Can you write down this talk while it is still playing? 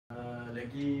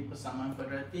lagi persamaan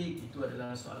kuadratik, itu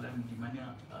adalah soalan di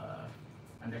mana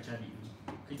anda cari dulu.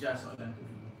 Kejar soalan tu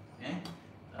dulu.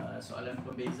 Soalan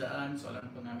perbezaan, soalan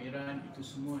pengamiran, itu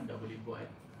semua anda boleh buat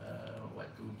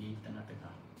waktu di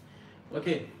tengah-tengah.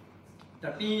 Okey.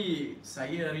 Tapi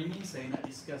saya hari ini saya nak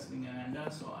discuss dengan anda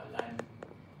soalan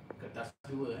kertas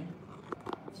 2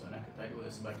 soalan kertas 2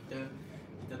 sebab kita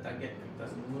target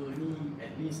kertas 2 ni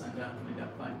at least anda boleh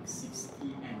dapat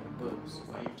 60 and above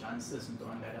supaya chances untuk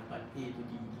anda dapat A tu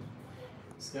tinggi.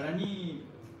 Sekarang ni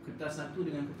kertas 1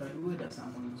 dengan kertas 2 dah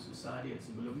sama susah dia.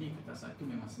 Sebelum ni kertas 1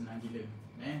 memang senang gila.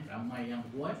 Ramai yang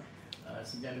buat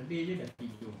sejam lebih je dah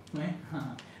tidur.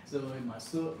 So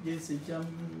masuk je sejam,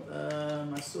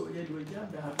 masuk je 2 jam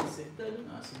dah habis settle,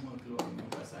 semua keluar dengan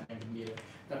perasaan yang gembira.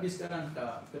 Tapi sekarang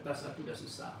tak, kertas 1 dah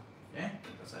susah.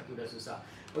 Kertas 1 dah susah.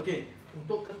 Okey,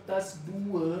 untuk kertas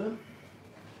 2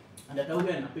 anda tahu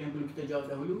kan apa yang perlu kita jawab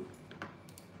dahulu?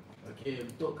 Okey,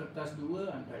 untuk kertas 2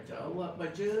 anda jawab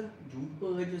baca, jumpa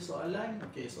aja soalan.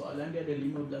 Okey, soalan dia ada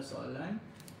 15 soalan.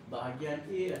 Bahagian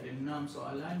A ada 6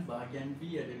 soalan, bahagian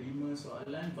B ada 5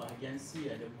 soalan, bahagian C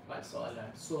ada 4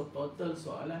 soalan. So total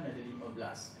soalan ada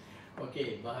 15.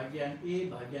 Okey, bahagian A,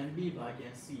 bahagian B,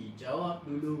 bahagian C. Jawab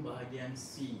dulu bahagian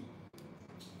C.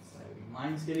 Saya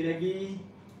remind sekali lagi,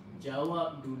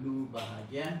 jawab dulu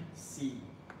bahagian C.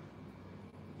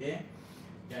 Okey.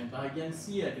 Dan bahagian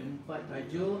C ada 4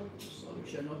 tajuk: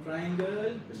 solution of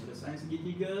triangle, penyelesaian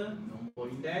segitiga, nombor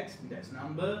index, index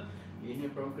number,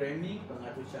 linear programming,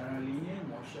 pengatur cara linear,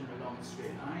 motion along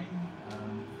straight line,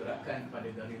 gerakan pada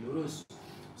garis lurus.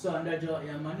 So anda jawab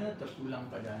yang mana terpulang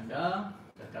pada anda,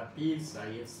 tetapi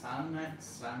saya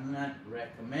sangat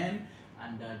recommend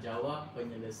anda jawab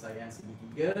penyelesaian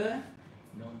segitiga,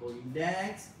 nombor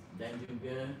indeks dan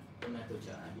juga pengatur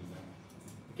cara linear.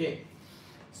 Okey.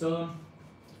 So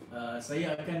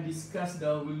saya akan discuss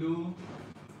dahulu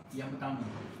yang pertama.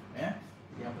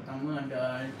 Yang pertama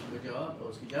anda cuba jawab.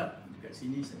 Sekejap, dekat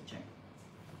sini saya check.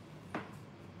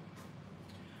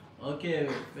 Okey,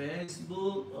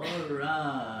 Facebook,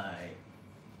 alright.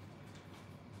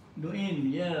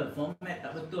 Nuin, ya, format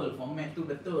tak betul. Format tu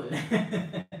betul.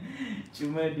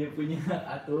 Cuma dia punya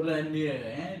aturan dia,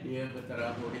 dia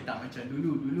berterabur. Dia tak macam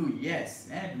dulu.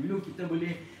 Yes, dulu kita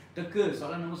boleh teka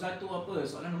soalan nombor 1 apa,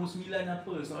 soalan nombor 9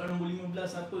 apa, soalan nombor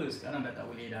 15 apa. Sekarang dah tak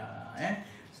boleh dah.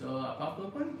 So apa-apa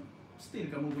pun still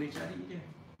kamu boleh cari je.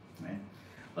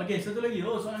 Okey, satu lagi.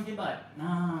 Soalan kebat.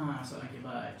 Soalan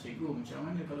kebat. Cikgu, macam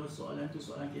mana kalau soalan tu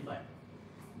soalan kebat?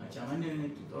 Macam mana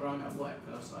kita orang nak buat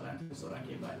kalau soalan tu soalan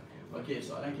kebat? Okey,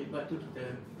 soalan kebat tu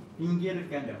kita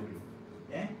pinggirkan dahulu.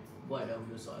 Buat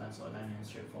dahulu soalan-soalan yang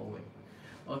straightforward.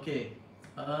 Okey.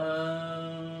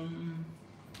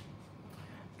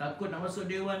 Takut nak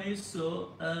masuk dewan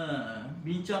esok.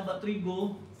 Bincang bab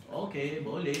trigo. Okey,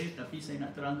 boleh. Tapi saya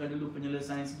nak terangkan dulu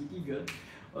penyelesaian segitiga.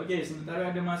 Okey,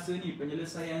 sementara ada masa ni,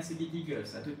 penyelesaian segitiga,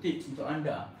 satu tips untuk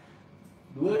anda.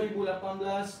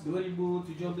 2018,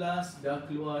 2017 dah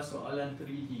keluar soalan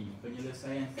 3D,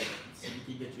 penyelesaian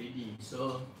segitiga 3D.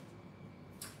 So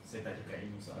saya tak cakap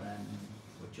ini soalan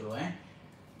bocor.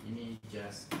 Ini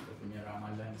just kita punya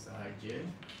ramalan sahaja.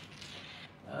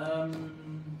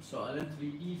 Soalan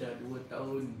 3D dah 2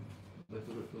 tahun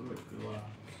berturut-turut keluar.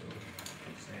 So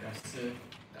saya rasa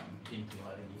tak mungkin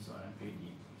keluar lagi soalan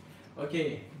 3D.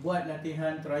 Okey, buat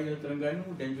latihan trial Terengganu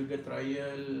dan juga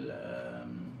trial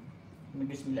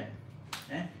Negeri Sembilan.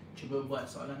 Cuba buat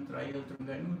soalan trial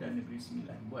Terengganu dan Negeri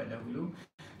Sembilan. Buat dahulu.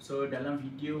 So dalam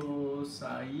video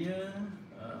saya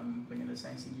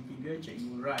penyelesaian segitiga,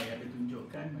 Cikgu Rai ada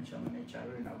tunjukkan macam mana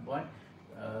cara nak buat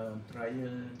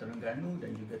trial Terengganu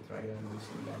dan juga trial Negeri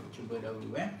Sembilan. Cuba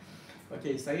dahulu.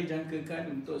 Okey, saya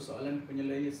jangkakan untuk soalan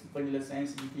penyelesaian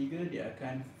segitiga dia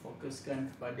akan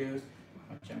fokuskan kepada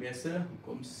macam biasa,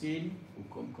 hukum sin,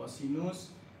 hukum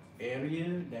kosinus,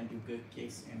 area dan juga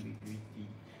case ambiguity.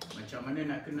 Macam mana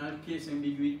nak kenal case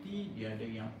ambiguity? Dia ada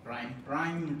yang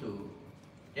prime tu.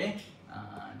 Okey?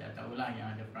 Dah tahulah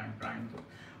yang ada prime tu.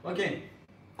 Okey.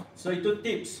 So itu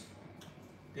tips.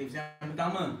 Tips yang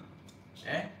pertama.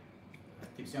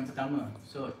 Tips yang pertama.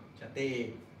 So,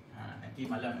 catat. Nanti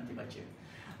malam nanti baca.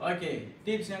 Okey,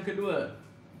 tips yang kedua.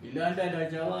 Bila anda dah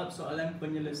jawab soalan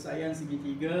penyelesaian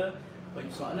segitiga,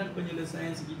 soalan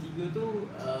penyelesaian segitiga tu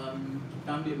kita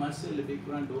ambil masa lebih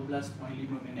kurang 12.5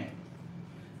 minit.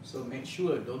 So make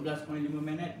sure 12.5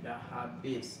 minit dah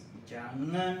habis.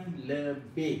 Jangan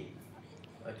lebih.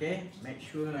 Okay, make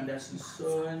sure anda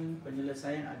susun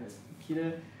penyelesaian ada.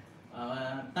 Kira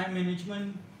time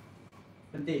management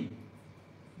penting.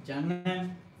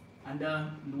 Jangan anda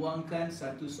luangkan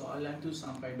satu soalan tu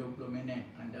sampai 20 minit,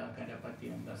 anda akan dapati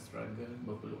anda struggle,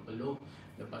 berpeluh-peluh.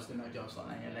 Lepas tu nak jawab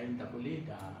soalan yang lain tak boleh,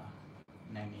 dah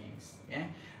nangis.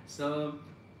 So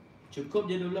cukup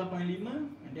je 12.5,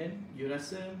 and then you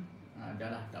rasa dah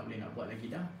lah, tak boleh nak buat lagi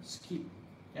dah, skip.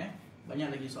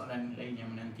 Banyak lagi soalan lain yang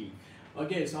menanti.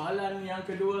 Okey, soalan yang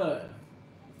kedua.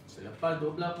 Selepas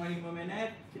 12.5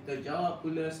 minit, kita jawab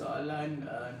pula soalan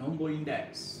nombor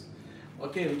indeks.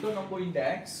 Okey, untuk nombor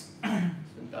indeks,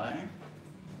 sebentar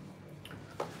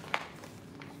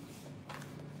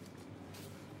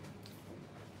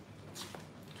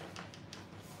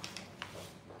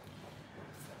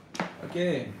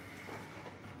Okey,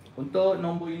 untuk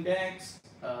nombor indeks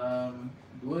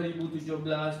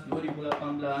 2017,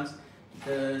 2018,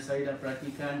 saya dah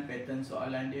perhatikan pattern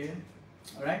soalan dia.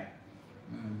 Alright.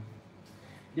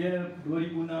 Dia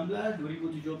 2016,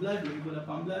 2017,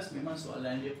 2018 memang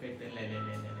soalan dia pattern lain.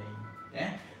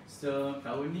 So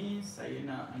tahun ni saya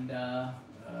nak anda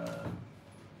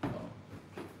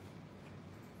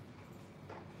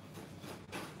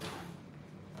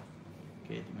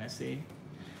okay, terima kasih.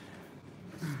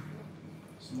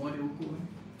 Semua ada buku.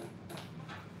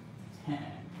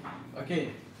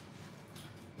 Okay,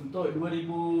 untuk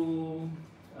 2018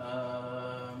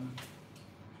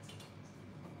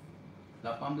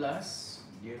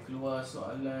 dia keluar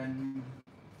soalan,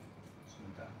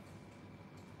 sebentar.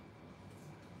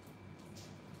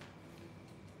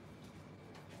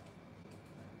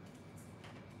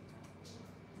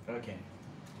 Okay,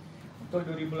 untuk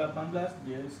 2018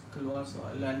 dia keluar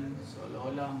soalan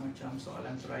seolah-olah macam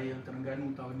soalan trial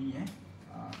Terengganu tahun ni.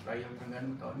 Trial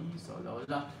Terengganu tahun ni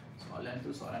seolah-olah soalan tu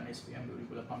soalan SPM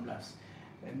 2018.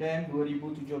 And then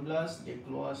 2017 dia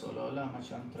keluar seolah-olah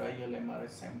macam trial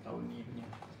MRSM tahun ni punya.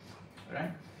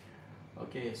 Alright.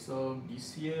 Okay, so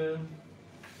this year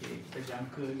kita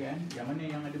jangka kan, yang mana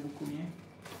yang ada buku ni?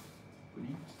 Buku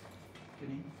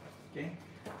ni. Okay.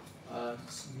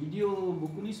 Video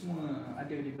buku ni semua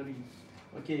ada diberi.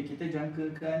 Okay, kita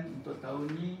jangkakan untuk tahun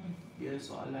ni dia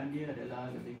soalan dia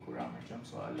adalah lebih kurang macam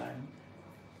soalan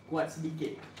kuat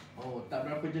sedikit. Tak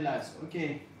berapa jelas.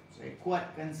 Okay, saya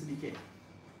kuatkan sedikit.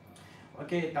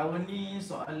 Okey, tahun ni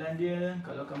soalan dia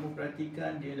kalau kamu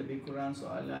perhatikan dia lebih kurang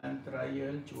soalan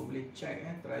trial. Cuba boleh check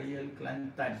trial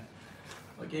Kelantan.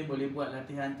 Okey, boleh buat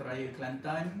latihan trial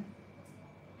Kelantan.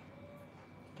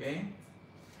 Okey.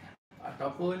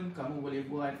 Ataupun kamu boleh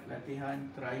buat latihan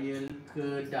trial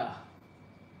Kedah.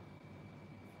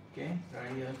 Okey,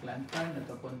 trial Kelantan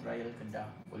ataupun trial Kedah.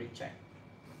 Boleh check.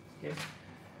 Okey.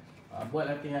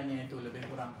 Buat latihannya itu lebih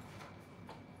kurang.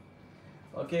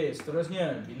 Okey,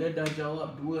 seterusnya bila dah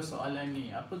jawab dua soalan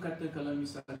ni, apa kata kalau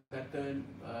misal kata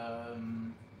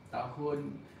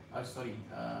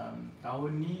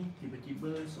tahun ni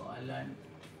tiba-tiba soalan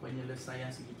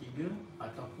penyelesaian segitiga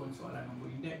ataupun soalan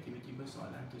nombor indeks tiba-tiba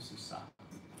soalan tu susah.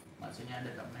 Maksudnya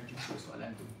anda tak pernah jumpa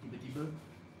soalan tu, tiba-tiba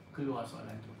keluar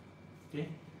soalan tu. Okey.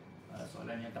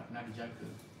 Soalan yang tak pernah dijangka.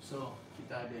 So,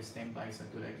 kita ada standby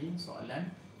satu lagi soalan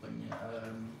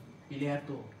pilihan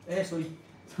tu.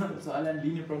 Soalan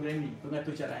linear programming,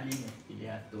 pengatur caraan linear.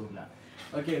 Pilihan tu pula.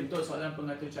 Okey, untuk soalan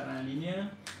pengatur caraan linear,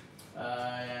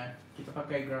 kita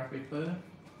pakai graph paper.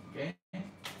 Okey,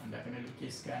 anda kena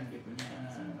lukiskan dia punya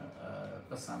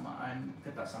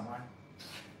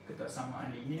ketaksamaan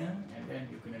linear, and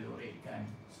then you kena loretkan.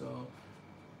 So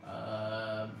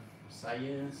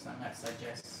saya sangat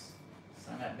suggest,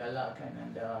 sangat galakkan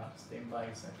anda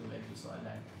standby satu lagi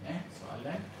soalan,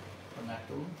 soalan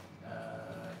pengatur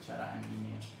caraan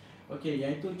linear. Okey,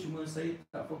 yang itu cuma saya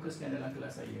tak fokuskan dalam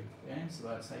kelas saya,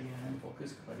 sebab saya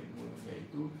fokus kepada dua,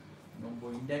 iaitu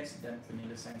nombor indeks dan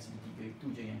penyelesaian segitiga.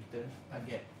 Itu je yang kita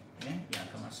target, yang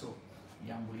akan masuk,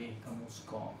 yang boleh kamu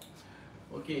score.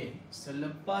 Okey,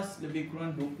 selepas lebih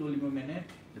kurang 25 minit,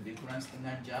 lebih kurang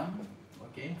setengah jam,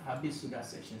 okey, habis sudah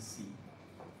section C.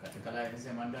 Katakanlah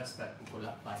exam anda start pukul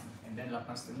 8, and then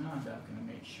 8.30 anda kena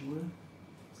make sure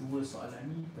dua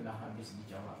soalan ni telah habis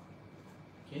dijawab.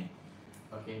 Okay.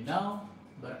 Okay, now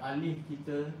beralih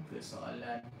kita ke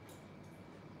soalan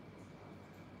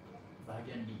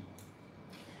bahagian B.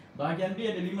 Bahagian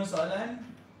B ada 5 soalan.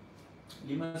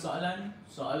 5 soalan.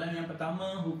 Soalan yang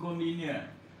pertama hukum linear.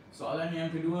 Soalan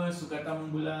yang kedua sukatan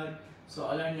membulat.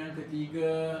 Soalan yang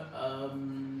ketiga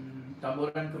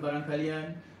taburan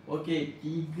kebarangkalian. Okey,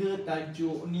 3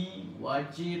 tajuk ni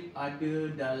wajib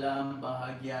ada dalam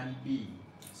bahagian B.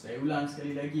 Saya ulang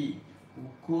sekali lagi.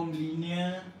 Hukum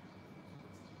linear,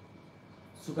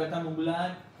 sukatan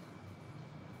membulat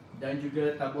dan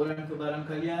juga taburan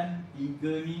kebarangkalian,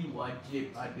 3 ni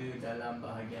wajib ada dalam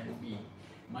bahagian B.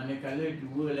 Manakala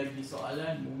dua lagi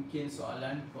soalan, mungkin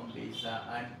soalan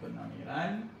pembezaan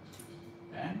pengamiran,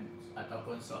 kan?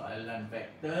 Ataupun soalan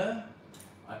vektor,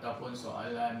 ataupun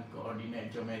soalan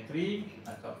koordinat geometri,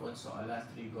 ataupun soalan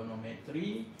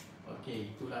trigonometri.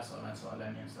 Okey, itulah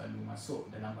soalan-soalan yang selalu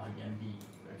masuk dalam bahagian B.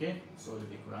 Okey, so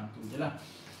lebih kurang tu je lah.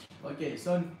 Okey,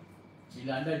 so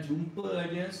bila anda jumpa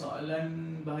aja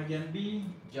soalan bahagian B,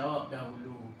 jawab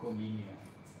dahulu hukum linear.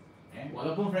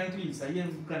 Walaupun frankly saya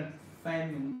bukan fan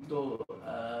untuk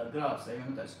graf, saya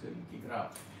memang tak suka bikin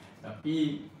graf.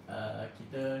 Tapi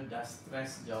kita dah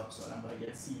stress jawab soalan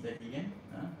bahagian C tadi kan.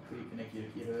 Kena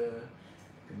kira-kira,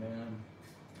 kena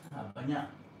banyak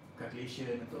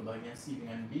calculation untuk bahagian C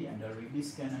dengan B. Anda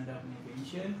releasekan anda punya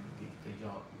tension, okay, kita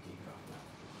jawab bikin graf lah.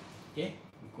 Okay,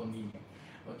 hukum linear.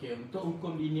 Okay, untuk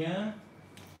hukum linear,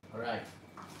 alright,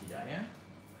 tidak ya.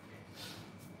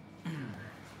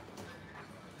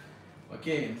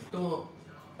 Okey, untuk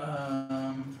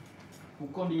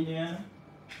hukum linear,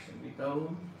 saya beritahu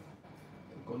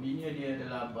hukum linear dia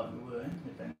adalah bab 2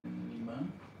 dan 5.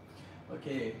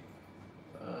 Okey,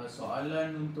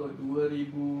 soalan untuk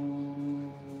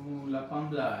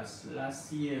 2018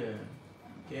 last year.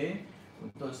 Okey,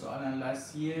 untuk soalan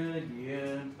last year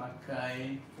dia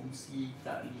pakai fungsi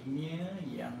tak linear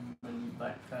yang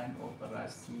melibatkan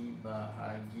operasi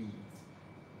bahagi.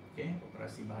 Okey,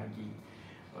 operasi bahagi.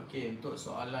 Okey, untuk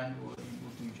soalan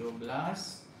 2017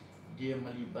 dia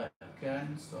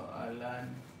melibatkan soalan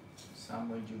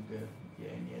sama juga.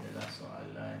 Ya, ini adalah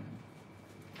soalan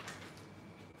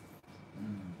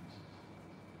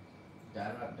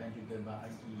darab dan juga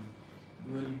bahagi.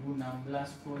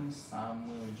 2016 pun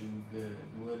sama juga,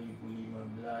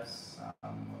 2015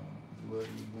 sama,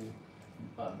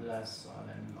 2014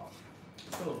 soalan log.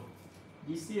 So,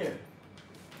 this year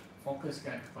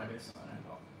fokuskan kepada soalan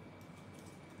log.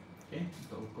 Okay,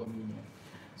 untuk hukum linear.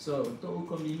 So, untuk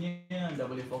hukum linear anda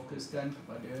boleh fokuskan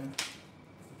kepada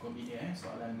hukum linear,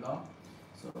 soalan log.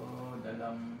 So,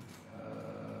 dalam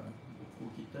buku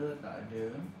kita tak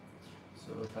ada.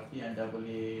 So, tapi anda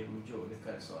boleh rujuk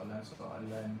dekat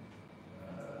soalan-soalan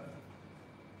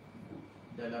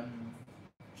dalam,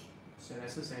 saya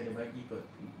rasa saya ada bagi kot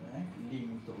link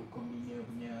untuk hukum linear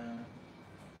punya.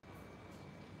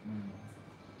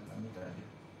 Dalam ni tak ada.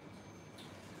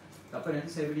 Tak apa,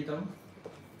 nanti saya beritahu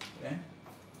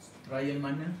trial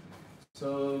mana.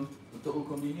 So, untuk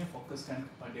hukum linear fokuskan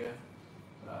kepada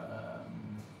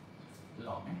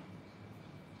log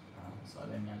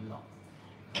soalan yang log.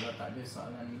 Kalau tak ada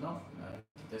soalan log,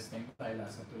 kita standby lah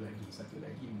satu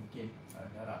lagi mungkin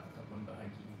darab ataupun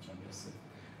bahagi macam biasa.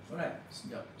 Alright,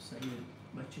 sekejap saya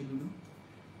baca dulu.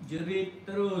 Jerit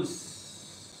terus,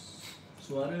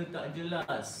 suara tak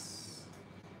jelas.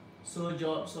 So,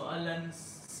 jawab soalan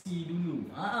C dulu.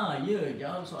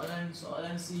 Jawab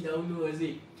soalan C dahulu,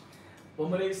 Aziz.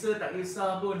 Pemeriksa tak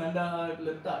kisah pun anda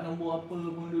letak nombor apa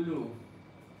pun dulu.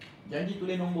 Janji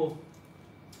tulis nombor.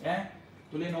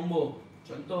 Tulis nombor.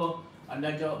 Contoh,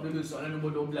 anda jawab dulu soalan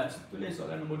nombor 12. Tulis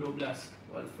soalan nombor 12.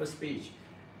 First page.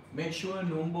 Make sure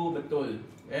nombor betul.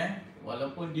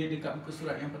 Walaupun dia dekat muka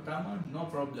surat yang pertama, no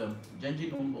problem.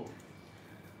 Janji nombor.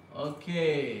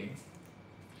 Okey.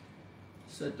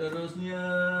 Seterusnya,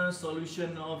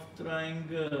 solution of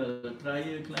triangle,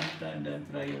 trial Kelantan dan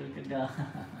trial Kedah.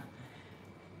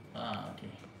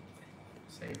 Okey.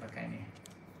 Saya pakai ni.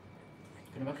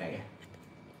 Kena pakai ya?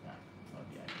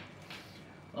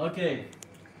 Okey.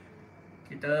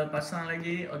 Kita pasang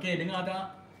lagi. Okey, dengar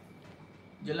tak?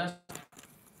 Jelas?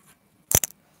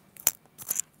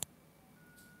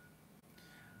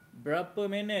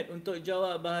 Berapa minit untuk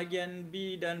jawab bahagian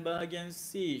B dan bahagian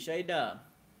C, Syahidah?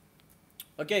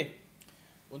 Okey.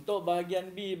 Untuk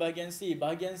bahagian B, bahagian C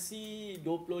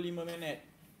 25 minit.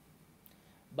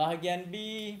 Bahagian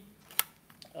B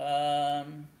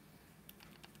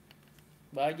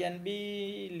 50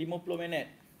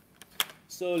 minit.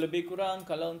 So, lebih kurang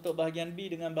kalau untuk bahagian B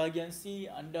dengan bahagian C,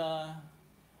 anda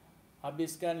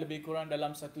habiskan lebih kurang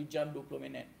dalam 1 jam 20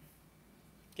 minit.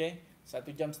 Okey,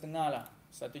 1 jam setengah lah.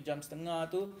 1 jam setengah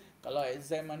tu, kalau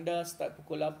exam anda start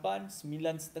pukul 8,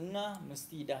 9.30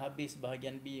 mesti dah habis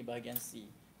bahagian B, bahagian C.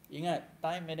 Ingat,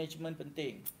 time management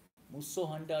penting.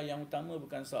 Musuh anda yang utama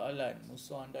bukan soalan.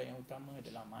 Musuh anda yang utama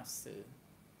adalah masa.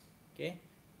 Okey,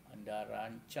 anda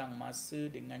rancang masa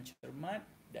dengan cermat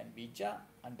dan bijak,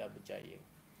 anda berjaya.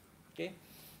 Okey,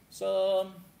 so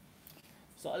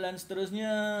soalan seterusnya,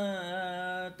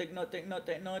 take note.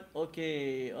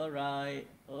 Okey, alright.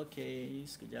 Okey,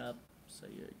 sekejap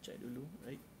saya check dulu,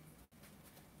 right?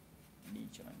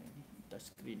 Ni macam mana ni? Touch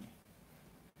screen ni.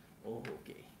 Oh,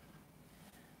 okey.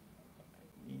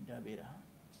 Ni dah beres.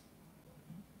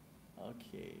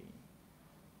 Okey.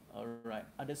 Alright,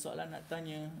 ada soalan nak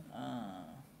tanya?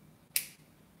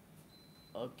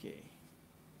 Okay.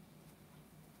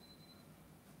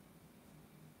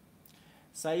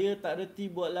 Saya tak reti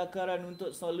buat lakaran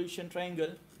untuk solution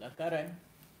triangle. Lakaran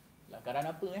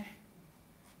apa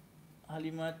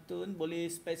Halimatun,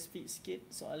 boleh spesifik sikit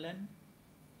soalan?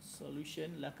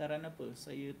 Solution lakaran apa?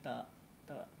 Saya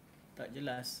tak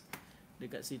jelas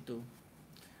dekat situ.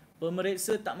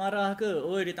 Pemeriksa tak marah ke?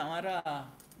 Oh, dia tak marah.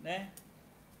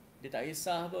 Dia tak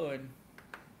kisah pun.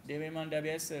 Dia memang dah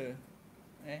biasa.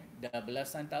 Dah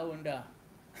belasan tahun dah.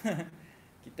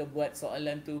 Kita buat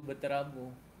soalan tu berterabur,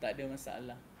 tak ada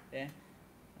masalah.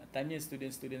 Tanya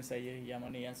student-student saya yang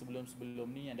mana yang sebelum-sebelum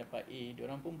ni yang dapat A,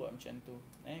 diorang pun buat macam tu.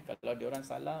 Kalau diorang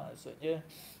salah, maksudnya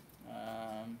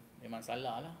memang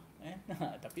salah lah.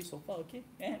 Tapi so far okey.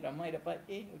 Ramai dapat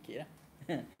A, okey lah.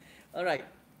 Alright.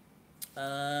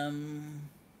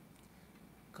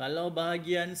 Kalau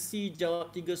bahagian C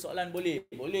jawab 3 soalan boleh?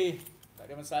 Boleh. Tak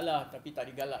ada masalah, tapi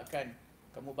tak digalakkan.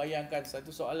 Kamu bayangkan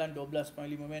satu soalan 12.5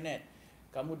 minit.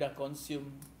 Kamu dah consume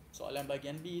soalan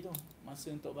bahagian B tu,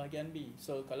 masa untuk bahagian B.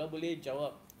 So kalau boleh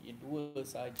jawab 2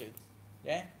 saja.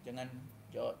 Jangan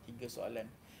jawab 3 soalan.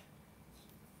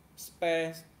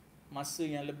 Spare masa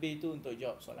yang lebih tu untuk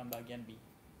jawab soalan bahagian B.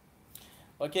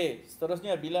 Okey,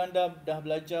 seterusnya bila anda dah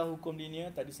belajar hukum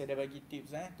linear, tadi saya dah bagi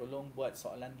tips tolong buat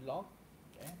soalan log.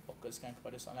 Fokuskan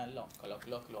kepada soalan log. Kalau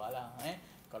keluar lah.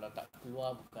 Kalau tak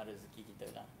keluar bukan rezeki kita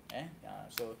lah.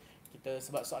 So kita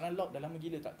sebab soalan log dah lama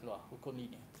gila tak keluar hukum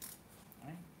linear.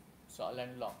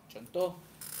 Soalan log. Contoh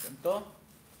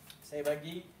saya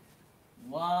bagi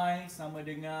y sama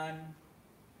dengan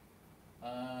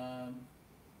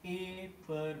A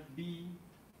per B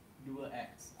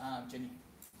 2x. Macam ni.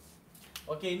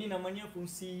 Okey, ini namanya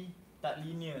fungsi tak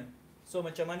linear. So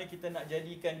macam mana kita nak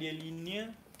jadikan dia linear?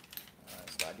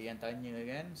 Sebab ada yang tanya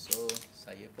kan. So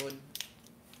saya pun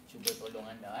cuba tolong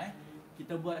anda.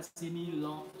 Kita buat sini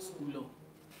log 10.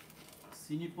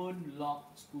 Sini pun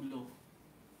log 10.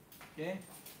 Okay.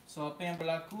 So apa yang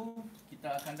berlaku?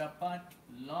 Kita akan dapat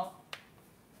log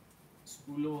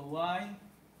 10y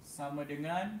sama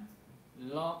dengan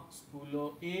log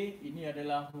 10a. Ini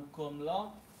adalah hukum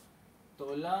log.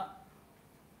 Tolak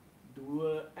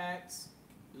 2x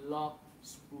log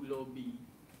 10b.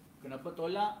 Kenapa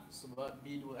tolak? Sebab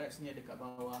b 2x ni ada kat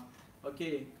bawah.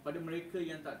 Okey, kepada mereka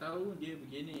yang tak tahu, dia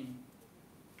begini.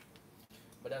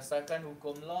 Berdasarkan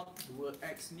hukum log,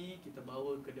 2x ni kita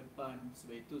bawa ke depan.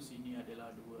 Sebab itu sini adalah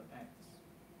 2x.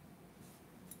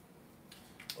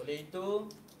 Oleh itu,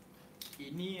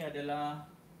 ini adalah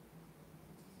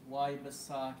y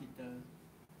besar kita.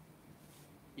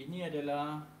 Ini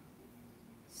adalah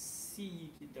C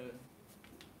kita.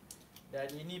 Dan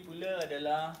ini pula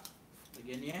adalah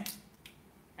begini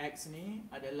x ni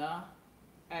adalah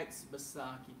x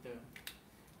besar kita.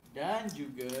 Dan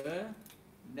juga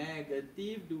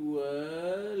negatif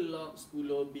 2 log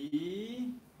 10b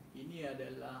ini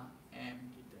adalah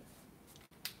m kita.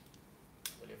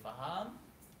 Boleh faham?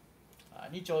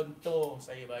 Ni contoh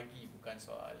saya bagi, bukan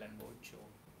soalan bocor.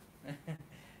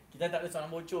 Kita tak ada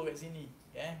soalan bocor kat sini.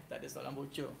 Tak ada soalan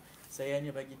bocor. Saya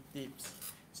hanya bagi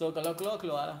tips. So kalau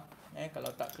keluar lah.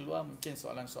 Kalau tak keluar, mungkin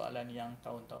soalan-soalan yang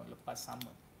tahun-tahun lepas sama.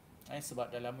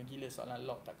 Sebab dah lama gila soalan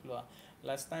log tak keluar.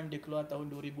 Last time dia keluar tahun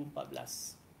 2014.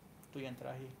 Itu yang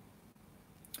terakhir.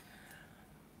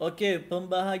 Okey,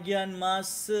 pembahagian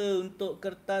masa untuk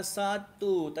kertas 1.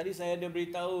 Tadi saya ada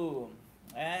beritahu.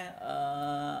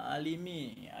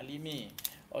 Alimi.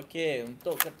 Okey,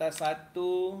 untuk kertas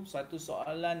 1, satu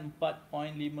soalan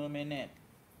 4.5 minit.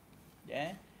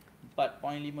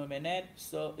 4.5 minit.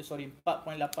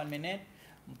 4.8 minit.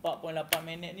 4.8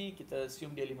 minit ni kita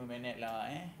assume dia 5 minit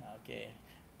lah. Okey.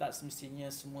 Tak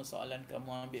semestinya semua soalan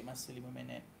kamu ambil masa 5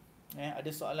 minit. Ada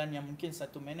soalan yang mungkin 1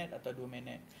 minit atau 2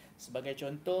 minit. Sebagai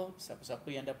contoh, siapa-siapa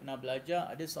yang dah pernah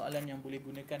belajar, ada soalan yang boleh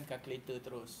gunakan kalkulator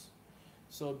terus.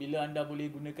 So bila anda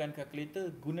boleh gunakan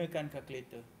kalkulator, gunakan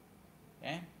kalkulator.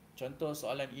 Contoh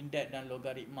soalan index dan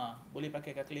logaritma, boleh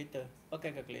pakai kalkulator,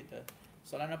 pakai kalkulator.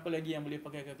 Soalan apa lagi yang boleh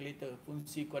pakai kalkulator?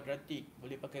 Fungsi kuadratik,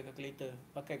 boleh pakai kalkulator,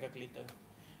 pakai kalkulator.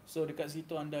 So dekat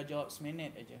situ anda jawab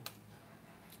seminit aja.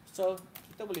 So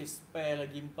kita boleh spare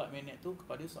lagi 4 minit tu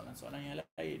kepada soalan-soalan yang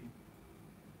lain.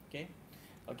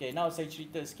 Okay, now saya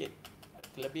cerita sikit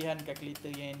kelebihan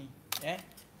kalkulator yang ni.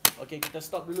 Okay, kita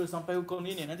stop dulu sampai hukum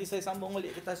ni. Nanti saya sambung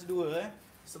balik kertas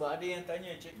 2. Sebab ada yang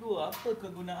tanya, cikgu apa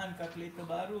kegunaan kalkulator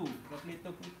baru?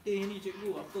 Kalkulator putih ni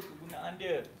cikgu, apa kegunaan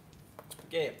dia?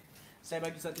 Okay, saya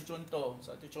bagi satu contoh.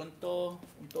 Satu contoh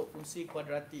untuk fungsi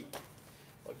kuadratik.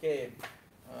 Okay,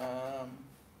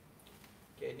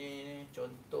 okay, ni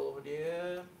contoh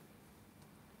dia.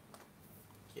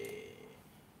 Okay,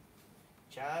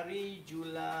 cari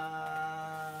julat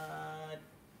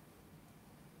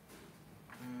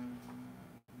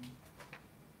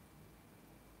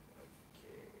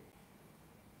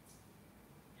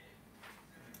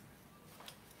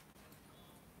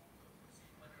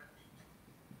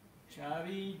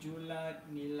cari julat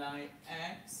nilai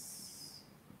X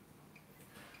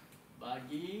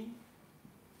bagi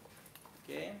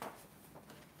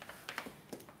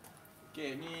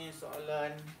ni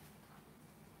soalan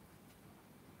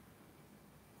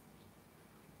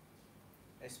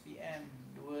SPM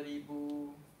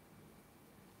 2015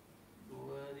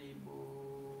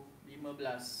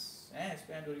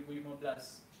 SPM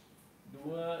 2015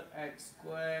 2x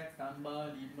square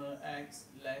tambah 5x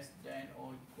less than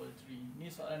or equal 3. Ni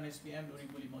soalan SPM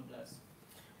 2015.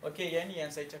 Okey, yang ni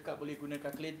yang saya cakap boleh guna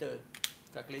kalkulator.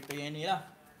 Kalkulator yang ni lah.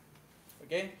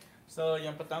 Okey. So,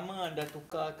 yang pertama anda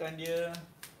tukarkan dia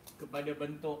kepada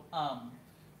bentuk arm.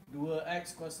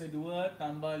 2x kuasa 2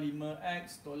 tambah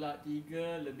 5x tolak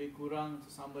 3 lebih kurang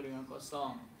sama dengan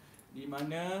kosong. Di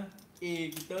mana A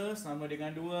kita sama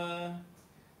dengan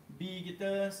 2, B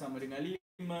kita sama dengan 5,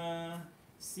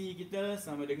 C kita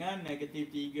sama dengan negatif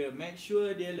 3. Make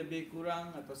sure dia lebih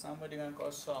kurang atau sama dengan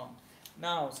kosong.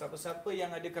 Now, siapa-siapa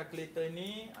yang ada kalkulator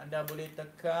ni, anda boleh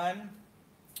tekan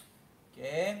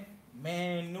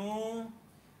menu,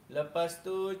 lepas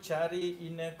tu cari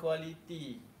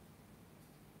inequality.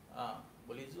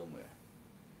 Boleh zoom ke?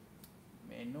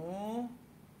 Menu,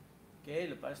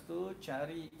 lepas tu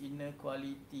cari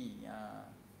inequality.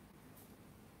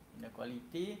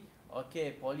 Inequality.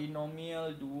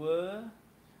 Polinomial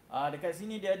 2. Dekat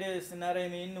sini dia ada senarai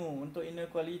menu untuk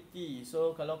inequality.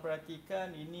 So, kalau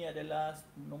perhatikan, ini adalah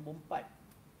nombor 4.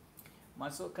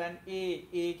 Masukkan A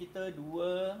kita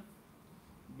 2,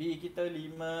 B kita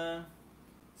 5,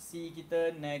 C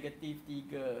kita negatif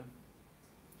 3.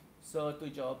 So, tu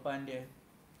jawapan dia.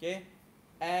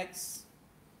 X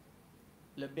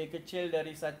lebih kecil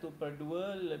dari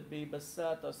 1/2 lebih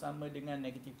besar atau sama dengan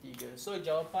negatif 3. So,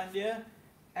 jawapan dia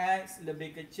X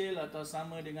lebih kecil atau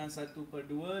sama dengan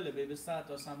 1/2 lebih besar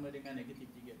atau sama dengan negatif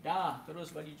 3. Dah, terus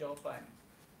bagi jawapan.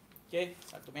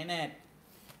 1 minit.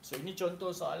 So, ini contoh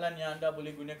soalan yang anda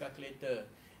boleh guna kalkulator.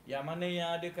 Yang mana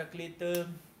yang ada kalkulator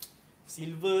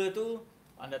silver tu,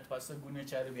 anda terpaksa guna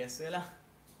cara biasalah.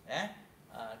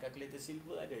 Kalkulator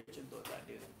silver ada, contoh tak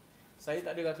ada. Saya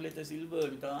tak ada kalkulator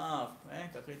silver, minta maaf.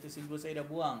 Kalkulator silver saya dah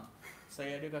buang.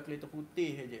 Saya ada kalkulator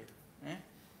putih aja.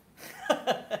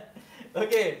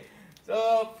 So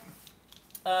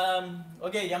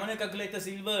yang mana kalkulator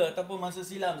silver ataupun masa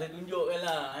silam saya tunjukkan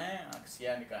lah.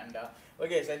 Kesian dekat anda.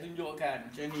 Saya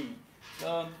tunjukkan macam ni.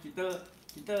 So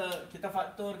kita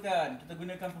faktorkan, kita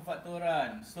gunakan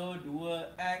perfaktoran. So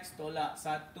 2x tolak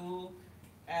 1,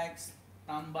 x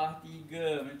tambah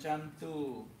 3 macam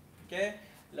tu.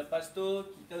 Lepas tu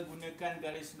kita gunakan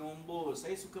garis nombor.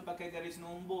 Saya suka pakai garis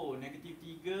nombor, negatif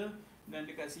 3 dan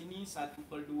dekat sini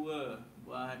 1/2.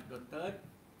 Buat dotted.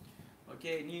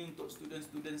 Ni untuk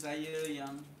student-student saya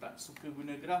yang tak suka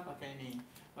guna graf, pakai ni.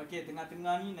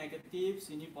 Tengah-tengah ni negatif,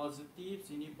 sini positif,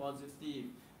 sini positif.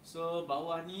 So,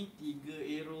 bawah ni 3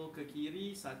 arrow ke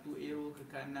kiri, 1 arrow ke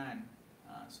kanan.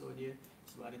 So, dia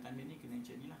sebab ada tanda ni kena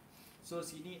macam ni lah. So,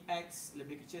 sini X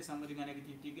lebih kecil sama dengan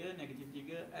negatif 3, negatif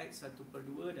 3, X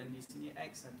 1/2 dan di sini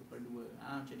X 1/2.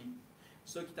 Macam ni.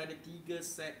 So, kita ada 3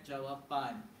 set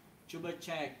jawapan. Cuba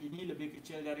cek, ini lebih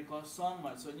kecil dari kosong,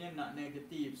 maksudnya nak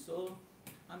negatif. So,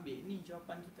 ambil ni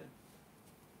jawapan kita.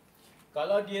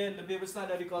 Kalau dia lebih besar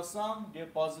dari kosong, dia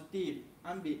positif.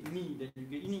 Ambil ni dan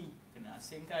juga ini. Kena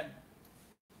asingkan.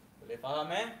 Boleh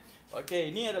faham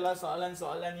ini adalah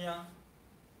soalan-soalan yang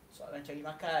soalan cari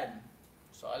makan.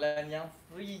 Soalan yang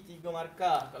free 3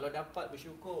 markah. Kalau dapat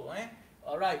bersyukur.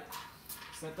 Alright.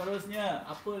 Seterusnya,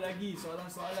 apa lagi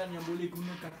soalan-soalan yang boleh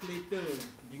guna kalkulator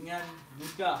dengan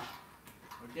mudah?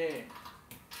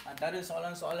 Antara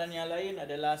soalan-soalan yang lain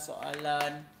adalah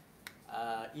soalan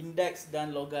indeks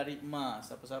dan logaritma.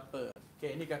 Siapa-siapa?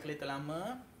 Ini kalkulator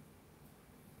lama.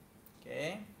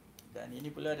 Dan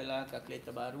ini pula adalah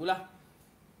kalkulator barulah.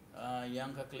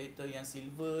 Yang kalkulator yang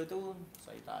silver tu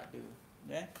saya tak ada.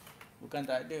 Bukan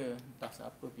tak ada, entah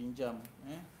siapa pinjam.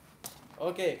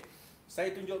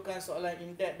 Saya tunjukkan soalan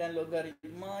indeks dan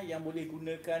logaritma yang boleh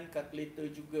gunakan kalkulator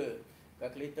juga.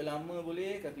 Kalkulator lama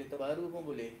boleh, kalkulator baru pun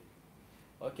boleh.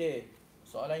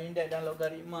 Soalan indeks dan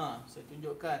logaritma. Saya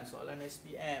tunjukkan soalan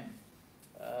SPM.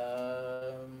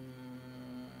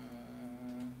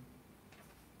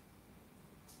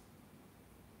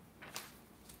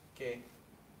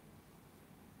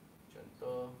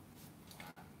 Contoh.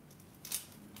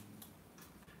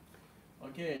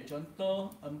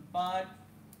 Contoh 4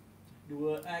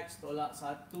 2x tolak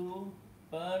 1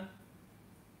 per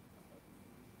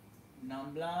 16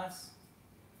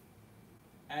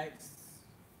 x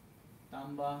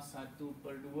tambah 1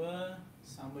 per 2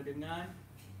 sama dengan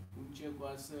punca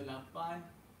kuasa 8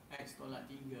 x tolak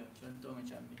 3. Contoh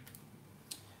macam ni.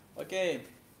 Okey,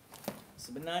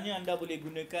 sebenarnya anda boleh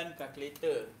gunakan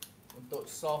kalkulator untuk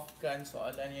solvekan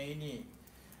soalan yang ini.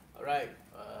 Alright,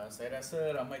 saya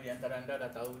rasa ramai di antara anda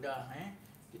dah tahu dah.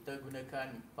 Kita gunakan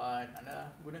 4,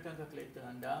 anda gunakan kalkulator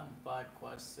anda, 4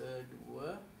 kuasa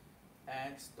 2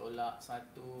 X tolak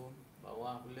 1,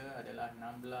 bawah pula adalah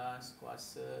 16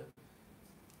 kuasa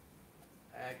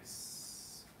X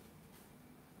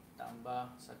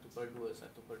tambah 1 per 2,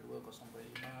 1 per 2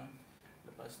 0,5.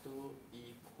 Lepas tu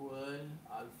equal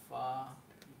alpha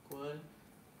equal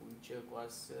punca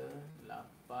kuasa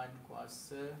 8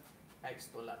 kuasa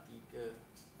X tolak 3,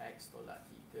 X tolak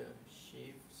 3,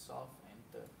 shift, solve,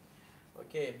 enter.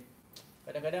 Okey,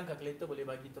 kadang-kadang kalkulator boleh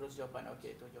bagi terus jawapan.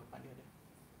 Okey, tu jawapan dia ada.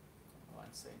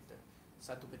 Answer, enter.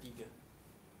 1 per 3.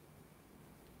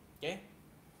 Okey,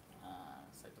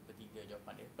 1 per 3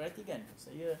 jawapan dia. Perhatikan,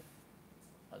 saya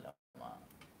alamak,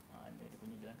 ada dia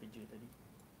punya jalan kerja tadi.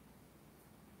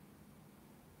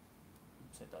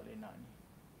 Saya tak boleh nak ni.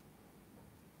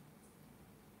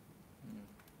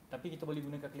 Tapi kita boleh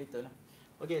guna kalkulator lah.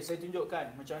 Okey, saya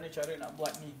tunjukkan macam mana cara nak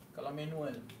buat ni kalau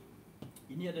manual.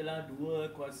 Ini adalah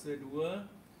 2 kuasa 2,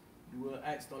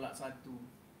 2x tolak 1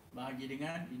 bahagi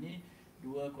dengan ini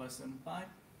 2 kuasa 4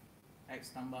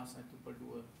 x tambah 1 per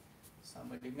 2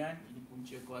 sama dengan ini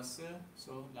punca kuasa.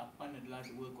 So 8 adalah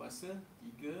 2 kuasa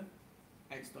 3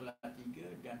 x tolak 3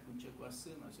 dan punca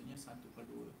kuasa maksudnya 1 per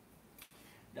 2.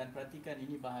 Dan perhatikan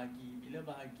ini bahagi. Bila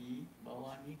bahagi,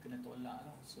 bawah ni kena tolak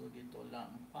lah. So dia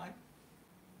tolak 4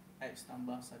 x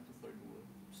tambah 1 per 2.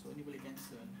 So ni boleh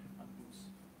cancel,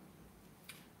 hapus.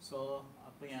 So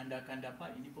apa yang anda akan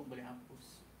dapat, ini pun boleh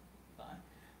hapus.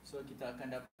 So kita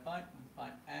akan dapat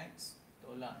 4x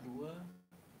tolak 2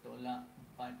 tolak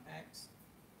 4x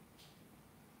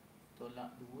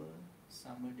tolak 2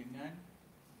 sama dengan,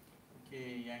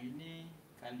 okey, yang ini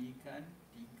kalikan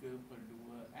 3 per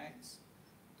 2x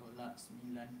tolak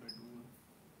 9 per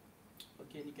 2.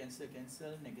 Okey, ni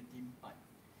cancel, negatif 4.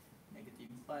 Negatif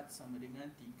 4 sama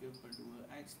dengan 3 per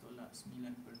 2x tolak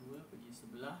 9 per 2 pergi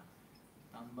sebelah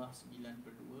tambah 9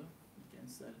 per 2, ni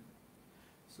cancel.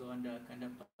 So anda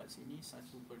akan dapat sini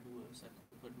 1 per 2. 1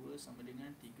 per 2 sama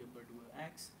dengan 3 per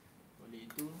 2x. Oleh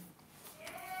itu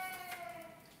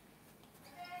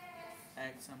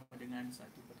x sama dengan 1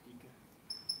 per 3.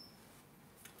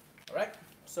 Alright,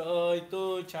 so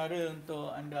itu cara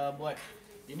untuk anda buat.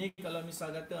 Ini kalau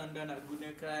misal kata anda nak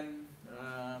gunakan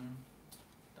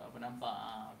tak apa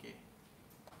nampak.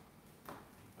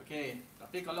 Okey,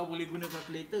 tapi kalau boleh guna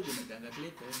kalkulator, gunakan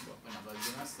kalkulator. Buat apa nak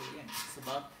bagi masa kan?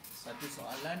 Sebab satu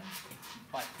soalan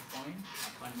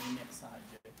 4.8 minit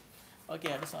sahaja.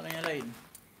 Okey, ada soalan yang lain.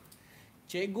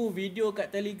 Cikgu, video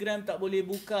kat Telegram tak boleh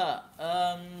buka.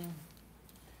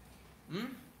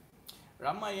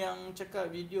 Ramai yang cakap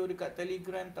video dekat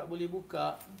Telegram tak boleh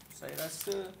buka. Saya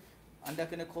rasa anda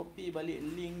kena copy balik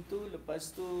link tu,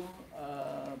 lepas tu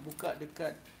buka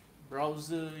dekat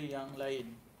browser yang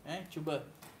lain. Cuba.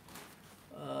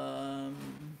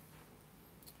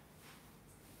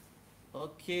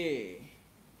 Okey.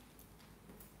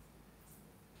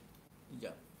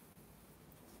 Sekejap.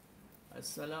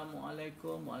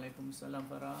 Assalamualaikum. Waalaikumsalam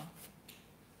Farah.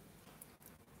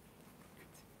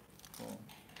 Oh,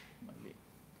 balik.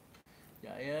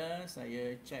 Sekejap ya,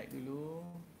 saya check dulu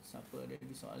siapa ada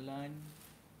di soalan.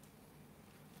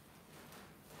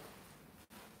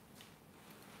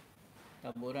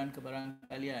 Taburan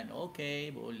kebarangkalian. Okey,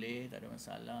 boleh, tak ada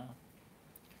masalah.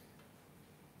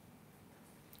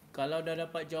 Kalau dah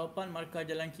dapat jawapan, markah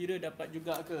jalan kira dapat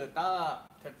juga ke? Tak.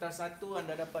 Kertas 1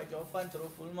 anda dapat jawapan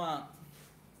terus full mark.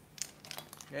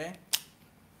 Okey.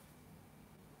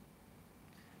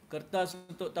 Kertas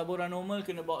untuk taburan normal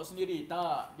kena bawa sendiri.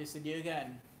 Tak, dia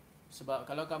sediakan. Sebab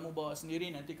kalau kamu bawa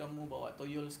sendiri, nanti kamu bawa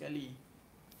toyol sekali.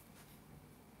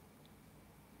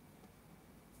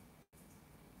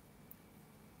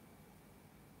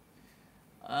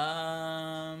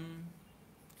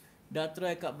 Dah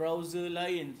try kat browser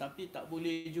lain tapi tak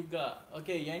boleh juga.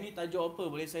 Okey, yang ni tajuk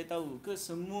apa? Boleh saya tahu ke?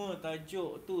 Semua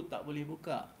tajuk tu tak boleh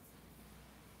buka.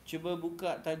 Cuba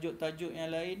buka tajuk-tajuk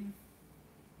yang lain.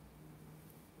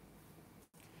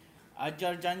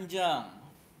 Ajar janjang.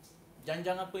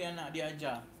 Janjang apa yang nak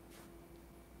diajar?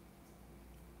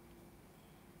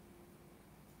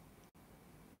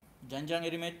 Janjang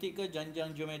aritmetik ke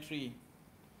janjang geometri?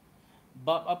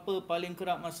 Bab apa paling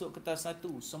kerap masuk kertas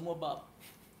 1? Semua bab.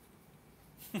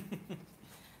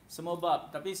 Semua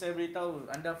bab. Tapi saya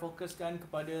beritahu, anda fokuskan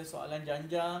kepada soalan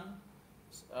janjang.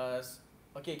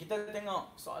 Okey, kita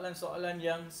tengok soalan-soalan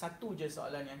yang satu je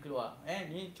soalan yang keluar.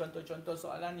 Ni contoh-contoh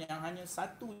soalan yang hanya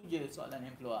satu je soalan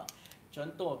yang keluar.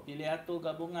 Contoh, pilih atur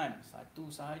gabungan,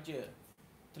 satu sahaja.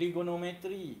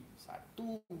 Trigonometri,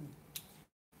 satu.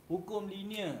 Hukum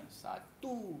linear,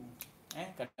 satu.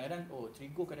 Kadang-kadang,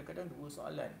 trigo kadang-kadang dua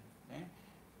soalan.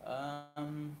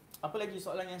 Apa lagi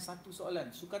soalan yang satu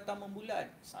soalan? Sukatan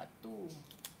membulat, satu.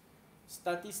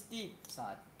 Statistik,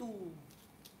 satu.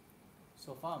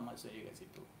 So, faham maksudnya kat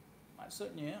situ?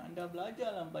 Maksudnya, anda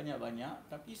belajarlah banyak-banyak,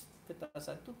 tapi kertas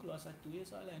satu keluar satu je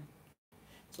soalan.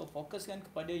 So, fokuskan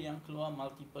kepada yang keluar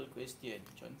multiple question.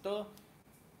 Contoh,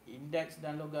 indeks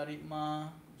dan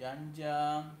logaritma,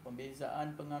 janjang,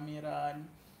 pembezaan pengamiran,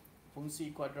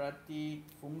 fungsi kuadratik,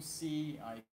 fungsi,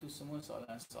 itu semua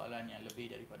soalan-soalan yang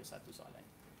lebih daripada satu soalan.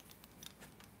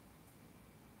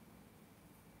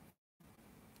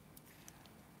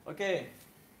 Okey.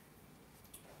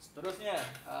 Seterusnya,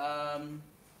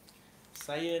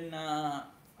 saya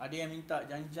nak, ada yang minta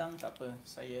janjang, tak apa,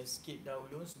 saya skip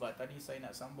dahulu sebab tadi saya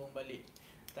nak sambung balik.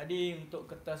 Tadi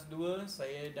untuk kertas 2,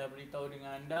 saya dah beritahu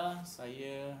dengan anda,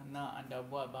 saya nak anda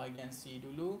buat bahagian C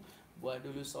dulu. Buat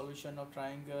dulu solution of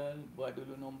triangle, buat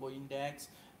dulu nombor indeks,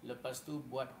 lepas tu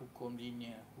buat hukum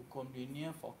linear. Hukum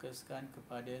linear fokuskan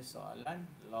kepada soalan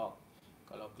log.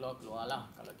 Kalau log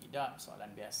keluarlah, kalau tidak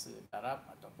soalan biasa, darab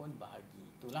ataupun bahagi,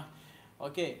 itulah.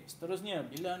 Okey, seterusnya,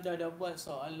 bila anda dah buat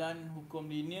soalan hukum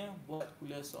linear, buat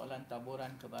pula soalan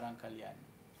taburan kebarangkalian.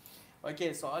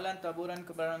 Okey, soalan taburan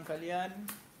kebarangkalian,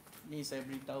 ni saya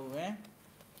beritahu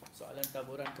soalan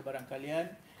taburan kebarangkalian.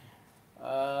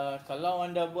 Kalau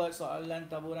anda buat soalan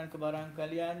taburan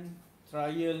kebarangkalian,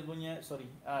 trial punya,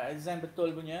 exam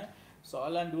betul punya,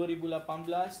 soalan 2018,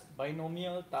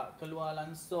 binomial tak keluar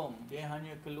langsung, dia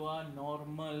hanya keluar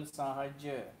normal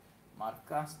sahaja,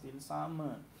 markah still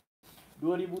sama.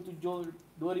 2017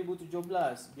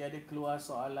 dia ada keluar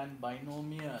soalan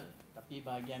binomial tapi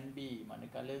bahagian B,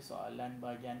 manakala soalan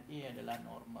bahagian A adalah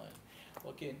normal.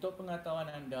 Okey, untuk pengetahuan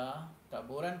anda,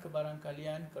 taburan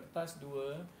kebarangkalian kertas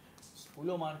 2,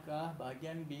 10 markah,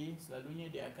 bahagian B selalunya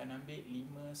dia akan ambil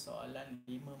 5 soalan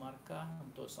 5 markah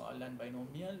untuk soalan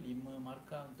binomial, 5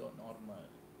 markah untuk normal.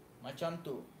 Macam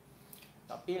tu.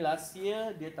 Tapi last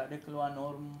year dia tak ada keluar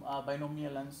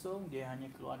binomial langsung, dia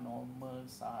hanya keluar normal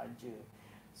sahaja.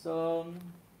 So,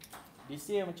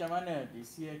 this year macam mana?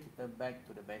 This year kita back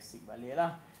to the basic balik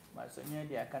lah. Maksudnya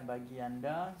dia akan bagi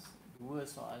anda dua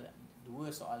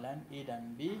soalan A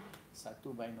dan B,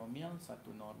 satu binomial,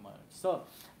 satu normal. So,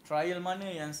 trial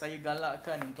mana yang saya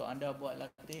galakkan untuk anda buat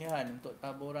latihan untuk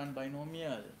taburan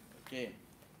binomial? Okey.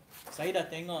 Saya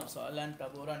dah tengok soalan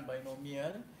taburan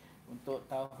binomial untuk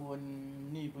tahun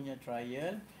ni punya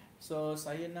trial. So,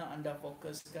 saya nak anda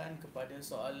fokuskan kepada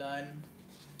soalan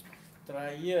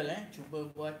trial. Cuba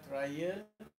buat trial.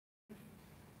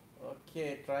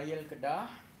 Okey, trial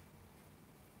Kedah.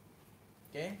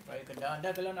 Okey, trial Kedah.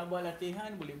 Anda kalau nak buat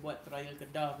latihan, boleh buat trial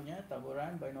Kedah punya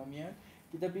taburan binomial.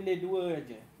 Kita pilih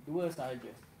dua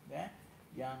sahaja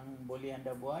yang boleh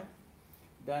anda buat.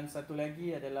 Dan satu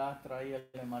lagi adalah trial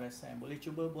MRSM. Boleh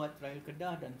cuba buat trial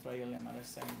Kedah dan trial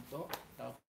MRSM untuk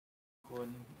tahun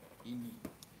ini.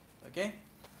 Okey.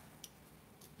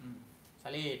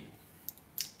 Salin.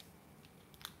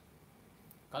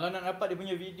 Kalau nak dapat dia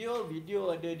punya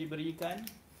video ada diberikan.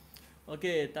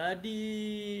 Okey, tadi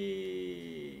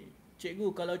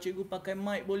cikgu, kalau cikgu pakai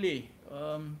mic boleh.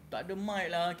 Tak ada mic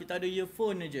lah, kita ada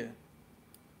earphone aja.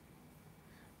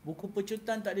 Buku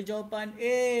pecutan tak ada jawapan.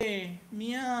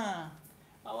 Mia,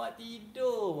 awak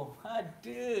tidur.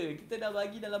 Ada, kita dah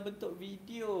bagi dalam bentuk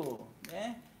video.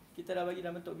 Kita dah bagi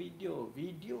dalam bentuk video.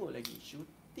 Video lagi,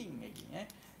 shooting lagi.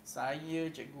 Saya,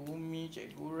 Cikgu Umi,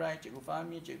 Cikgu Rai, Cikgu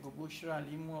Fahmi, Cikgu Bushra,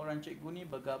 5 orang cikgu ni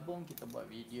bergabung, kita buat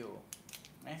video.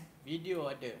 Video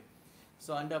ada.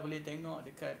 So, anda boleh tengok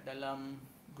dekat dalam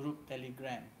grup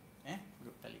Telegram.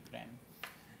 Grup Telegram.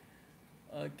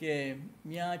 Okey,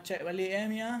 Mia check balik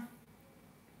Mia.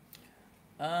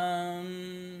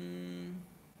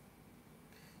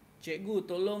 Cikgu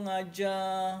tolong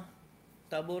ajar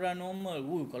taburan normal.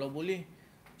 Kalau boleh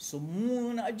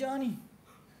semua nak ajar ni.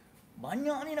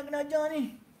 Banyak ni nak kena ajar ni.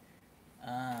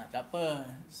 Tak apa,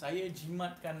 saya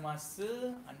jimatkan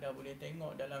masa. Anda boleh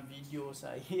tengok dalam video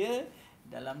saya.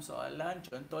 Dalam soalan,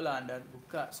 contohlah anda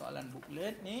buka soalan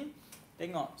booklet ni,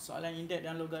 tengok soalan indeks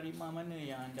dan logaritma mana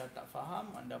yang anda tak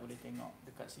faham, anda boleh tengok.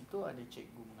 Dekat situ ada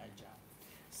cikgu mengajar.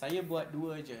 Saya buat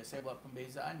dua je, saya buat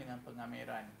pembezaan dengan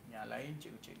pengamiran. Yang lain,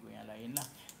 cikgu-cikgu yang lain lah.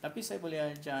 Tapi saya boleh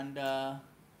ajar anda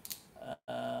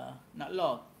nak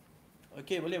log.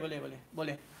 Okey,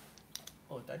 boleh.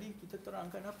 Oh, tadi kita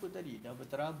terangkan apa tadi? Dah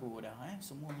berterabur dah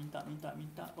Semua minta.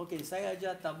 Okey, saya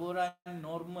ajar taburan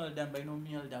normal dan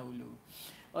binomial dahulu.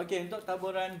 Okey, untuk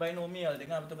taburan binomial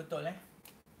dengar betul-betul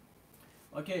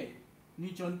Okey,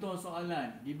 ni contoh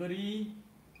soalan. Diberi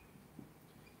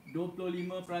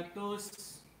 25%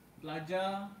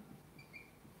 pelajar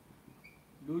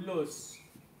lulus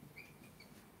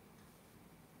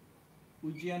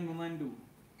ujian memandu.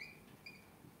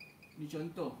 Ni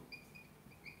contoh.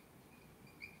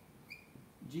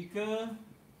 Jika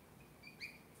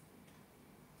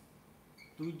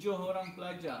 7 orang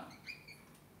pelajar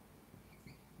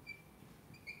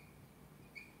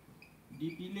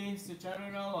dipilih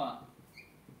secara rawak,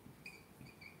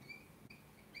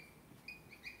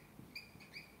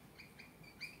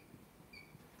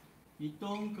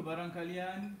 hitung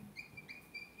kebarangkalian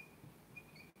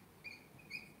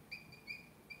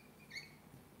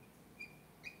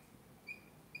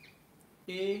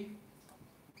A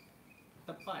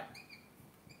tepat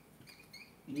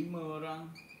 5 orang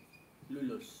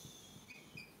lulus.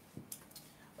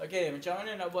 Okey, macam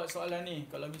mana nak buat soalan ni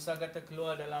kalau misal kata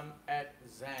keluar dalam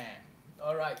exam?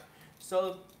 Alright.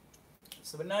 So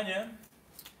sebenarnya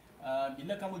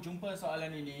bila kamu jumpa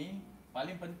soalan ini,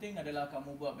 paling penting adalah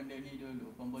kamu buat benda ni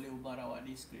dulu. Kamu boleh ubah rawak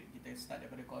di skrip. Kita start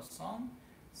daripada kosong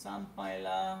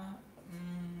sampailah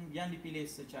yang dipilih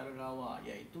secara rawak,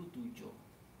 iaitu 7.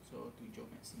 So 7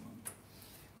 maksimum.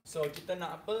 So kita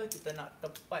nak apa? Kita nak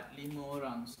tepat 5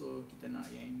 orang. So kita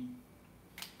nak yang ini.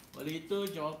 Oleh itu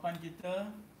jawapan kita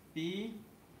P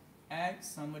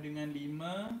X sama dengan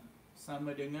 5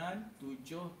 sama dengan 7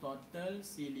 total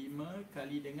C5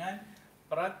 kali dengan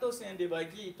peratus yang dia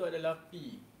bagi itu adalah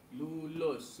P.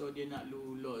 Lulus. So dia nak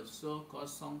lulus. So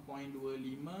 0.25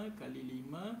 kali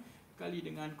 5 kali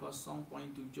dengan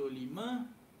 0.752.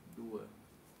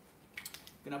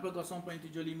 Kenapa 0.752?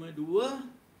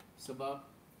 Sebab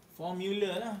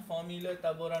formula lah, formula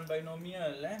taburan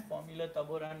binomial formula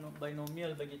taburan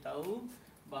binomial bagi tahu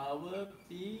bahawa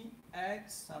P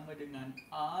X sama dengan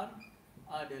R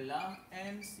adalah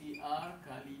NCR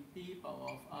kali P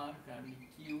power of R kali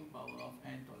Q power of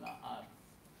N tolak R.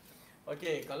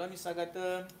 Okey, kalau misal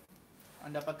kata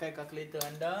anda pakai kalkulator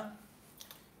anda,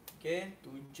 okey,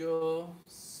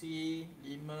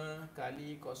 7C5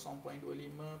 kali 0.25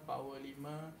 power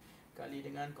 5 kali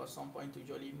dengan 0.75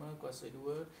 kuasa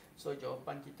 2. So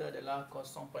jawapan kita adalah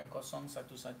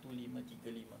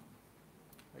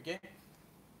 0.011535. Okey.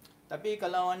 Tapi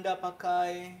kalau anda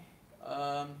pakai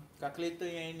kalkulator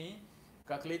yang ini,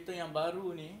 kalkulator yang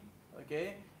baru ni,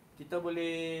 okey, kita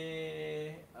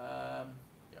boleh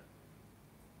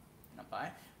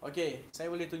nampak okey, saya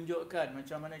boleh tunjukkan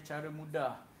macam mana cara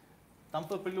mudah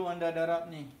tanpa perlu anda darab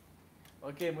ni.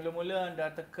 Okey, mula-mula anda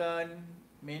tekan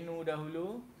menu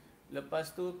dahulu.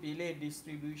 Lepas tu pilih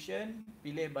distribution,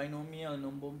 pilih binomial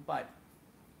nombor 4.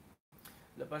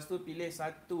 Lepas tu pilih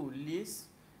satu list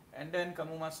and then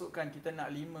kamu masukkan, kita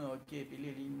nak 5. Okey,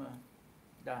 pilih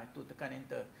 5. Dah, tu tekan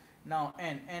enter. Now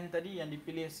N tadi yang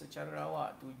dipilih secara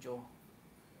rawak 7.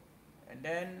 And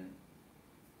then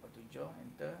 7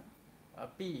 enter.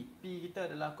 P kita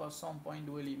adalah 0.25.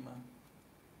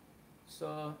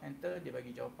 So enter, dia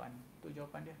bagi jawapan. Tu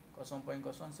jawapan dia,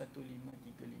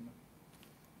 0.01535.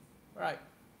 Right.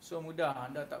 So mudah,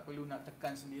 anda tak perlu nak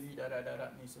tekan sendiri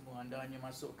darab-darab ni semua. Anda hanya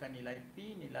masukkan nilai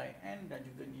P, nilai N dan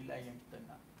juga nilai yang kita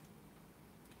nak.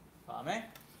 Faham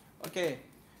Okey.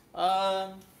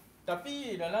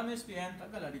 Tapi dalam SPM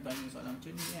takkanlah ditanya soalan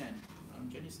macam ni kan.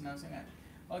 Macam ni senang sangat.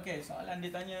 Okey, soalan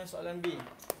dia tanya soalan B.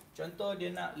 Contoh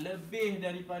dia nak lebih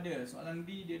daripada, soalan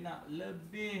B dia nak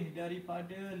lebih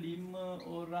daripada 5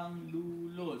 orang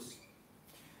lulus.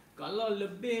 Kalau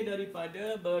lebih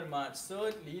daripada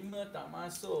bermaksud 5 tak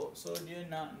masuk. So dia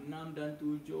nak 6 dan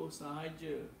 7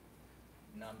 sahaja.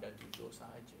 6 dan 7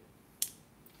 sahaja.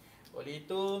 Oleh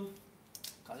itu,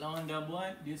 kalau anda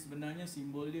buat, dia sebenarnya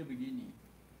simbol dia begini.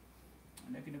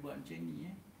 Anda kena buat macam ni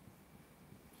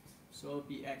So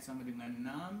PX sama dengan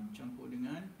 6 campur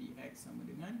dengan PX sama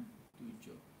dengan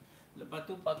 7. Lepas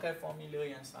tu pakai formula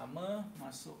yang sama,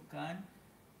 masukkan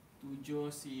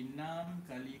 7C6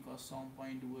 kali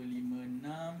 0.256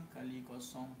 kali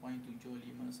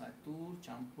 0.751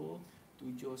 campur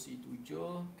 7C7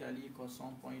 kali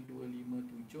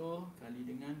 0.257 kali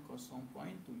dengan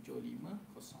 0.750.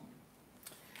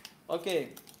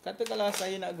 Okey, katakanlah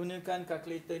saya nak gunakan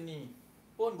kalkulator ni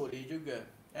pun boleh juga.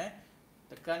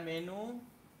 Tekan menu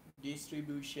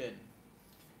distribution.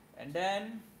 And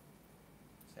then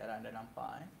saya harap anda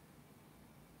nampak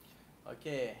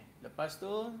Okey, lepas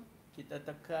tu kita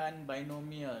tekan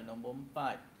binomial nombor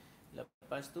 4.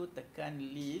 Lepas tu tekan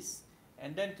list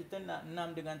And then kita nak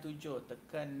 6 dengan 7.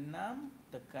 Tekan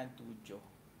 6, tekan 7.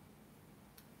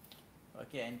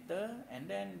 Okay, enter. And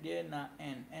then dia nak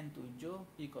N 7,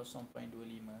 P 0.25.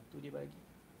 Tu dia bagi.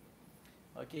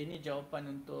 Okay, ini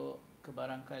jawapan untuk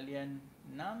kebarangkalian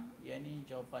 6. Yang ni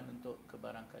jawapan untuk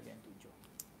kebarangkalian 7.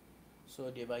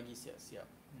 So, dia bagi siap-siap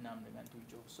 6 dengan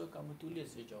 7. So, kamu tulis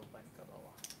je jawapan kat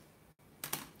bawah.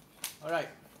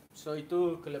 Alright. So,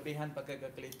 itu kelebihan pakai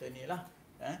kalkulator ni lah.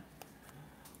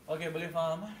 Okay, boleh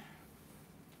faham?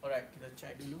 Alright, kita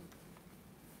check dulu.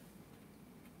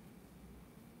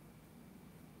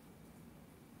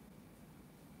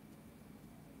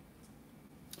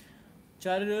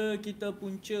 Cara kita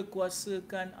punca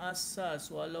kuasakan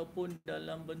asas walaupun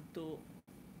dalam bentuk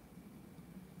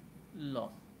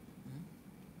log.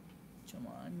 Macam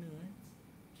mana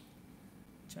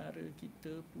cara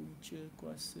kita punca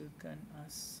kuasakan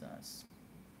asas?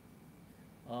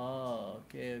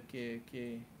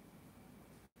 Okay.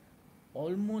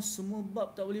 Almost semua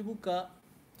bab tak boleh buka.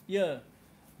 Ya.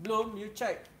 Belum, you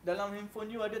check dalam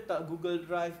handphone you ada tak Google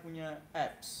Drive punya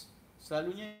apps?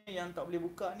 Selalunya yang tak boleh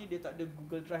buka ni dia tak ada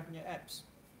Google Drive punya apps.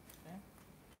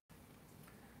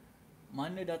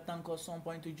 Mana datang 0.75?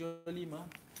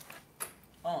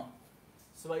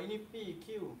 Sebab ini P,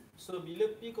 Q. So bila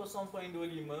P 0.25,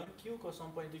 Q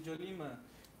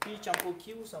 0.75. P campur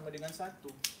Q sama dengan 1.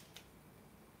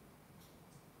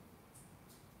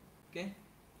 Okay.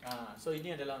 So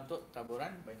ini adalah untuk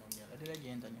taburan binomial. Ada lagi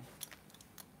yang tanya?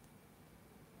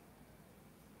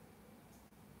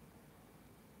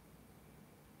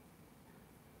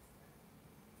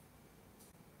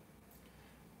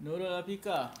 Nurul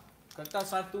Afika,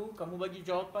 kertas 1 kamu bagi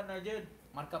jawapan aja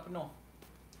markah penuh.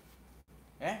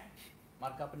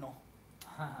 Markah penuh.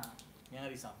 Jangan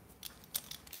risau.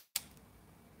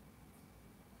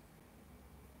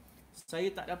 Saya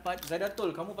tak dapat.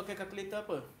 Zaidatul, kamu pakai kalkulator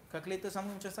apa? Kalkulator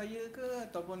sama macam saya ke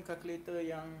ataupun kalkulator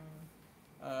yang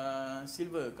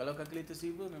silver? Kalau kalkulator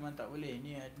silver memang tak boleh.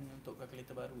 Ini untuk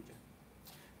kalkulator baru je.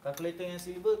 Kalkulator yang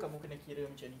silver kamu kena kira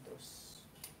macam ni terus.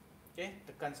 Okay,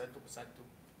 tekan satu persatu.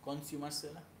 Consume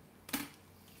masa lah.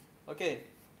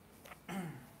 Okay.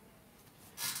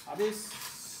 Habis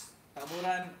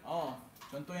taburan.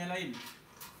 Contoh yang lain.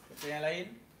 Contoh yang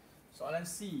lain. Soalan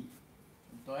C.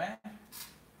 Contoh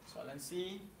soalan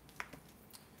C.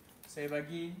 Saya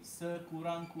bagi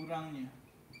sekurang-kurangnya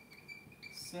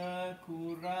 3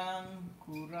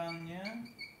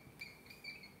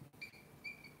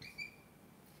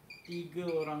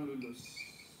 orang lulus.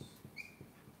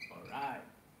 Alright.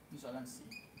 Ini soalan C.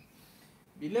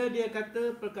 Bila dia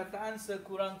kata perkataan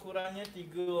sekurang-kurangnya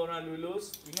 3 orang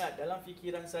lulus, ingat dalam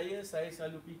fikiran saya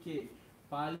selalu fikir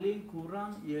paling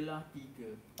kurang ialah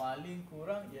 3. Paling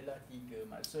kurang ialah 3.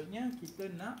 Maksudnya kita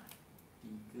nak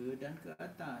 3 dan ke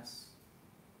atas.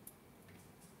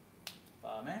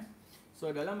 Faham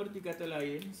So dalam berti kata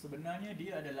lain, sebenarnya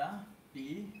dia adalah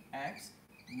Px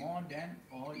more than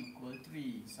or equal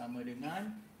 3. Sama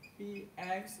dengan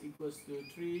Px equals to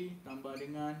 3 tambah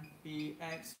dengan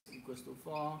Px equals to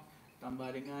 4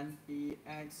 tambah dengan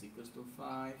Px equals to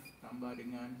 5 tambah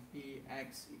dengan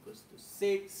Px equals to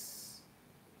 6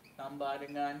 tambah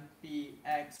dengan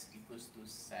Px equals to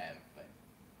 7.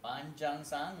 Panjang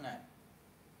sangat.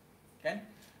 Kan?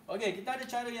 Okey, kita ada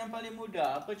cara yang paling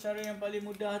mudah. Apa cara yang paling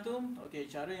mudah tu? Okey,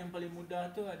 cara yang paling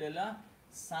mudah tu adalah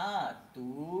 1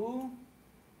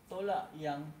 tolak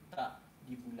yang tak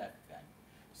dibulatkan.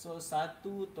 So 1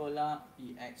 tolak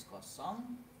Px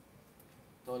kosong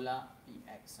tolak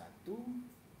Px1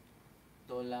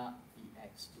 tolak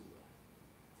Px2.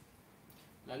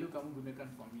 Lalu kamu gunakan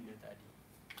formula tadi.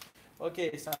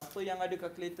 Okey, siapa yang ada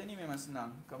kalkulator ni memang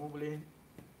senang. Kamu boleh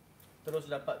terus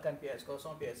dapatkan Px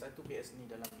kosong, Px1, Px ni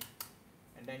dalam ni.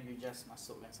 And then you just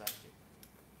masukkan saja.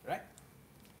 Right?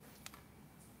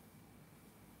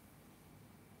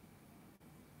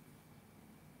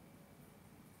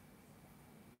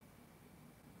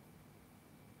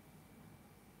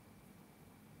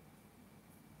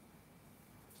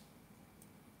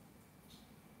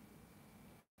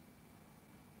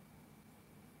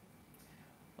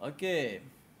 Okey.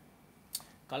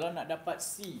 Kalau nak dapat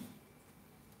C,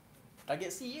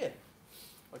 target C je.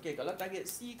 Okey, kalau target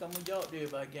C, kamu jawab dia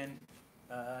bahagian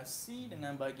C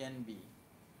dengan bahagian B.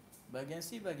 Bahagian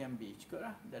C, bahagian B. Cukup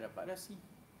lah, dah dapat dah C.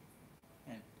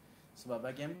 Kan? Sebab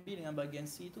bahagian B dengan bahagian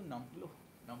C tu 60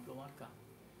 markah.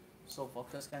 So,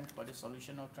 fokuskan kepada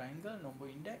solution of triangle, nombor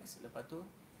indeks, lepas tu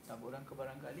taburan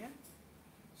kebarangkalian,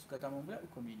 suka tambah bulat,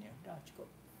 hukum linear. Dah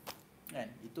cukup. Kan?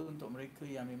 Itu untuk mereka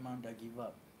yang memang dah give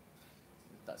up,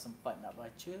 tak sempat nak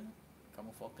baca,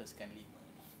 kamu fokuskan 5 ni.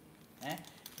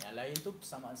 Yang lain tu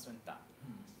persamaan serentak.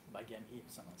 Bahagian A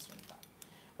persamaan serentak.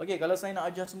 Okey, kalau saya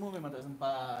nak ajar semua memang tak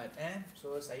sempat,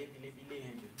 so saya pilih-pilih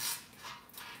aja.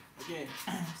 Okey,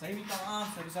 saya minta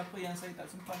maaf siapa-siapa yang saya tak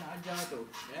sempat nak ajar tu,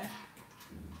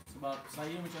 sebab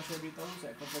saya macam saya beritahu,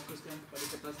 saya akan fokuskan kepada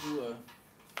kertas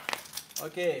 2.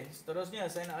 Okey, seterusnya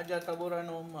saya nak ajar taburan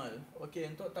normal. Okey,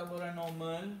 untuk taburan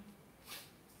normal,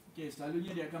 okey,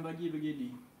 selalunya dia akan bagi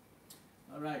begini.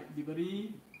 Alright, diberi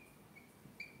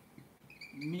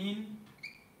min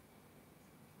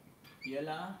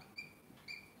ialah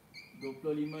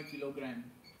 25 kg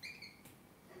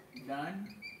dan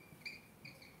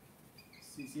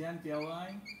sisian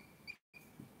piawai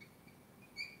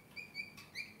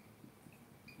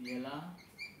ialah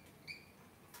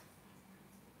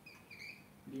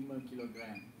 5 kg.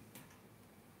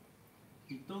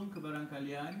 Hitung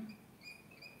kebarangkalian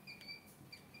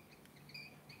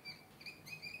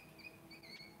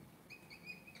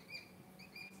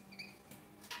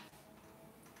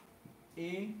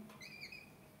A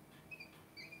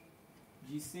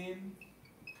jisim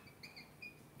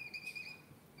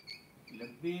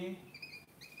lebih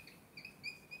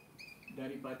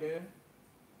daripada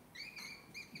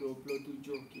 27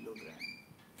 kg.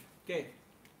 Okey.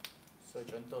 So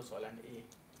contoh soalan A.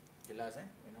 Jelas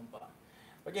nampak.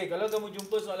 Okey, kalau kamu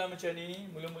jumpa soalan macam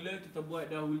ni, mula-mula kita buat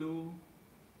dahulu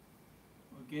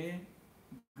okey,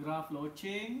 graf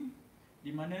loceng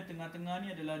di mana tengah-tengah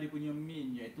ni adalah dia punya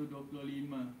mean iaitu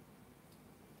 25.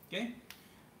 Okey?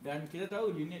 Dan kita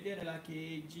tahu unit dia adalah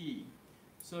kg.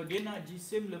 So dia nak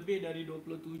jisim lebih dari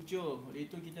 27. Oleh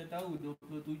itu kita tahu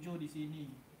 27 di sini.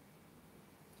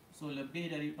 So lebih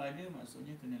daripada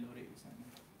maksudnya kena lorek ke sana.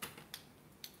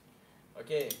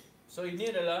 Okey. So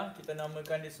ini adalah kita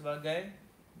namakan dia sebagai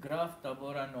graf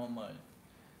taburan normal.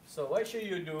 So what should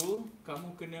you do?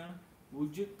 Kamu kena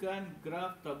wujudkan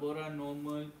graf taburan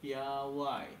normal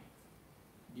piawai.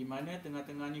 Di mana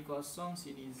tengah-tengah ni kosong,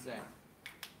 sini Z.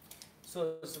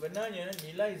 So sebenarnya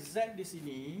nilai Z di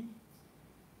sini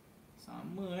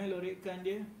sama lorekan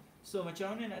dia. So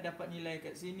macam mana nak dapat nilai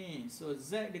kat sini? So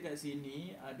Z dekat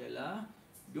sini adalah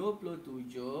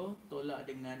 27 tolak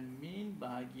dengan min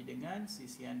bahagi dengan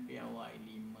sisian piawai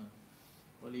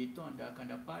 5. Oleh itu anda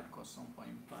akan dapat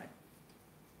 0.4.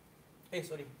 0.2. 2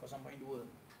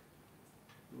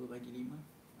 bagi 5.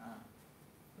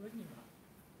 2 bagi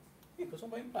 5.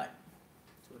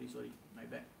 0.4. Sorry, my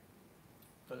bad.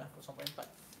 Betul lah,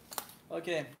 0.4.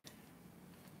 Okey.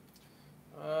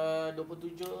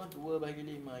 27, 2 bahagi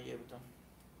 5. Ya, betul.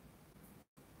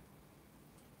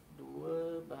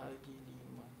 2 bahagi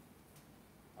 5.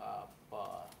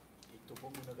 Apa? Itu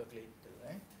pun guna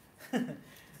kalkulator,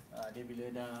 dia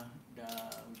bila dah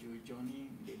ujung-ujung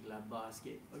ni, dia gelabah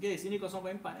sikit. Okey, sini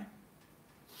 0.4,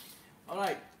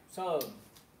 Alright, so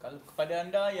kalau kepada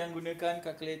anda yang gunakan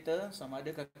kalkulator, sama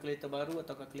ada kalkulator baru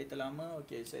atau kalkulator lama,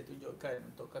 okey, saya tunjukkan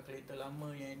untuk kalkulator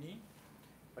lama yang ini.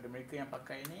 Pada mereka yang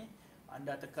pakai ini,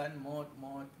 anda tekan mode,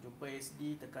 jumpa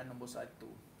SD, tekan nombor 1.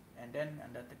 And then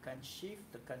anda tekan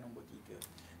shift, tekan nombor 3.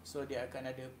 So dia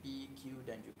akan ada P, Q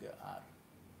dan juga R.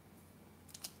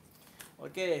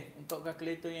 Okey, untuk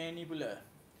kalkulator yang ini pula,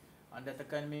 anda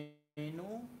tekan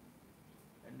menu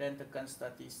and then tekan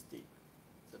statistik.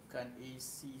 Tekan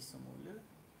AC semula.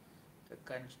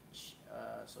 Tekan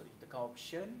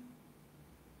option,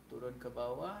 turun ke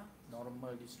bawah,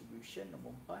 normal distribution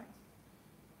nombor 4,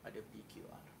 ada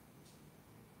PQR.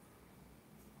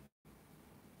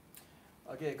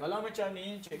 Okey, kalau macam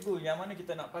ni, cikgu yang mana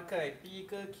kita nak pakai, P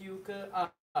ke Q ke R?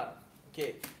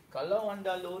 Okey, kalau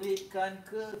anda lorekkan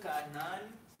ke kanan,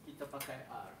 kita pakai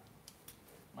R.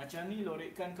 Macam ni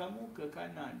lorekkan kamu ke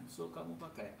kanan, so kamu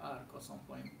pakai R 0.4.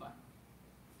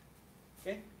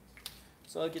 Okey.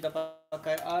 So kita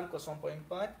pakai R 0.4.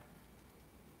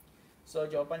 So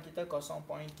jawapan kita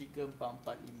 0.3445.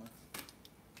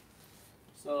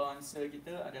 So answer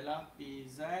kita adalah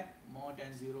PZ more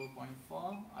than 0.4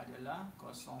 adalah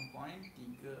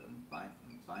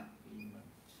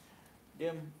 0.3445.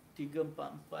 Dia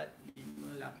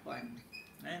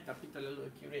 34458. Tapi terlalu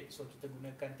accurate, so kita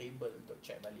gunakan table untuk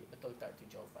check balik betul tak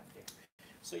itu jawapan dia.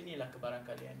 So inilah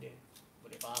kebarangkalian dia.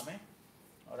 Boleh faham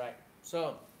Alright.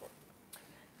 So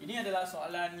ini adalah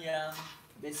soalan yang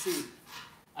basic.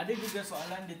 Ada juga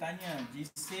soalan dia tanya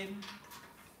jisim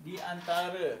di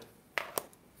antara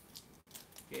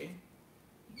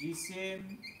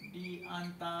jisim di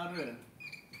antara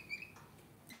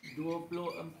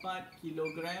 24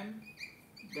 kg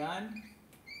dan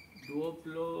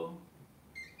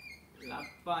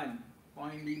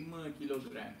 28.5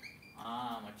 kg.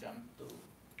 Macam tu.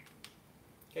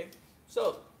 Okey.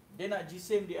 So dia nak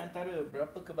jisim di antara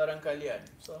berapa kebarangkalian.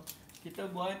 So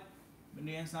kita buat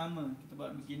benda yang sama. Kita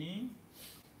buat begini.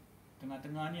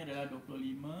 Tengah-tengah ni adalah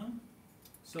 25.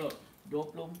 So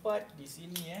 24 di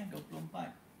sini 24.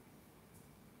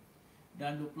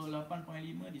 Dan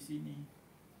 28.5 di sini.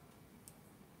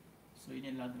 So ini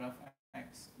adalah graf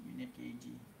X unit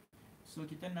kg. So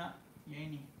kita nak yang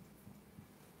ini.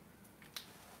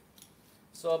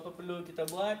 So apa perlu kita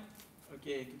buat?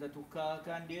 Okey, kita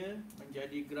tukarkan dia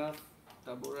menjadi graf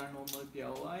taburan normal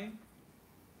PRY.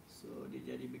 So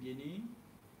dia jadi begini.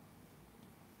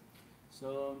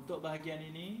 So untuk bahagian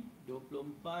ini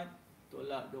 24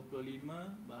 tolak 25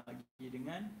 bahagi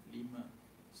dengan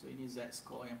 5. So ini Z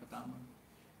score yang pertama.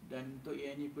 Dan untuk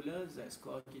yang ini pula Z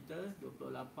score kita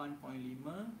 28.5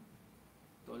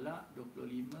 tolak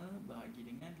 25 bahagi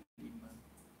dengan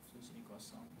 5. So sini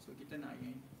kosong. So kita nak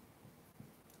yang ini.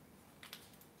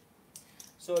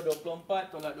 So 24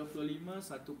 tolak 25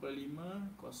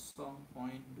 1/5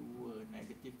 0.2,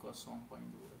 negatif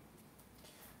 0.2.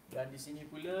 Dan di sini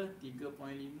pula 3.5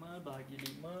 bahagi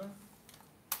 5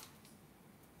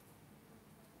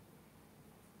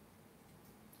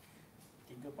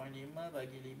 3.5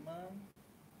 bagi 5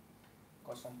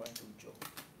 0.7.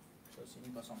 So sini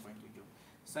 0.7.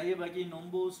 Saya bagi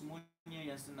nombor semuanya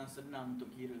yang senang-senang untuk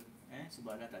kira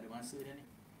sebab dah tak ada masa dah ni.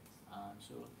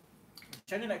 So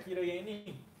macam mana nak kira yang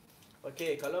ini?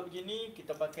 Okey, kalau begini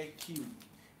kita pakai Q.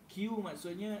 Q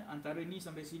maksudnya antara ni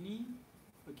sampai sini.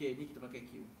 Okey, ni kita pakai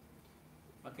Q.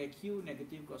 Pakai Q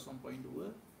negatif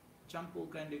 0.2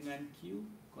 campurkan dengan Q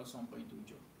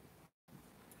 0.7.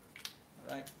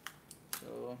 Alright.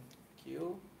 So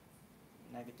Q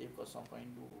negatif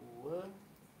 0.2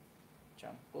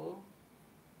 campur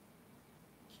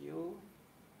Q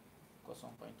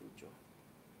 0.7.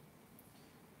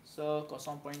 So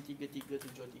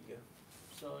 0.3373.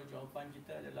 So jawapan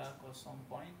kita adalah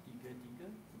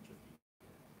 0.3373.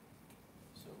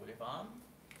 So boleh faham?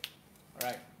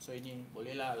 Alright, so ini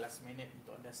bolehlah last minute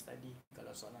untuk anda study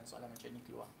kalau soalan-soalan macam ni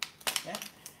keluar.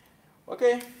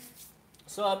 Okay,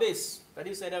 so habis.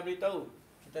 Tadi saya dah beritahu,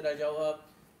 kita dah jawab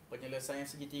penyelesaian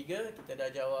segitiga, kita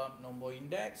dah jawab nombor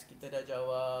indeks, kita dah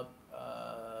jawab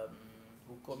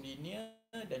hukum linear,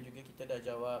 dan juga kita dah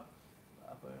jawab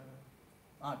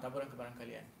taburan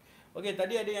kebarangkalian. Okey,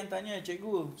 tadi ada yang tanya,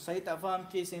 cikgu, saya tak faham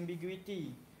case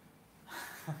ambiguity.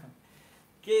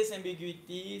 Case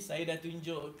ambiguity saya dah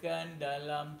tunjukkan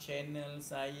dalam channel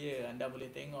saya. Anda boleh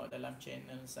tengok dalam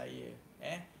channel saya.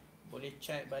 Boleh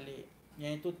check balik.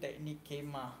 Yang itu teknik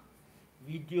kemah.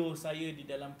 Video saya di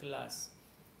dalam kelas.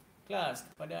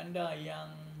 Kepada anda yang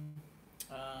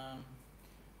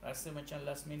rasa macam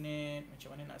last minute,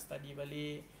 macam mana nak study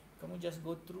balik, kamu just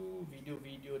go through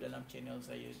video-video dalam channel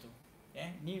saya tu.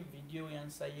 Ni video yang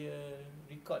saya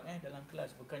record dalam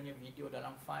kelas, bukannya video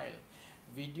dalam file.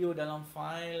 Video dalam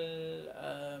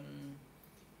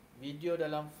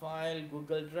file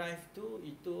Google Drive tu,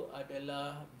 itu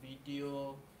adalah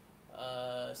video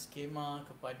skema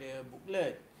kepada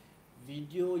booklet.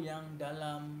 Video yang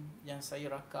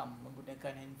saya rakam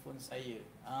menggunakan handphone saya,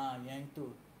 yang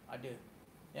itu ada.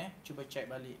 Cuba check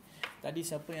balik. Tadi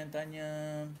siapa yang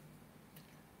tanya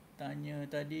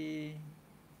tadi?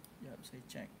 Sekejap saya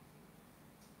check.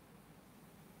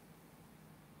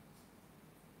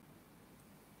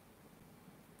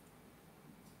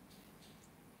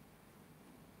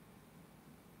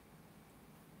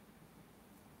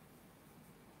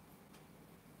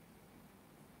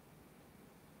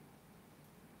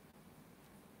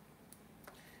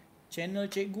 Channel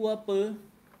cikgu apa?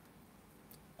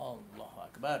 Allahu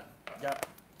Akbar. Sekejap.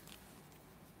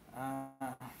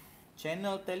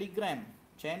 Channel Telegram.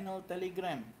 Channel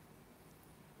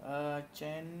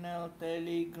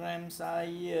Telegram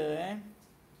saya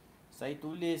saya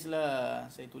tulis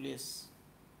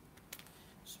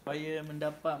supaya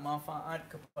mendapat manfaat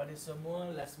kepada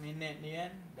semua. Last minute ni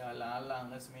kan, dah lalang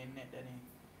last minute dah ni.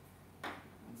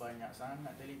 Banyak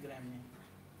sangat Telegram ni.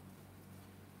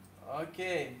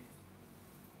 Okey.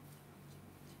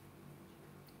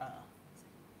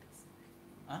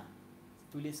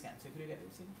 Tuliskan. Saya boleh lihat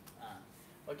di sini.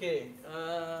 Okey.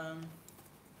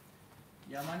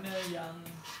 Yang mana yang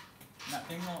nak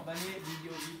tengok balik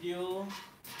video-video,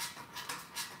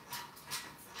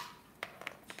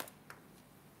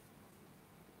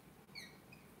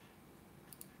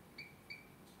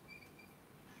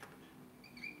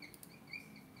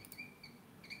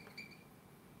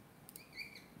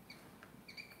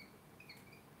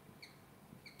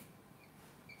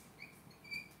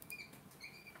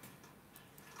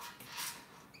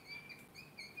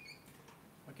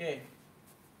 okey.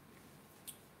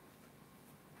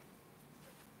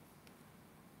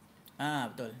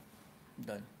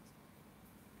 Betul.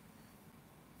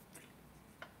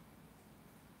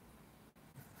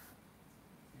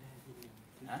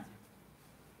 Ha?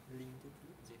 Link tu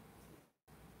Z.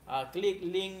 Klik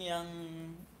link yang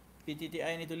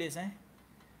PTTI ni tulis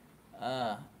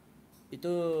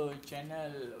itu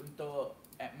channel untuk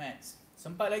Addmath.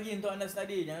 Sempat lagi untuk anda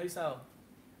study, jangan risau.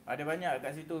 Ada banyak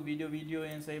kat situ video-video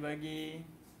yang saya bagi.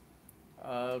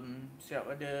 Siap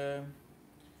ada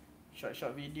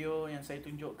short-short video yang saya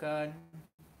tunjukkan.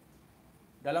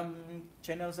 Dalam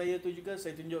channel saya tu juga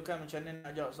saya tunjukkan macam mana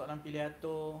nak jawab soalan pilih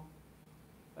atur.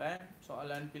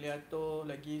 Soalan pilih atur,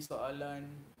 lagi soalan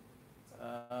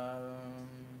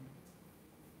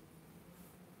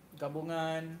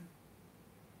gabungan.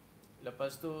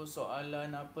 Lepas tu soalan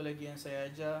apa lagi yang saya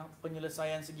ajar,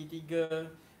 penyelesaian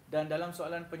segitiga. Dan dalam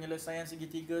soalan penyelesaian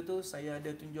segitiga tu saya ada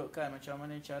tunjukkan macam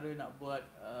mana cara nak buat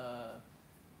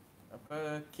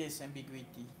case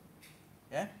ambiguity.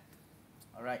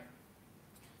 Alright.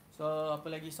 So apa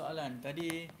lagi soalan?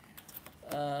 Tadi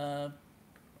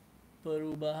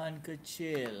perubahan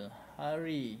kecil,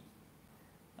 hari,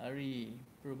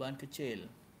 perubahan kecil,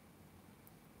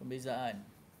 pembezaan.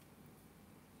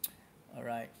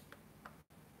 Alright.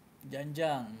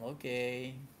 Janjang,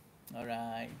 okay.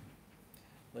 Alright.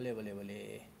 Boleh.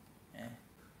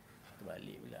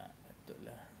 Terbalik pula,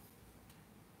 patutlah.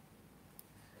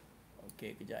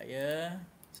 Okay, kejap ya.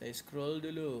 Saya scroll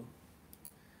dulu.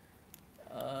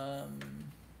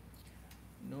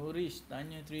 Nurish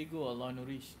tanya Trigo. Allah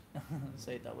Nurish.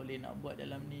 Saya tak boleh nak buat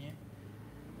dalam ni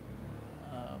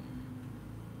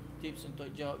tips untuk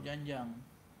jawab janjang.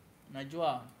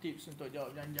 Najwa, tips untuk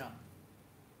jawab janjang.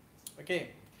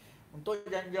 Okey. Untuk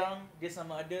janjang, dia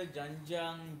sama ada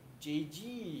janjang JG,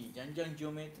 janjang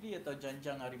geometri atau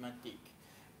janjang aritmatik.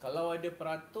 Kalau ada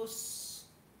peratus,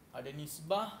 ada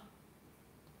nisbah,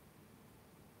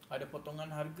 ada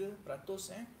potongan harga,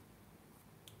 peratus,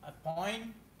 point,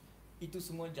 itu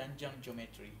semua janjang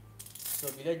geometri.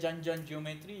 So, bila janjang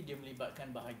geometri, dia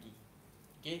melibatkan bahagi.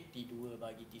 Okay, T2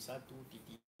 bagi T1,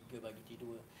 T3 bagi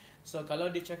T2. So, kalau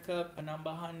dia cakap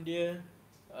penambahan dia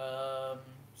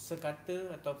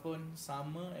sekata ataupun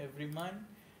sama every month,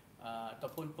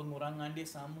 ataupun pengurangan dia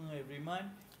sama every month,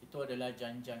 itu adalah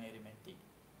janjang aritmatik.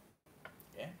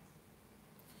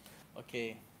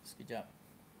 Okay, sekejap.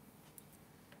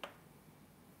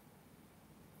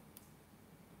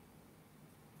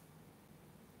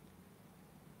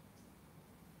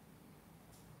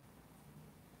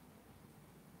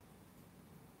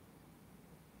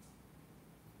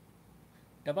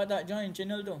 Dapat tak join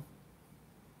channel tu?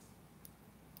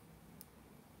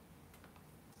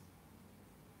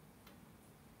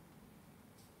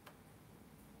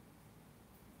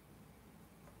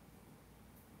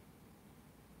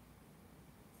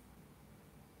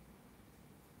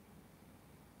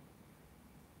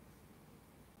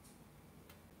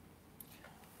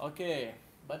 Okey,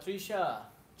 Batrisha,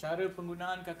 cara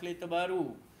penggunaan kalkulator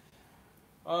baru.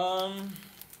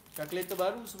 Kalkulator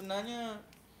baru sebenarnya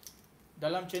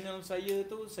dalam channel saya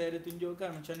tu saya ada tunjukkan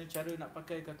macam mana cara nak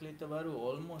pakai kalkulator baru.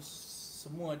 Almost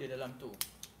semua ada dalam tu.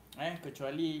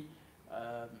 Kecuali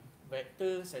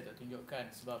vektor saya tak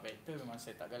tunjukkan sebab vektor memang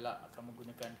saya tak galak akan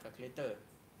menggunakan kalkulator.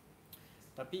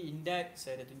 Tapi index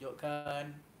saya dah tunjukkan,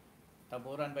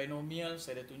 taburan binomial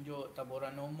saya dah tunjuk,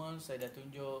 taburan normal saya dah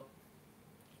tunjuk.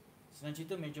 Senang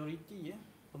cerita majoriti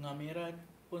pengamiran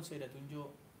pun saya dah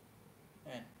tunjuk.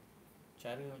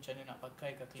 Cara macam mana nak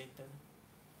pakai kalkulator.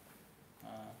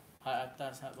 Had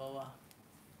atas, had bawah.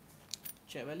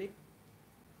 Check balik.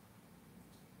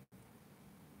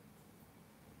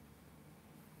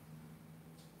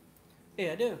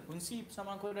 Ada fungsi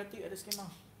persamaan kuadratik, ada skema.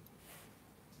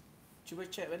 Cuba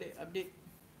check balik, update.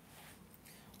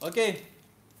 Okey.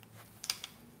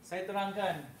 Saya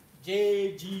terangkan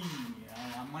JG.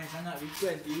 Ramai sangat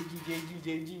request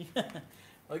JG.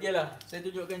 Okeylah, saya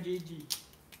tunjukkan JG.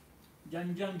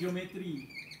 Janjang geometri.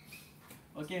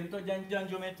 Okey, untuk janjang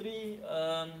geometri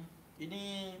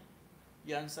ini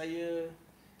yang saya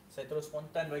terus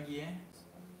spontan bagi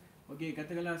Okey,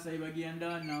 katakanlah saya bagi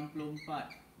anda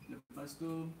 64. Lepas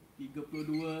tu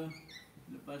 32,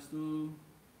 lepas tu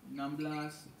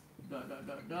 16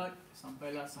 dot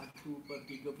sampailah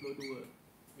 1/32.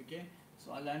 Okey,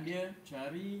 soalan dia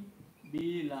cari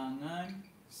bilangan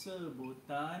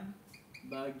sebutan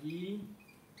bagi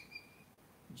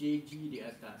JG di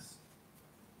atas.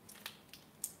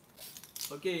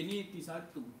 Okey, ini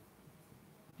T1,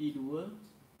 T2,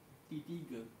 T3.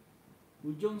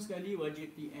 Hujung sekali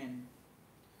wajib TN.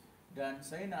 Dan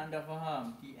saya nak anda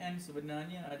faham, TN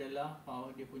sebenarnya adalah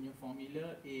power dia punya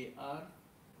formula AR,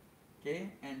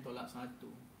 N tolak 1.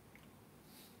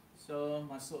 So,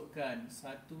 masukkan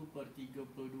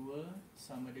 1/32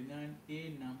 sama dengan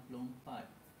A64.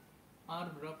 R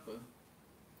berapa?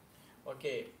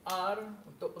 Okey, R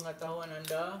untuk pengetahuan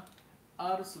anda,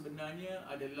 R sebenarnya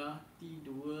adalah T2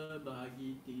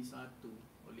 bahagi T1.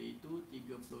 Oleh itu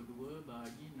 32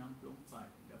 bahagi 64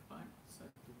 dapat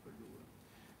 1/2.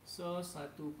 So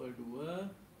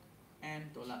 1/2 N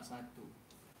tolak 1.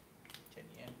 Macam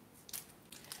ni kan.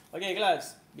 Okey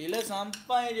kelas, bila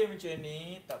sampai dia macam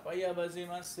ni, tak payah bazir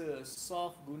masa,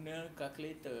 solve guna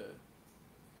calculator.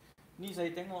 Ni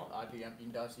saya tengok ada yang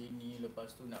pindah sini,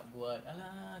 lepas tu nak buat,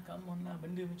 alah come on lah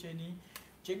benda macam ni.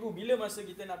 Cikgu, bila masa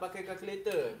kita nak pakai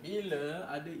calculator?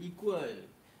 Bila ada equal,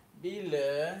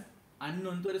 bila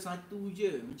unknown tu ada satu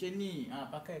je, macam ni,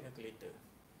 pakai calculator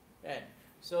kan.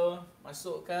 So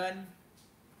masukkan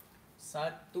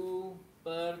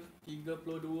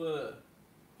 1/32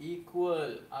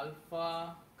 equal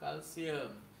alpha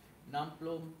kalsium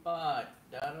 64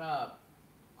 darab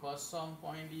 0.5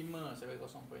 sampai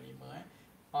 0.5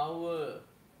 power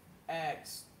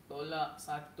x tolak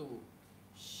 1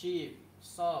 shift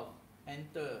solve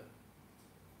enter.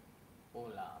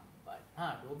 Oh lambat.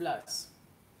 12.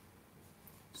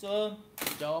 So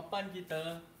jawapan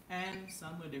kita N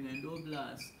sama dengan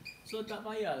 12. So tak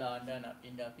payahlah anda nak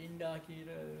pindah-pindah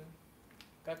kira.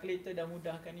 Kalkulator dah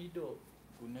mudahkan hidup.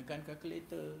 Gunakan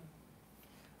kalkulator.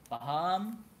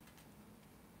 Faham?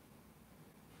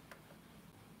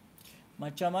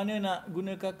 Macam mana nak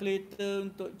guna kalkulator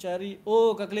untuk cari?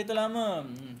 Oh, kalkulator lama.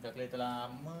 Kalkulator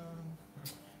lama.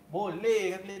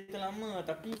 Boleh kalkulator lama,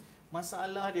 tapi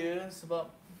masalah dia sebab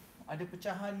ada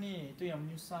pecahan ni, itu yang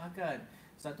menyusahkan.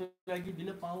 Satu lagi,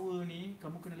 bila power ni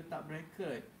kamu kena letak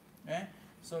bracket.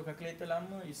 So kalkulator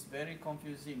lama is very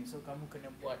confusing. So kamu kena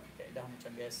buat kaedah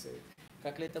macam biasa.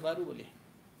 Kalkulator baru boleh.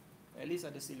 At least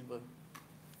ada silver.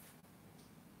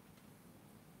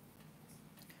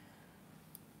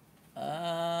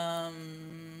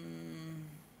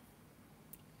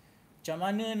 Macam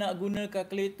mana nak guna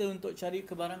kalkulator untuk cari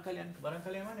kebarangkalian?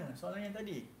 Kebarangkalian mana? Soalan yang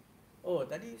tadi. Oh,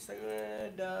 tadi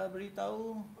saya dah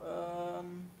beritahu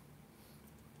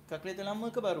kalkulator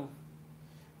lama ke baru?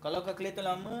 Kalau kalkulator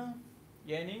lama,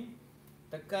 yang ni,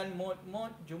 tekan mod,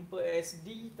 jumpa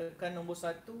SD, tekan nombor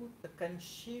 1, tekan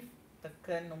shift,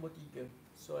 tekan nombor 3.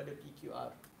 So ada PQR.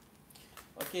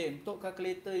 Okey, untuk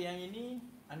kalkulator yang ini,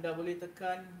 anda boleh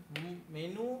tekan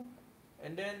menu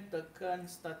and then tekan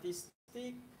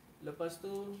statistik, lepas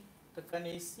tu tekan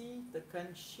AC,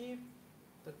 tekan shift,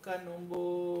 tekan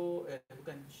nombor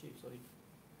bukan shift, sorry.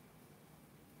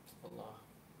 Allah.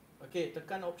 Okey,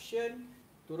 tekan option,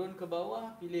 turun ke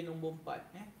bawah, pilih nombor 4.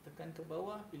 Tekan ke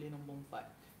bawah, pilih nombor 4.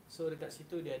 So dekat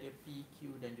situ dia ada P,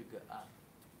 Q dan juga R.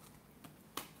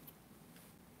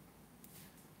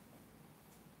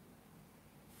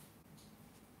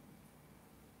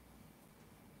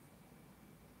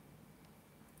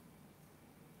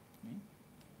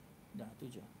 Dah tu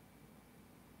je.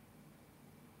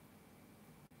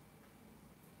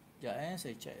 Sekejap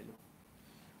saya check dulu.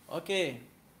 Okey.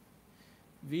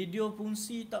 Video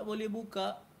fungsi tak boleh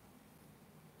buka.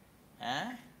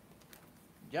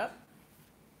 Sekejap.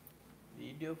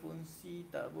 Video fungsi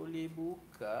tak boleh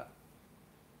buka.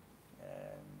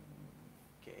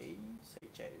 Okey, saya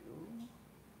check dulu.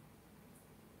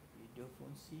 Video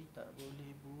fungsi tak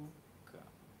boleh buka.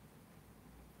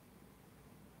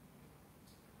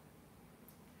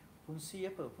 Fungsi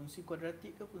apa? Fungsi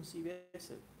kuadratik ke fungsi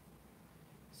biasa?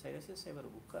 Saya rasa saya baru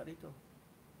buka hari tu.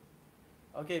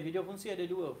 Okey, video fungsi ada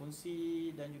dua,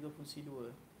 fungsi dan juga fungsi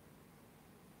 2.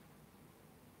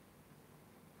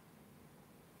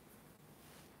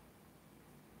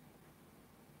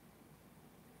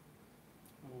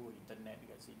 Internet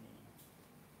dekat sini.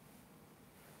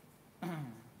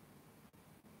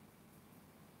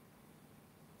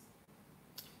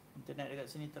 Internet dekat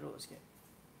sini teruk sikit.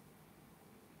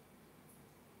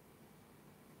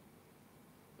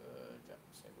 Sekejap,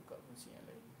 saya buka fungsi yang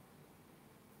lain.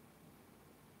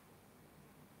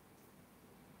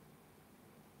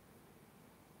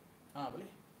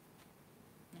 Boleh.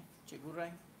 Cikgu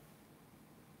Rai.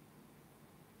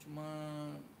 Cuma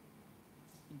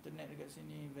internet dekat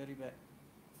sini very bad.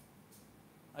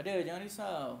 Ada, jangan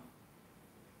risau.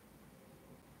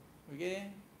 Okey,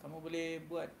 kamu boleh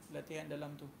buat latihan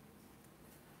dalam tu.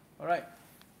 Alright.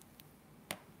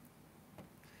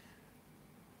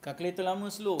 Kalkulator lama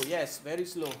slow. Yes, very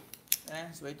slow.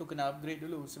 Sebab itu kena upgrade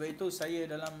dulu. Sebab itu saya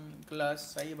dalam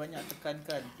kelas, saya banyak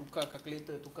tekankan tukar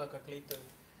kalkulator.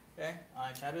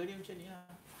 Cara dia macam ni lah.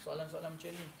 Soalan-soalan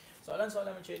macam ni.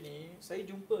 Soalan-soalan macam ni, saya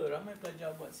jumpa ramai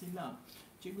pelajar buat silap.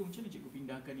 Cikgu, macam mana cikgu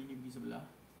pindahkan ini pergi sebelah?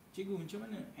 Cikgu, macam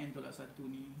mana N tolak 1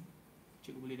 ni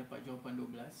cikgu boleh dapat jawapan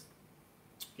 12?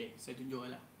 Okey, saya tunjuk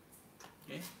lah.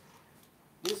 Okey.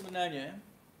 Dia sebenarnya,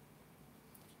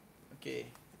 okey,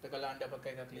 Atau kalau anda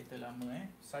pakai kalkulator lama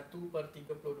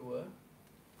 1/32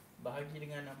 bahagi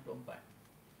dengan 64.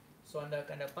 So anda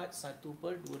akan dapat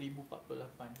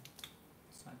 1/2048.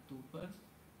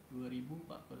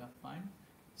 1/2048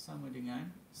 sama dengan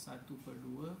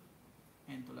 1/2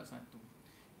 n tolak 1.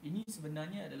 Ini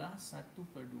sebenarnya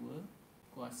 /2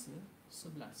 kuasa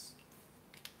 11.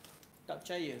 Tak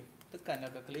percaya, tekanlah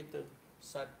kalkulator.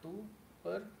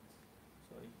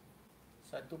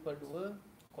 1/2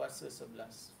 kuasa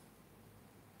 11.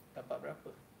 Dapat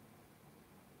berapa?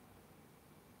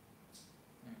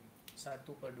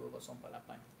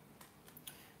 1/2048.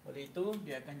 Oleh itu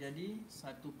dia akan jadi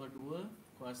 1/2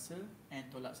 kuasa n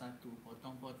tolak 1.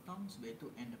 Potong-potong, sebab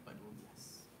itu n dapat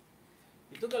 12.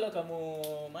 Itu kalau kamu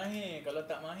mahir. Kalau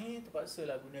tak mahir,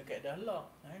 terpaksalah guna kaedah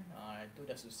log kan? Itu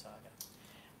dah susah dah.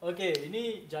 Okey,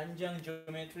 ini janjang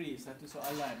geometri, satu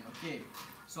soalan. Okey,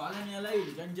 soalan yang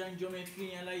lain, janjang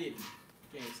geometri yang lain.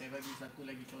 Okey, saya bagi satu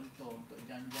lagi contoh untuk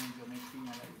janjang geometri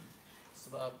yang lain.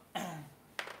 Sebab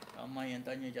ramai yang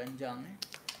tanya janjang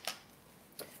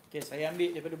Okey, saya ambil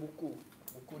daripada buku.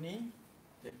 Buku ni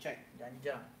kita check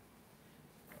janjang.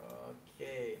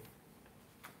 Okey.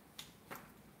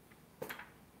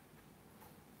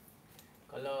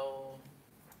 Kalau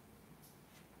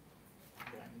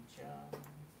janjang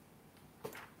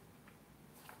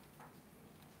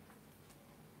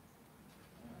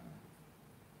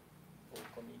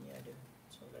kom ini ada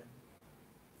soalan.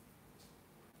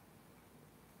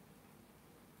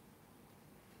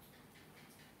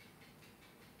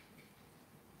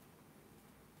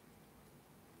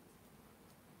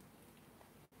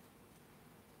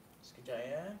 Sekejap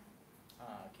ya.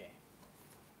 Okey.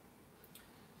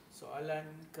 Soalan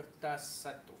kertas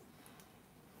 1.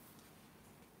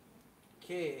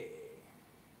 Okey.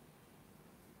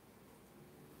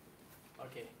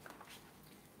 Okey.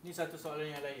 Ini satu soalan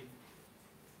yang lain.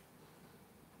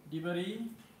 Diberi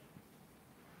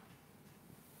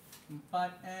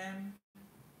 4M,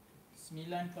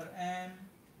 9/M,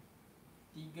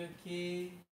 3K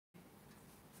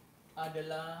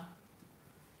adalah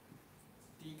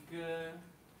 3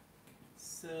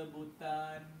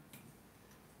 sebutan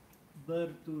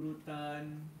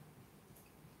berturutan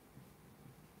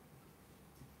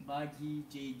bagi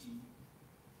JG.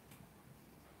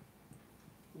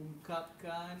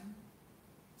 Ungkapkan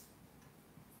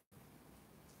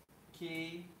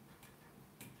K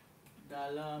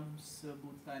dalam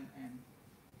sebutan M.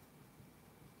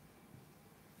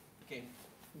 Okey,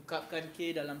 ungkapkan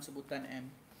K dalam sebutan M.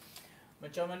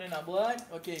 Macam mana nak buat?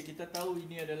 Okey, kita tahu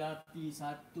ini adalah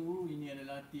T1, ini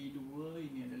adalah T2,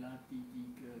 ini adalah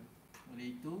T3.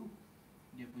 Oleh itu,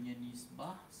 dia punya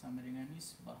nisbah sama dengan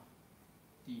nisbah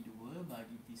T2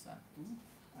 bagi T1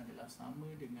 adalah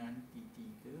sama dengan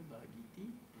T3 bagi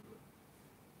T2.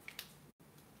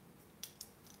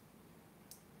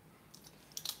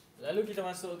 Lalu kita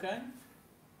masukkan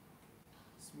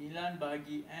 9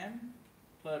 bagi M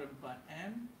per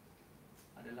 4M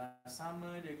adalah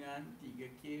sama dengan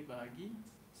 3K bagi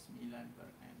 9 per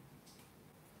M.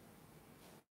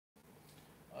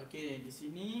 Okey, di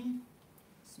sini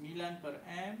 9 per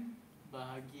M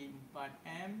bahagi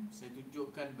 4M. Saya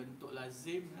tunjukkan bentuk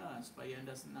lazim lah, supaya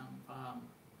anda senang faham.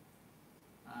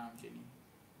 Macam ni.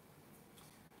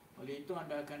 Oleh itu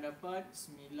anda akan dapat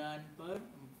 9 per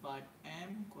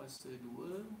 4M kuasa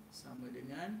 2 sama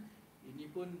dengan, ini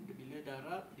pun bila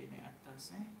darab dia naik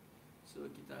atas So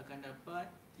kita akan dapat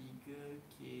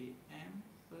 3km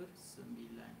per 9.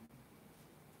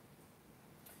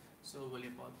 So boleh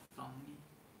potong ni,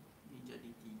 ini jadi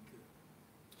 3.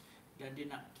 Dan dia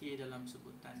nak K dalam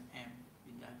sebutan M,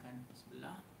 pindahkan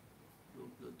sebelah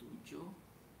 27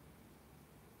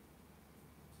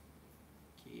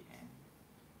 km,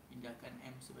 pindahkan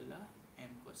M sebelah,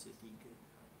 M kuasa 3.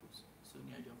 So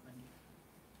ni jawapan dia.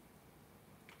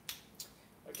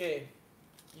 Okey,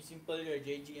 ni simple je,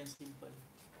 JG yang simple.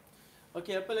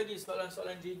 Okey, apa lagi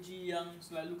soalan-soalan JG yang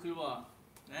selalu keluar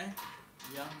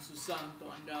yang susah untuk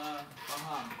anda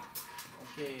faham?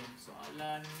 Okey,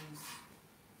 soalan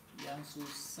yang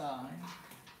susah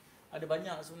ada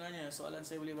banyak sebenarnya soalan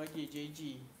saya boleh bagi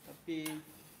JG, tapi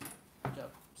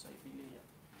sekejap saya pilih ya.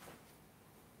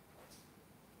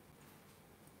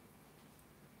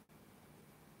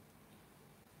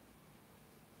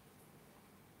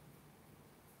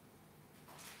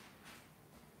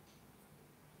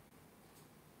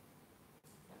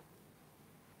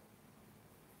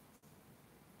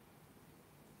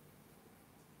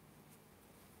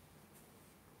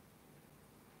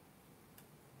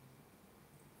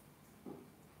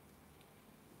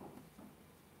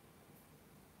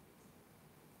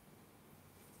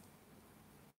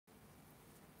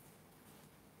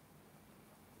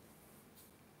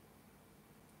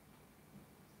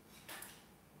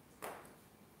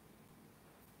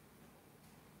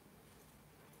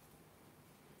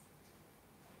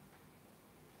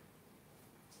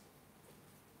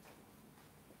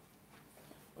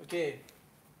 Okey.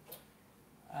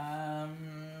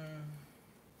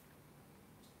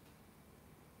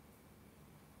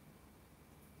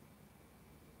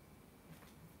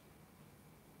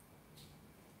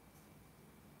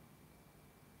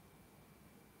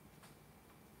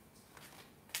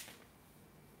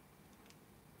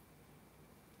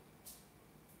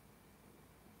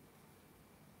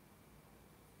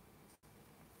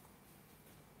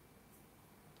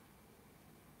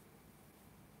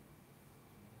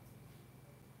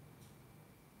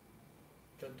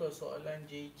 Contoh soalan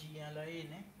JG yang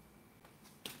lain ni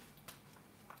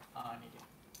dia.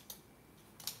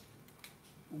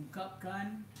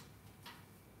 Ungkapkan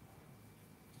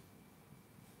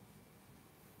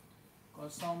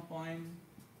 0.35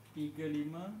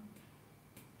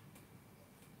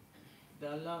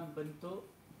 dalam bentuk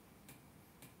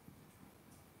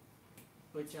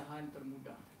pecahan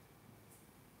termudah.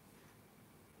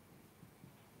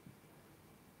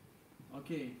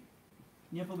 Okey.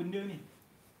 Ni apa benda ni?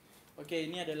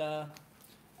 Okey, ini adalah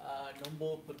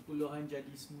nombor perpuluhan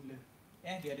jadi semula.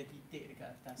 Dia ada titik dekat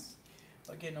atas.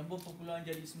 Okey, nombor perpuluhan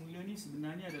jadi semula ni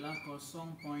sebenarnya adalah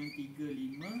 0.35.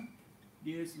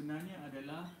 Dia sebenarnya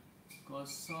adalah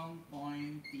 0.35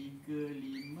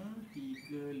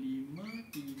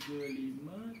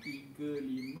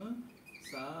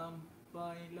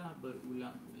 sampailah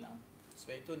berulang-ulang.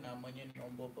 Sebab itu namanya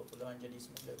nombor perpuluhan jadi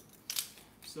semula.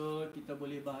 So, kita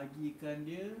boleh bahagikan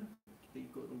dia, kita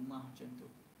ikut rumah macam tu.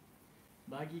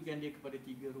 Bahagikan dia kepada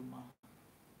 3 rumah.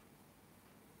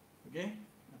 Okey?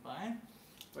 Nampak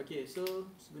Okey, so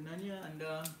sebenarnya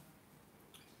anda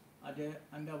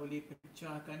boleh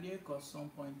pecahkan dia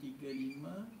 0.35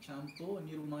 campur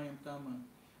ni rumah yang pertama.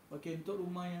 Okey, untuk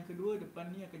rumah yang kedua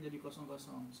depan ni akan jadi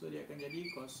 00. So dia akan jadi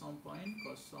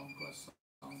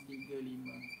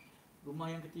 0.0035. Rumah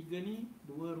yang ketiga ni,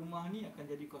 dua rumah ni akan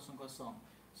jadi 00.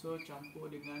 So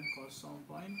campur dengan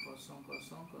 0.000035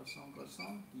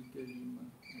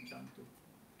 macam tu.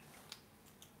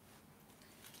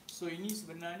 So ini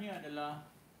sebenarnya adalah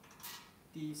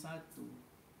T1.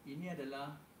 Ini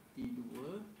adalah T2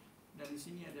 dan di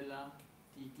sini adalah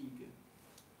T3.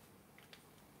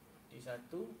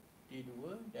 T1, T2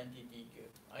 dan T3.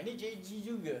 Ini JG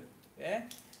juga.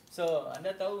 So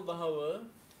anda tahu bahawa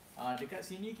dekat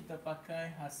sini kita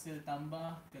pakai hasil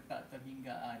tambah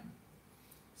ketakterhinggaan.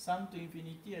 Sum to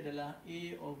infinity adalah A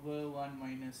over 1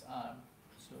 minus R.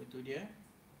 So itu dia.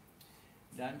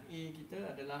 Dan A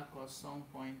kita adalah 0.35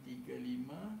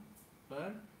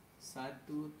 per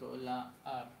 1 tolak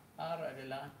R. R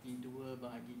adalah T2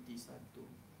 bahagi T1.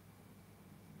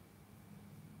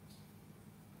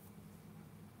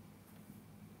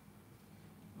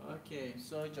 Okey,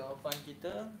 so jawapan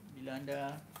kita bila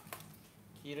anda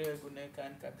kira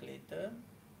gunakan kalkulator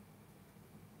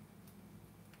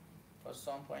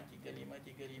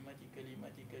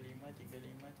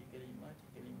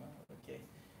 0.35353535353535. Okey.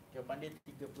 Jawapan dia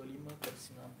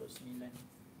 35/99.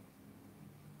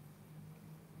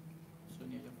 So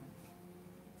ni jawapan.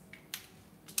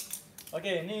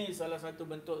 Okey, ni salah satu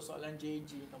bentuk soalan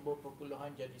JG, nombor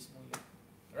perpuluhan jadi semula.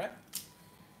 Alright?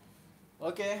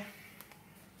 Okey.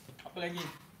 Apa lagi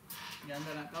yang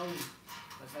anda nak tahu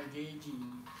pasal JG?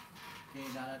 Okey,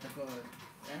 dah takut.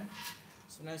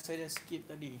 Sebenarnya saya dah skip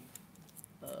tadi.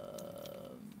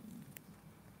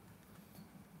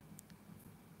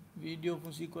 Video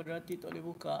fungsi kuadratik tak boleh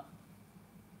buka.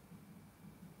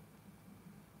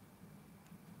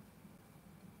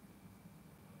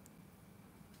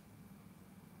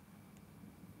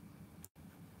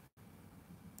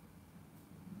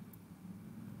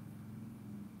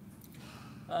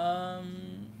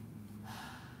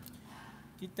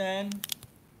 Titan,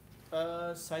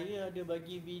 saya ada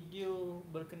bagi video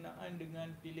berkenaan dengan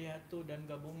pilih atur dan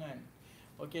gabungan.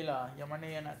 Okeylah, yang mana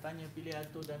yang nak tanya pilih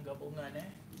atur dan gabungan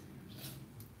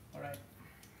Alright.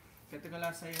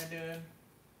 Katakanlah saya ada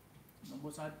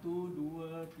nombor 1, 2,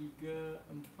 3,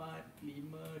 4,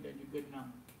 5 dan juga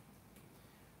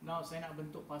 6. Now saya nak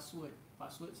bentuk password.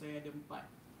 Password saya ada 4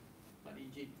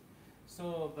 digit.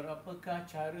 So berapakah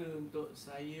cara untuk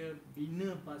saya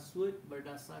bina password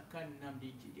berdasarkan 6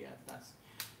 digit di atas?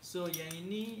 So yang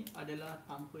ini adalah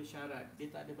tanpa syarat. Dia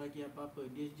tak ada bagi apa-apa.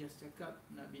 Dia just cakap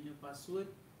nak bina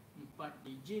password 4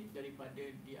 digit daripada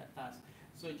di atas.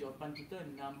 So jawapan kita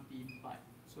 6P4.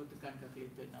 So tekan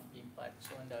kalkulator 6P4.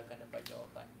 So anda akan dapat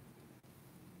jawapan.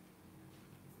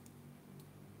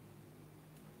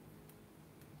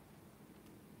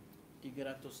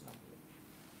 $360.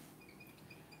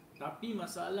 Tapi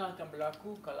masalah akan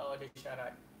berlaku kalau ada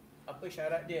syarat. Apa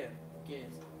syarat dia? Okey,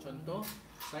 contoh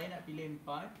saya nak pilih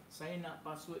 4, saya nak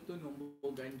password tu nombor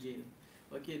ganjil.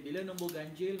 Okey, bila nombor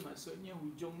ganjil maksudnya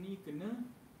hujung ni kena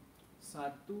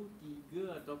 1, 3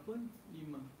 ataupun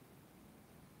 5.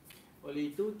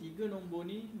 Oleh itu 3 nombor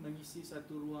ni mengisi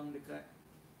satu ruang dekat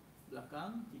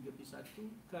belakang, 3/1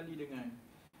 kali dengan.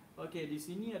 Okey, di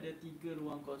sini ada 3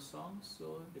 ruang kosong.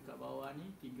 So dekat bawah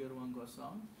ni 3 ruang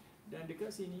kosong. Dan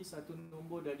dekat sini satu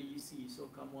nombor dah diisi.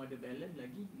 So kamu ada balance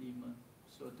lagi 5.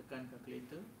 So tekan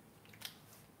calculator.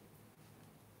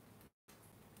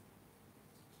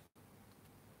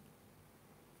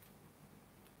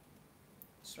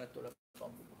 $180.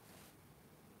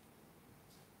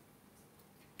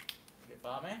 Okey,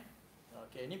 faham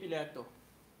Okey, ni pilih atur.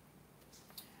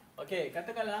 Okey,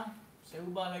 katakanlah saya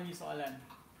ubah lagi soalan.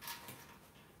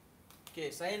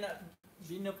 Okey, saya nak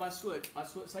bina password.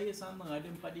 Password saya sama, ada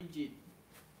 4 digit.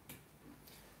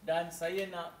 Dan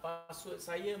saya nak password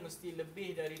saya mesti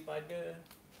lebih daripada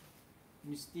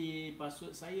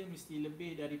password saya mesti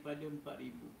lebih daripada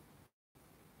 4,000.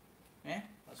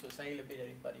 Password saya lebih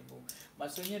dari 4,000.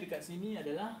 Maksudnya dekat sini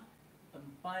adalah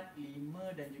 4,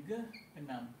 5 dan juga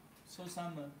 6. So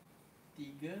sama,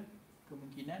 3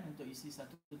 kemungkinan untuk isi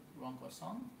satu ruang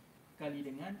kosong kali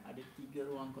dengan ada 3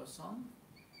 ruang kosong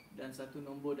dan satu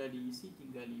nombor dah diisi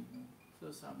tinggal 5.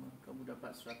 So sama, kamu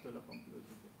dapat 180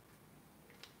 juga.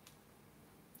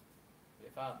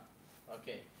 Boleh faham?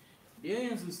 Okey. Dia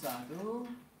yang susah tu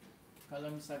kalau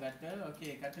misal kata,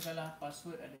 okey, katakanlah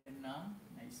password ada 6,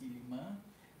 nak isi 5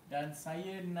 dan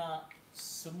saya nak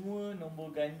semua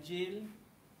nombor ganjil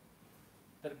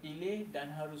terpilih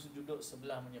dan harus duduk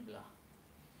sebelah menyebelah.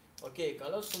 Okey,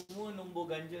 kalau semua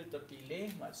nombor ganjil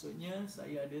terpilih, maksudnya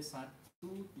saya ada 1,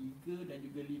 3 dan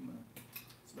juga 5.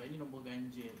 Sebab ini nombor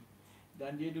ganjil.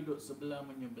 Dan dia duduk sebelah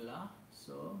menyebelah.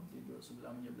 So, dia duduk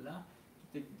sebelah menyebelah.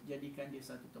 Kita jadikan dia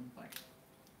satu tempat.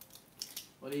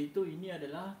 Oleh itu, ini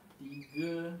adalah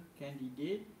 3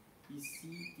 kandidat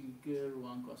isi 3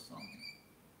 ruang kosong.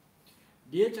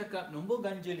 Dia cakap nombor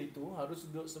ganjil itu harus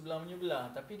duduk sebelah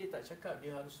menyebelah, tapi dia tak cakap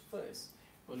dia harus first.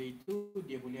 Oleh itu,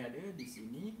 dia boleh ada di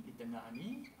sini, di tengah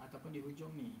ni, ataupun di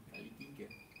hujung ni, kali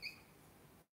 3.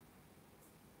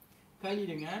 Kali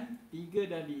dengan 3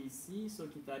 dah diisi, so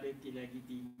kita ada lagi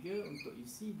 3 untuk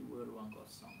isi 2 ruang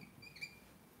kosong.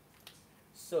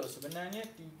 So, sebenarnya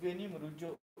 3 ni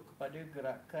merujuk kepada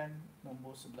gerakan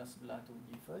nombor sebelah-sebelah tu,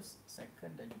 di first,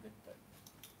 second dan juga third.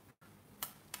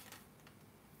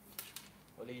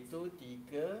 Oleh itu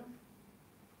 3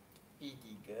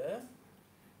 P3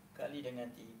 kali dengan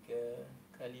 3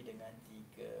 kali dengan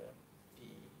 3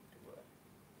 P2.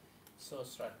 So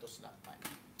 108.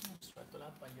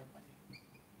 108 jawapan dia.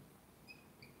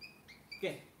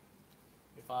 Okey.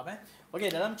 Faham Okey,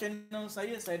 dalam channel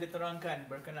saya ada terangkan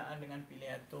berkenaan dengan pilih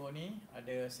atur ni.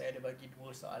 Saya ada bagi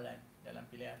 2 soalan dalam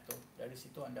pilih atur. Dari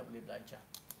situ anda boleh belajar.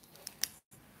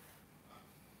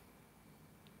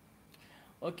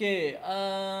 Okey,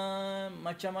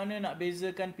 macam mana nak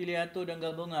bezakan pilih atur dan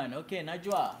gabungan? Okey,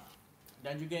 Najwa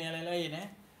dan juga yang lain-lain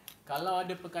Kalau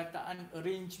ada perkataan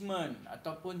arrangement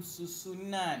ataupun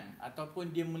susunan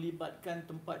ataupun dia melibatkan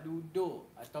tempat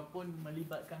duduk ataupun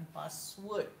melibatkan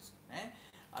password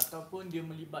ataupun dia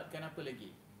melibatkan apa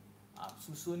lagi?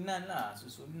 Susunan lah,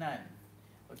 susunan.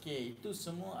 Okey, itu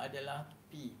semua adalah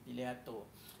pilih atur.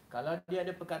 Kalau dia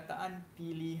ada perkataan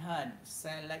pilihan,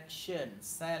 selection,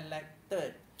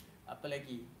 selected, apa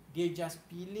lagi? Dia just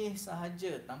pilih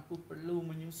sahaja tanpa perlu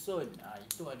menyusun.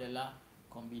 Itu adalah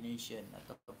combination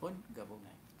ataupun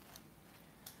gabungan.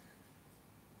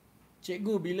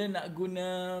 Cikgu, bila nak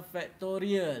guna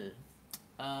factorial?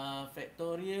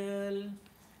 Factorial,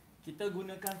 kita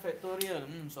gunakan factorial.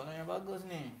 Soalan yang bagus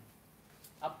ni.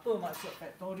 Apa maksud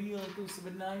factorial tu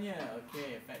sebenarnya?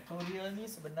 Okey, factorial ni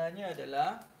sebenarnya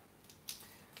adalah,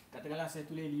 katakanlah saya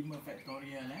tulis 5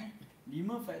 factorial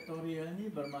 5 factorial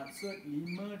ni bermaksud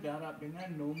 5 darab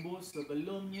dengan nombor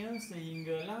sebelumnya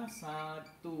sehinggalah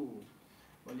 1.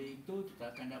 Oleh itu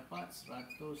kita akan dapat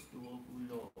 120.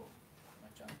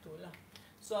 Macam itulah.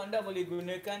 So anda boleh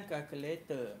gunakan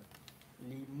kalkulator.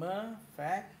 5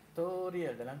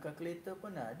 factorial. Dalam kalkulator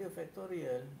pun ada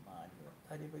factorial. Mana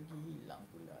tadi bagi hilang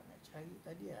pula. Nak cari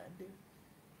tadi ada.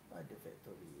 Ada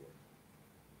factorial.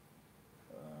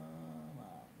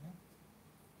 Mana?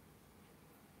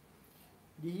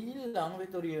 Dihilang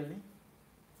factorial ni.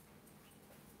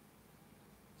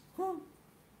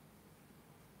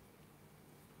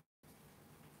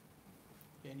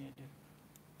 Okay, ni ada.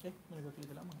 Mana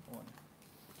kalkulator lama? Oh, ni.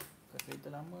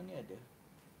 Kalkulator lama ni ada.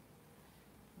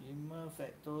 5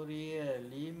 factorial.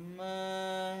 5.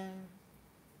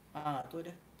 Tu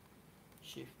ada.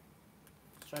 Shift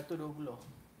 120.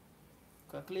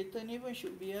 Kalkulator ni pun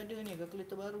should be ada ni.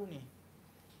 Kalkulator baru ni.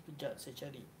 Sekejap saya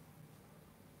cari.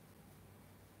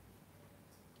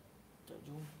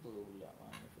 jumpa pula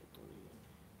mana factorial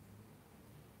ni.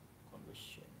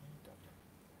 Conversion ni tak ada.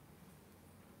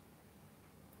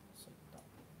 Setup.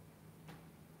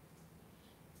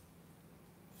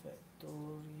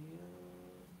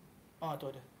 Factorial. Ah,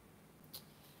 tu ada.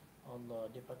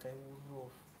 Allah, dia pakai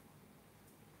huruf.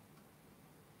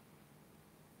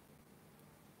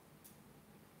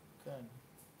 Kan.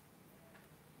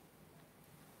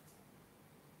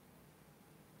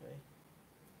 Okay.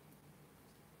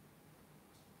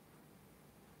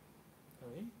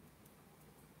 Okay.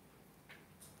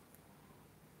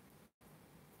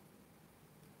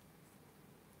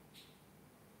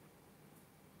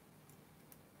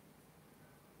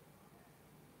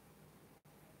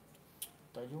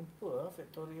 Tak jumpa lah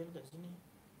factorial kat sini.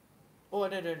 Oh,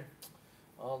 ada.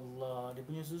 Allah, dia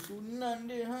punya susunan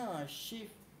dia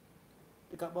shift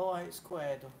dekat bawah X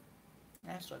square tu.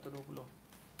 120.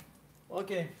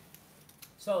 Okay.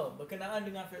 So, berkenaan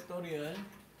dengan factorial,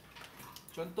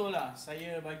 contohlah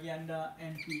saya bagi anda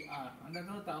NPR. Anda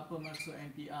tahu tak apa maksud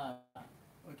NPR?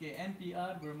 Okay,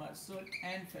 NPR bermaksud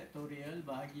N factorial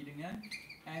bahagi dengan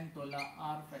N tolak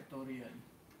R factorial.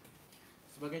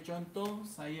 Sebagai contoh,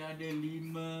 saya ada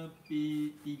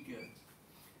 5P3.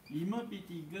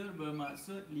 5P3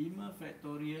 bermaksud 5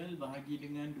 factorial bahagi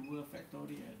dengan 2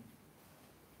 factorial.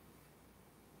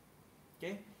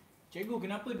 Okay. Cikgu,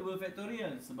 kenapa 2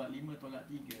 factorial? Sebab 5 tolak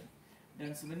 3.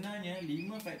 Dan sebenarnya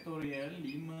 5 factorial,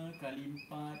 5 kali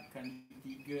 4 kali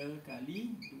 3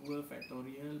 kali 2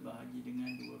 factorial bahagi dengan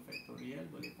 2 factorial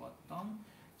boleh potong.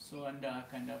 So, anda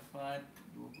akan dapat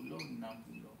 20,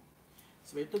 60.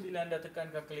 Sebab itu bila anda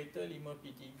tekan kalkulator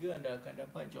 5P3, anda akan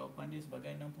dapat jawapan dia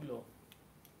sebagai 60.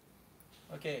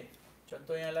 Okey,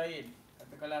 contoh yang lain.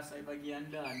 Katakanlah saya bagi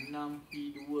anda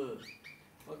 6P2.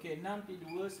 Okey,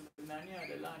 6P2 sebenarnya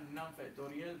adalah 6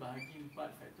 factorial bahagi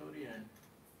 4 factorial.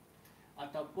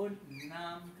 Ataupun 6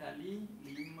 kali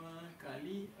 5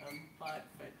 kali 4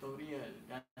 factorial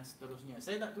dan seterusnya.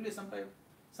 Saya tak tulis sampai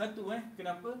 1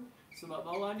 Kenapa? Sebab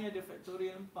bawah ni ada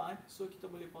factorial 4, so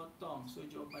kita boleh potong. So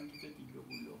jawapan kita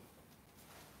 30.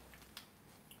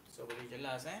 So boleh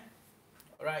jelas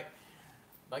Alright.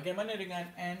 Bagaimana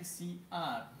dengan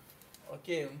NCR?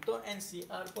 Okey, untuk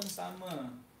NCR pun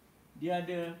sama. Dia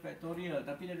ada factorial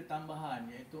tapi dia ada tambahan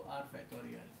iaitu R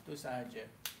factorial. Itu sahaja.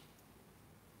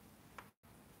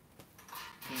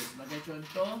 Okey, sebagai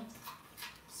contoh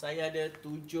saya ada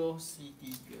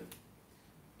 7C3.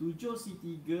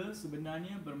 7C3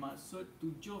 sebenarnya bermaksud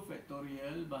 7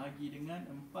 factorial bahagi dengan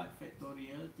 4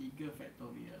 factorial 3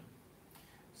 factorial.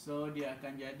 So dia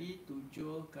akan jadi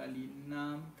 7 kali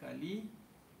 6 kali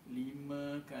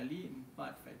 5 kali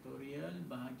 4 factorial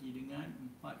bahagi dengan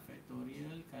 4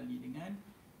 factorial kali dengan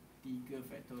 3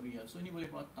 factorial. So ni boleh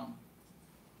potong.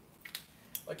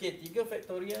 Okey, 3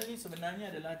 factorial ni sebenarnya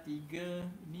adalah 3,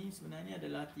 ni sebenarnya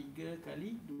adalah 3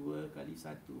 kali 2 kali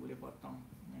 1 boleh potong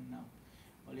dengan 6.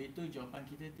 Oleh itu jawapan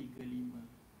kita 35.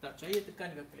 Tak percaya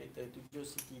tekan kalkulator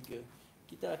 7C3.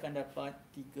 Kita akan dapat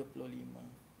 35.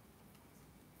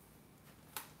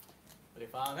 Boleh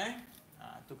faham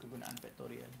itu kegunaan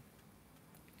factorial.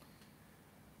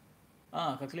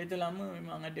 Kalkulator lama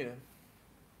memang ada.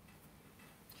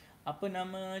 Apa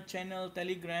nama channel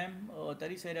Telegram? Oh,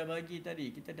 tadi saya dah bagi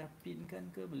tadi. Kita dah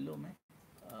pinkan ke belum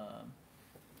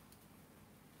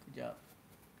Kejap.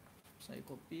 Saya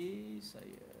copy,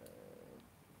 saya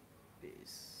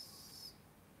paste.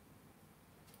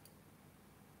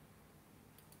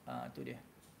 Tu dia.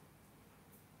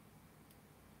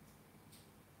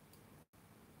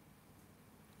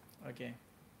 Okay.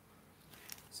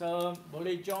 So,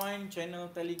 boleh join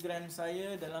channel Telegram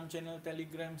saya. Dalam channel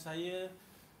Telegram saya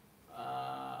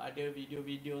ada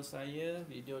video-video saya,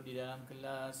 video di dalam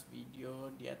kelas,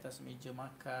 video di atas meja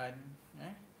makan.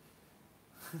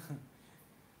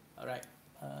 Alright.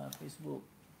 Facebook.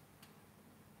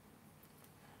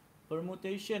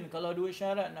 Permutation kalau dua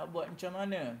syarat nak buat macam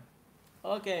mana?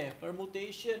 Okay,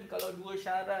 permutation kalau dua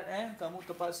syarat kamu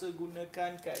terpaksa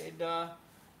gunakan kaedah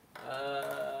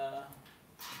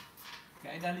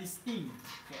kaedah listing,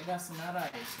 kaedah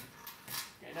senarai.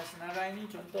 Kaedah senarai ni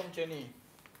contoh macam ni.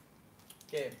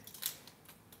 Okay.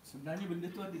 Sebenarnya benda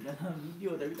tu ada dalam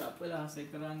video tapi tak apalah, saya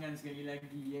terangkan sekali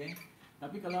lagi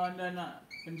Tapi kalau anda nak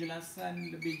penjelasan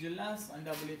lebih jelas,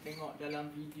 anda boleh tengok dalam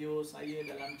video saya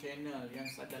dalam channel yang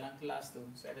dalam kelas tu.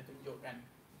 Saya ada tunjukkan.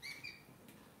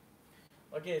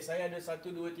 Okey, saya ada 1,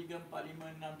 2, 3, 4,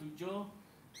 5, 6, 7.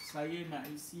 Saya nak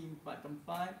isi 4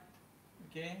 tempat.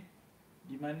 Okey.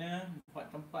 Di mana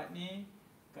 4 tempat ni,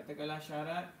 katakanlah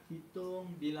syarat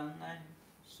hitung bilangan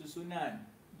susunan.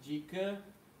 Jika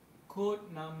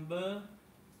kod number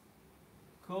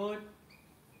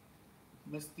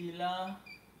mestilah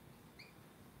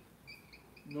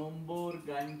nombor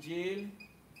ganjil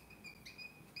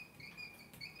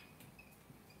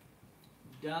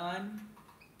dan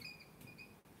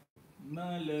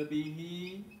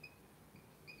melebihi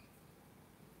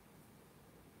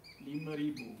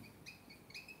 5,000.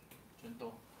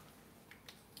 Contoh.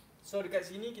 So dekat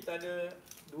sini kita ada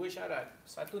dua syarat.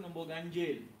 Satu nombor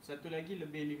ganjil, satu lagi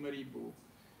lebih 5,000.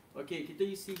 Okey, kita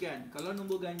isikan. Kalau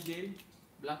nombor ganjil,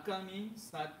 belakang ni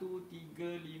 1,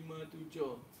 3, 5,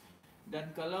 7.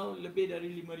 Dan kalau lebih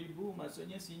dari 5,000,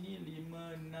 maksudnya sini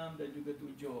 5, 6 dan juga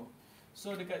 7.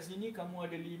 So dekat sini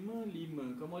kamu ada 5,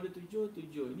 5. Kamu ada 7,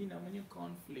 7. Ini namanya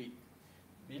konflik.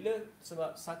 Bila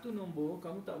sebab satu nombor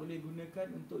kamu tak boleh gunakan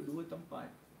untuk dua tempat.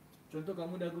 Contoh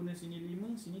kamu dah guna sini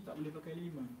 5, sini tak boleh pakai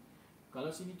 5. Kalau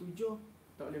sini 7,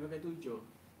 tak boleh pakai 7.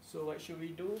 So what should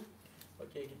we do?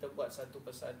 Okey, kita buat satu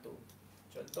persatu.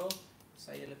 Contoh,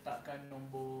 saya letakkan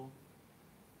nombor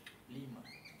 5.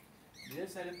 Bila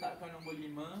saya letakkan nombor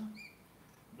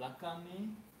 5, belakang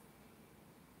ni,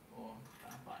 oh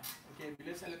tak nampak. Okey,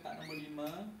 bila saya letak nombor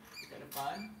 5 dekat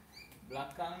depan,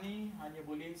 belakang ni hanya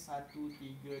boleh 1,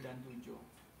 3 dan 7.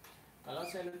 Kalau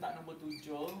saya letak nombor 7,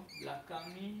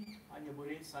 belakang ni hanya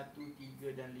boleh 1,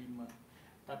 3 dan 5.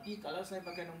 Tapi kalau saya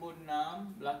pakai nombor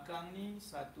 6, belakang ni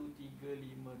 1, 3,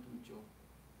 5, 7.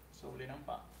 So boleh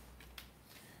nampak.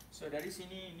 So dari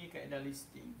sini ini kaedah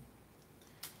listing.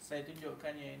 Saya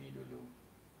tunjukkan yang ini dulu.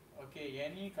 Okey,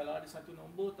 yang ni kalau ada satu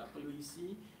nombor tak perlu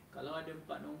isi. Kalau ada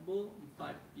 4 nombor,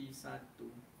 4P1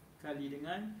 kali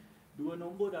dengan 2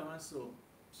 nombor dah masuk.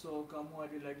 So kamu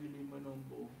ada lagi 5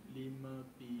 nombor,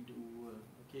 5P2.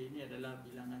 Okey, ini adalah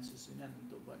bilangan susunan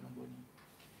untuk buat nombor ni.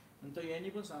 Untuk yang ni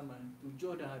pun sama,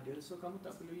 7 dah ada. So kamu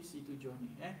tak perlu isi 7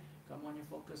 ni. Kamu hanya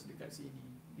fokus dekat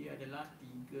sini. Dia adalah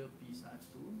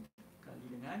 3P1 kali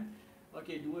dengan,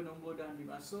 okey, 2 nombor dah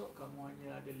dimasuk. Kamu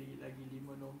hanya ada lagi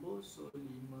 5 nombor. So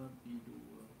 5P2.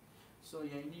 So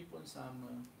yang ini pun sama,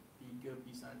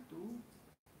 3P1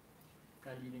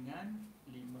 kali dengan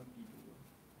 5P2.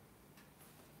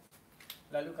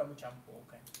 Lalu kamu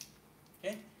campurkan.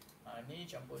 Okey, ni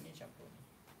campur ni, campur ni.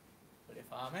 Boleh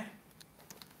faham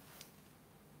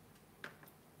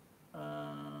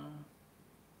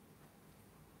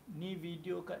ni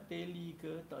video kat tele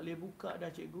ke? Tak boleh buka dah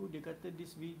cikgu. Dia kata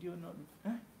this video not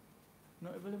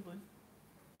available.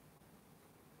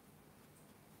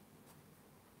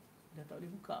 Dah tak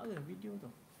boleh buka ke video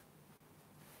tu?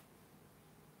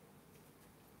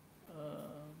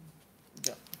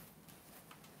 Sekejap,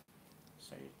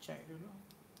 saya check dulu.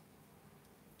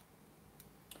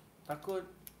 Takut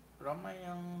ramai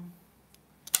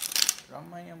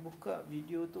yang buka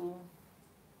video tu.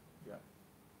 Sekejap.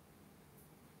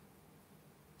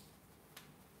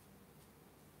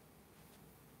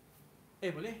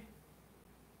 Boleh?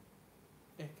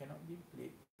 Cannot be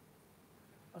played.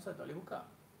 Asal tak boleh buka?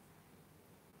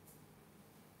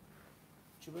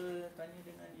 Cuba tanya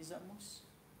dengan Izamus.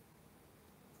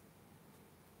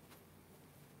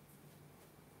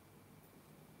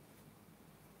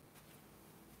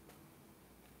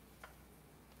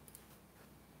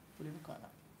 Boleh buka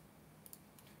tak?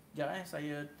 Sekejap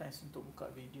saya test untuk buka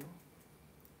video.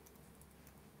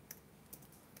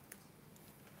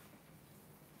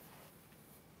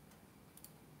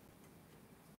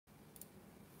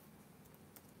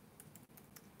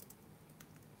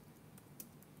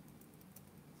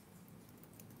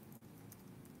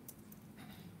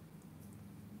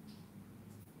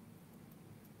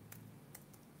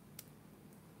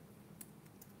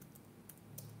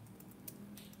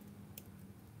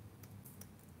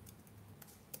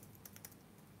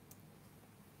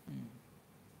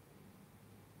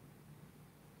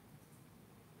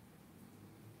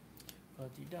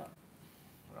 Kalau tidak,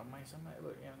 ramai sangat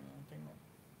yang tengok.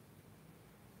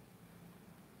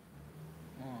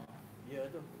 Ya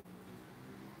tu.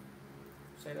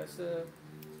 Saya rasa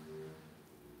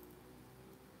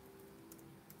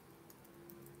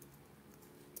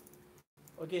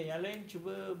okey, yang lain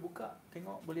cuba buka,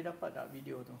 tengok boleh dapat tak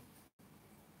video tu.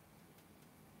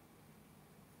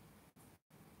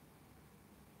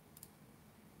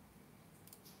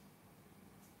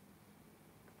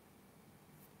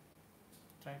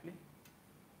 Try play.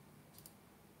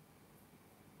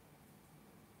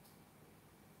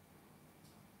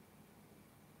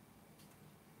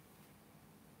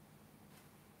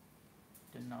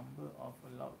 The number of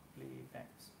allowed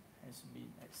playbacks has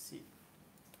been exceeded.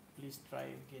 Please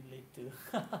try again later.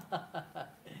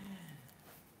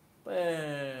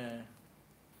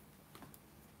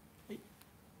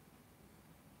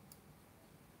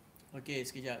 Okey,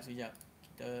 sekejap.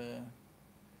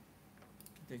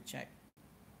 Kita check.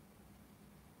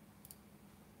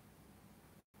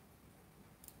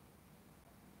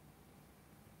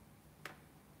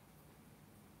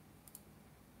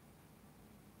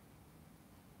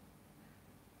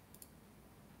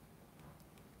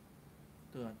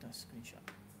 ke atas screenshot.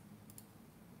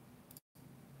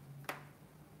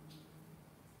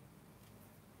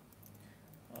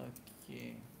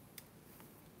 Okey.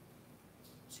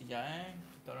 Sekejap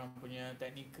kita orang punya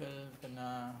technical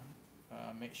tengah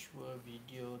make sure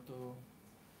video tu,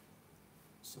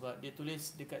 sebab dia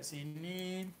tulis dekat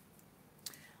sini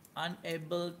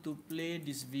unable to play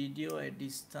this video at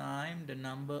this time, the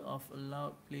number of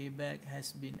allowed playback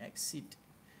has been exceed.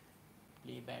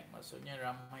 Playback maksudnya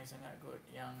ramai sangat kot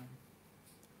yang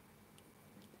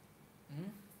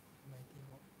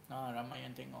ramai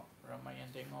yang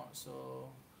tengok, so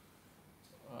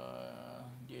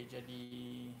dia jadi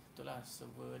itulah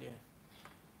server dia.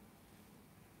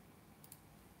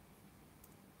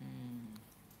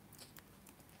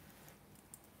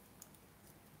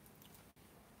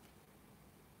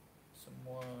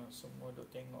 Semua duk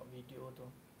tengok video tu.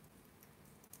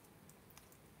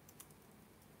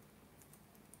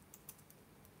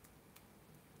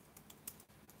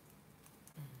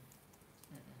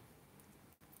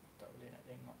 Tak boleh nak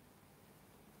tengok.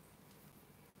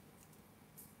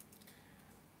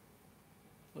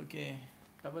 Okey,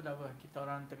 tak apa. Kita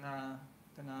orang tengah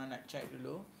nak check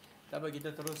dulu. Tak apa,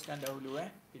 kita teruskan dahulu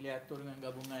pilih atur dengan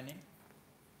gabungan ni.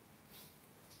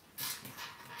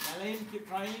 Yang lain keep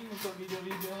trying untuk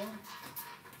video-video.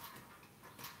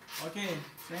 Okey,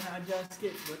 saya nak ajar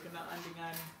sikit berkenaan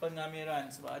dengan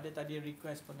pengamiran, sebab ada tadi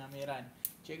request pengamiran.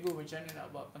 Cikgu, macam mana nak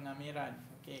buat pengamiran?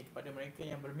 Okey, kepada mereka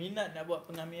yang berminat nak buat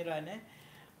pengamiran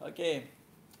okey,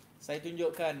 saya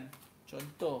tunjukkan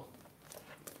contoh.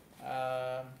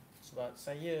 Sebab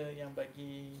saya yang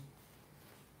bagi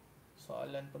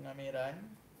soalan pengamiran.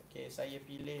 Okey, saya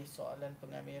pilih soalan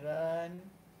pengamiran.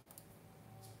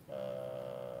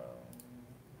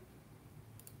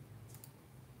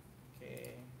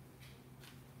 Okey.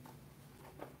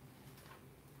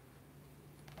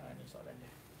 Ni soalan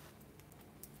dia.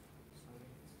 Sorry.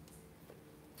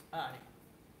 Ni.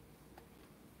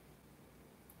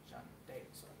 Cantik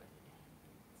soalan ni.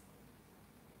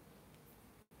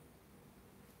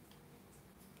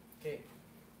 Okey.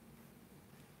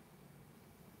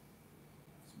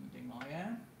 Semua tengok ya.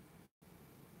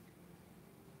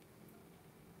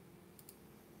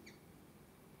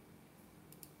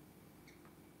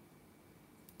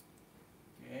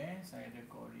 Saya ada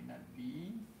koordinat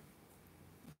B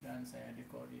dan saya ada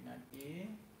koordinat A.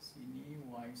 Sini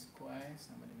y square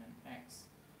sama dengan x,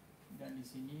 dan di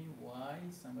sini y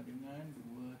sama dengan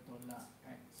 2 tolak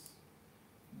x,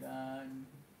 dan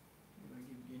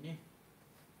bagi begini.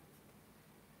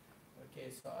 Okey,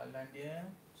 soalan dia,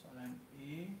 soalan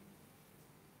A,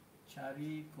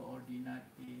 cari koordinat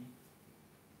A.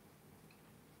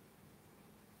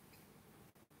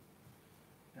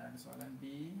 Dan soalan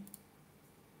B,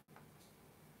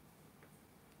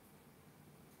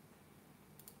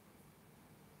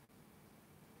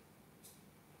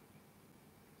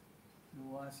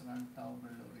 luas rantau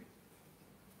berlorik.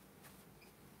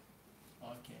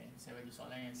 Okey, saya bagi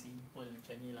soalan yang simple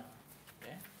macam ni lah.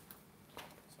 Okay?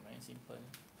 Soalan yang simple.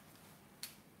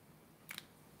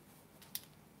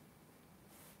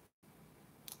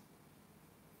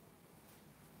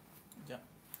 Sekejap.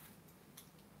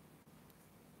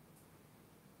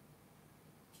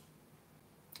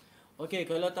 Okey,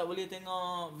 kalau tak boleh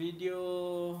tengok video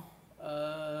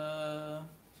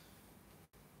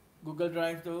Google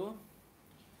Drive tu,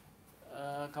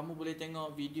 kamu boleh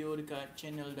tengok video dekat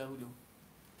channel dahulu.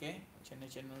 Okay,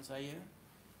 channel saya.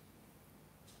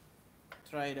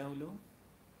 Try dahulu.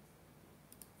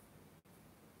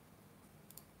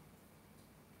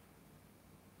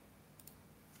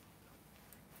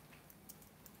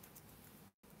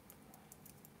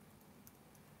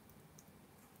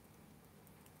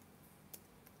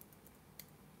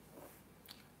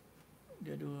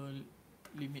 Dia ada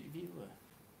limit view lah.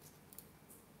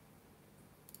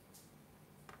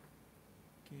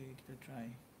 Okay, kita try.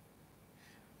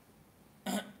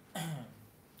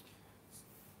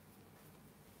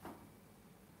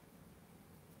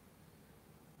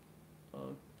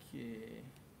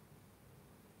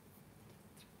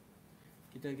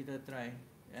 Okay, kita try.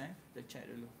 Kita check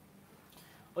dulu.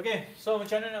 Okay, so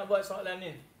macam mana nak buat soalan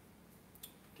ni?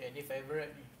 Okay, ni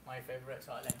favorite ni, my favorite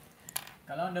soalan.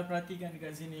 Kalau anda perhatikan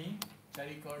dekat sini,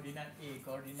 cari koordinat A.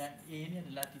 Koordinat A ni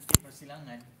adalah titik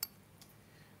persilangan.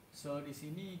 So di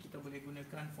sini kita boleh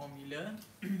gunakan formula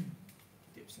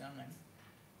titik persilangan.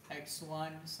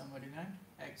 X1 sama dengan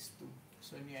X2.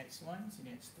 So ini X1,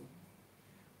 sini X2.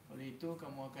 Oleh itu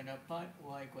kamu akan dapat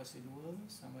Y kuasa 2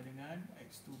 sama dengan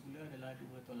X2 pula adalah 2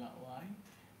 tolak Y.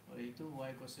 Oleh itu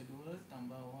Y kuasa 2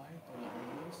 tambah Y tolak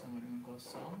 2 sama dengan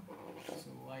kosong.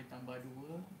 So Y tambah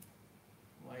 2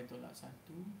 Y tolak 1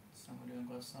 sama dengan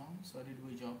kosong. So ada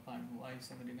dua jawapan, Y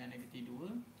sama dengan negatif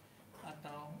 2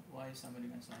 atau Y sama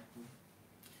dengan 1.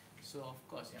 So of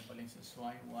course yang paling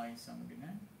sesuai Y sama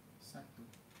dengan 1.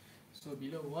 So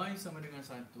bila Y sama dengan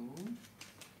 1,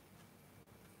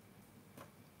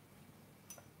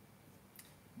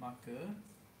 maka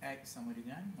X sama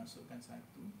dengan, masukkan 1,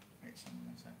 X sama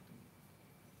dengan 1.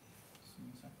 Sini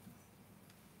 1.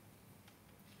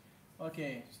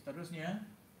 Okey, seterusnya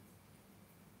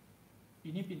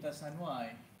ini pintasan Y.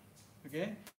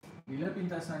 Okey. Bila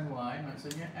pintasan Y,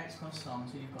 maksudnya X kosong,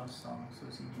 sini kosong. So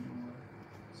sini 2.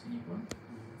 Sini pun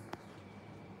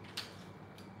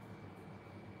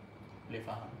boleh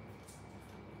faham.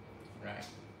 Right.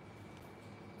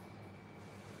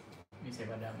 Ni saya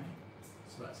padam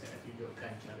sebab saya nak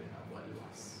tunjukkan cara nak buat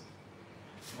luas.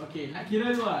 Okey, nak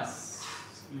kira luas.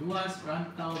 Luas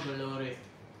rantau berlorek.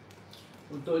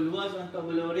 Untuk luas rantau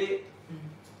berlorek,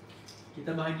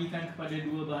 kita bahagikan kepada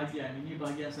dua bahagian. Ini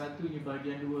bahagian 1, ini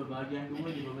bahagian 2. Bahagian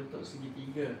 2 ni berbentuk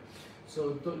segitiga.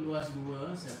 So untuk luas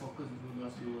 2, saya fokus dulu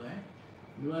luas 2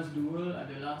 Luas 2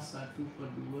 adalah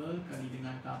 1/2 kali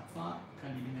dengan tapak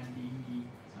kali dengan tinggi.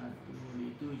 1,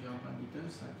 itu jawapan kita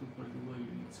 1/2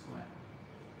 unit square.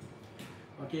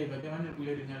 Okey, bagaimana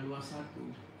pula dengan luas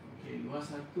 1? Okey, luas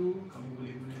 1 kamu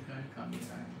boleh gunakan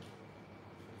kameran.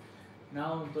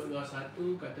 Now untuk luas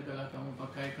 1, katakanlah kamu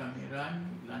pakai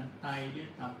kameran, lantai dia,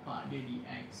 tapak dia di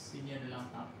X. Ini adalah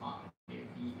tapak dia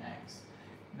di X.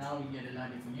 Now ini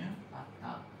adalah dia punya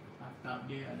atap.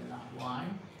 Atap dia adalah Y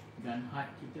dan height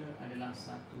kita adalah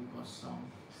 10,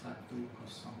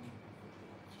 10.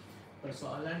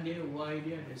 Persoalan dia Y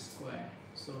dia ada square.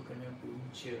 So kena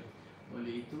punca.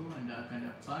 Oleh itu anda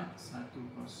akan dapat 10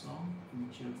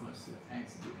 punca kuasa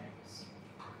X dx.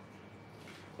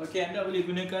 Okey, anda boleh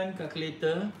gunakan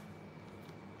kalkulator.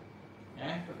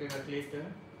 Pakai kalkulator.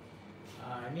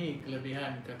 Ini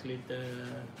kelebihan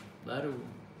kalkulator baru.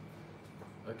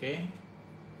 Okey.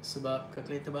 Sebab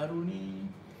kalkulator baru ni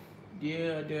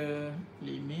dia ada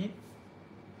limit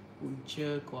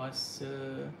punca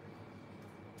kuasa,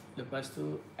 lepas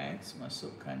tu X,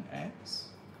 masukkan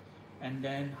X, and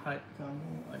then height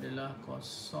kamu adalah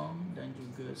 0 dan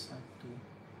juga 1.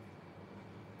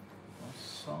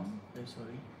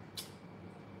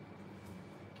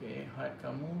 Okey, height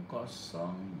kamu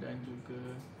 0 dan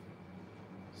juga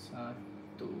 1.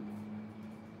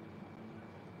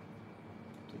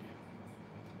 Itu dia.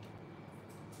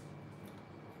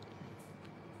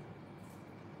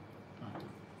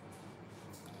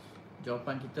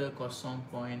 Jawapan kita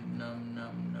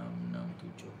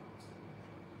 0.66667.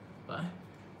 Apa?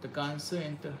 Tekan answer,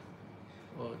 enter.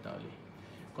 Oh, tak boleh.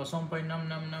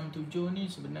 0.6667 ni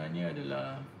sebenarnya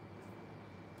adalah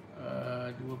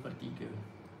 2/3.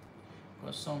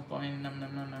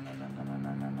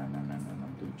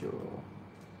 0.6666667.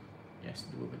 Yes,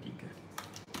 2/3.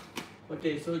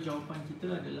 Okey, so jawapan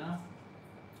kita adalah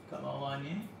kat bawah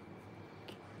ni.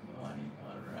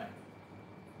 Alright.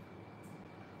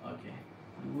 Okey,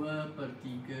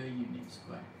 2/3 unit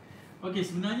square. Okey,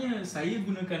 sebenarnya saya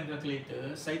gunakan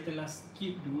kalkulator, saya telah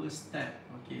skip 2 step.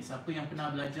 Okey, siapa yang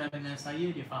pernah belajar dengan saya,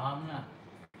 dia fahamlah.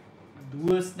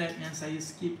 2 step yang saya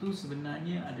skip tu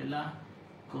sebenarnya adalah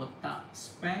kotak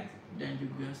spek dan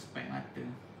juga spek mata.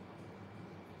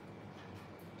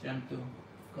 Macam tu.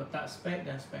 Kotak spek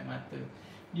dan spek mata.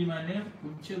 Di mana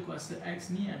punca kuasa X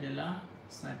ni adalah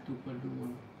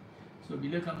 1/2. So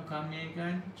bila kamu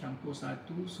kamirkan, campur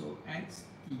 1, so X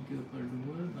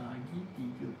 3/2 bahagi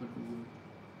 3/2.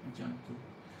 Macam tu.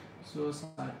 So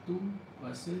 1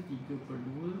 kuasa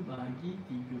 3/2 bahagi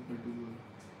 3/2.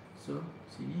 So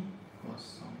sini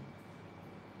 0.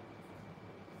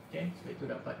 Okay, sebab itu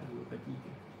dapat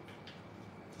 2/3.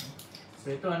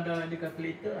 Sebab itu anda ada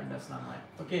kalkulator, anda selamat.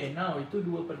 Okay, now itu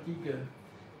 2/3.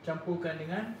 Campurkan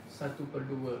dengan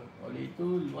 1/2. Oleh itu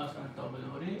luas rantau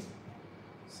berlorek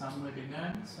sama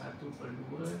dengan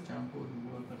 1/2 campur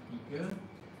 2/3.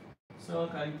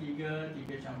 So kali 3,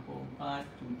 3 campur 4,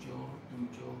 7,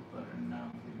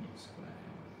 7/6 unit square.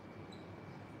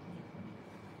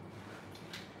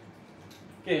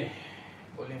 Okey,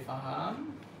 boleh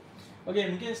faham?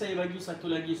 Okey, mungkin saya bagi satu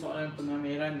lagi soalan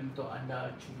pengamiran untuk anda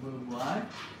cuba buat.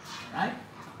 Alright?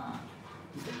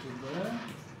 Kita cuba.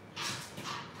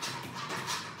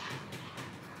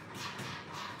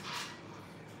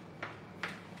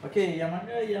 Okey, yang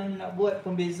mana yang nak buat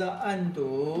pembezaan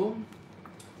tu.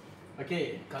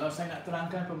 Okey, kalau saya nak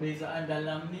terangkan pembezaan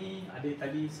dalam ni, ada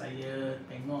tadi saya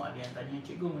tengok ada yang tanya,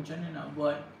 cikgu macam mana nak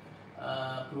buat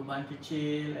perubahan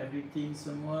kecil, everything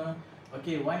semua.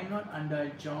 Okey, why not anda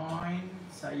join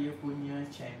saya punya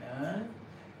channel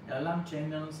dalam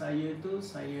channel saya tu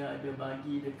saya ada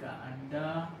bagi dekat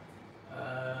anda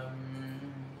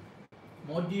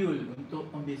modul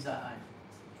untuk pembezaan.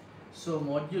 So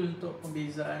modul untuk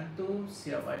pembezaan tu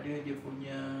siap ada dia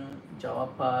punya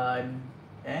jawapan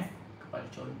kepada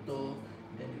contoh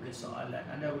dan juga soalan.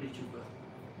 Anda boleh cuba.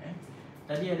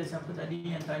 Tadi ada siapa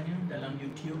tadi yang tanya dalam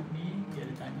YouTube ni, dia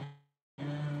ada tanya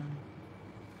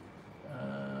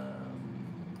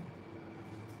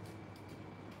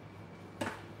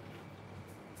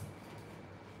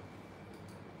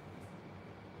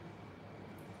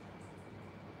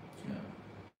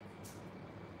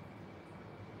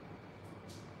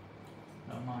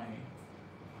ramai.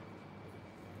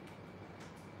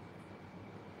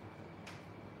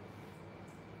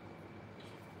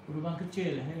 Perubahan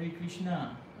kecil, Hari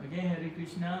Krishna. Okay, Hari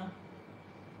Krishna.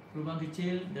 Perubahan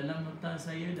kecil dalam nota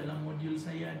saya, dalam modul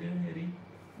saya ada, Hari.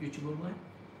 You cuba buat.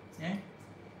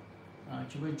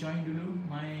 Cuba join dulu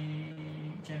my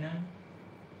channel.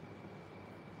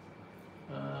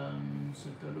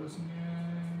 Seterusnya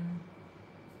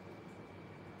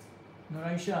Nur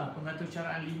Aisyah, pengatur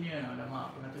caraan linear.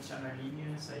 Alamak, pengatur caraan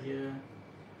linear saya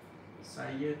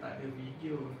tak ada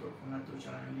video untuk pengatur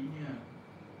caraan linear.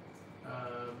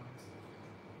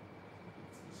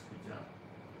 Sekejap.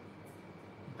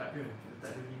 Tak ada, kita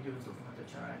tak ada video untuk pengatur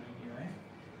caraan linear.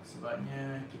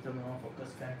 Sebabnya kita memang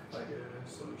fokuskan kepada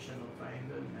solution of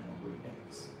triangle dengan number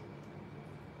index.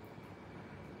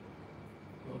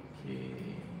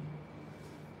 Okey.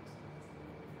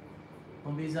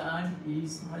 Pembezaan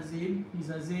is Hazil.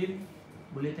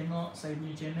 Boleh tengok saya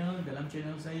punya channel. Dalam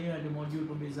channel saya ada modul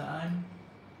pembezaan.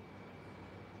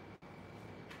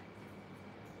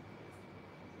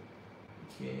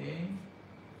 Okey.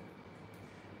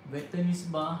 Vektor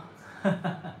nisbah.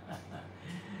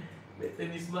 Vektor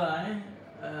nisbah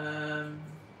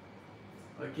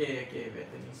Okey,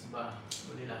 vektor nisbah.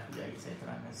 Bolehlah kejap lagi saya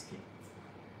terangkan sikit.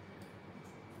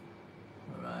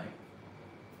 Alright.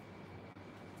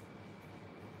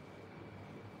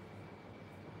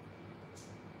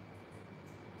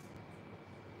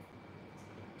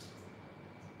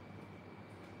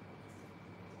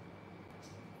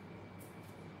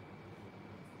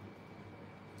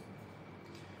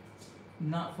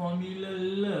 Nak formula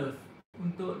love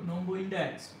untuk nombor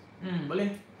indeks.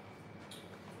 Boleh.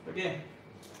 Okey.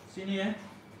 Sini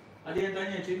ada yang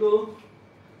tanya, cikgu,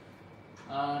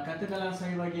 katakanlah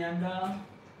saya bagi anda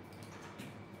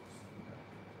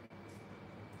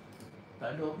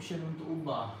tak ada option untuk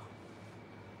ubah.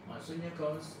 Maksudnya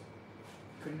kau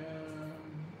kena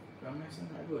ramai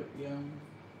sangat kot yang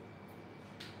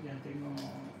tengok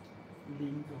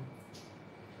link tu.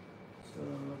 So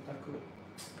takut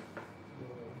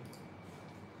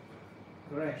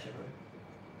crash apa.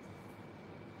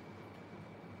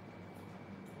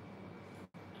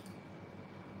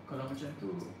 Kalau macam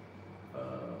tu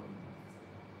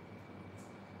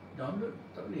download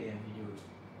tak boleh video.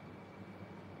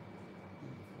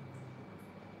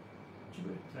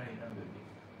 Cuba try download dia.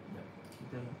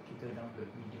 Kita download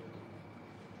video tu.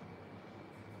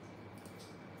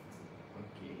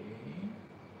 Okey.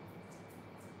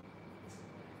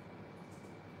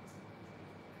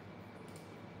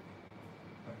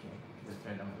 Okey, kita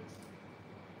try download.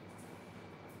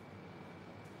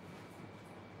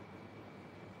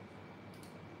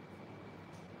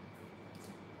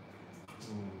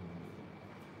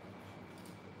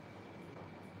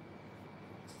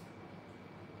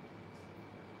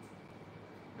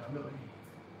 Download ni.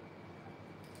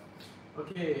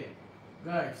 Okay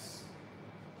guys,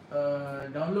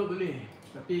 download boleh,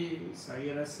 tapi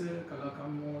saya rasa kalau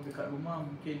kamu dekat rumah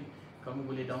mungkin kamu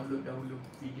boleh download dahulu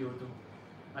video tu.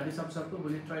 Ada siapa-siapa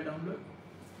boleh try download?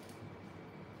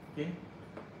 Okay,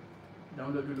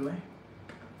 download dulu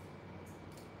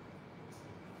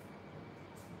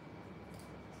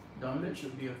Download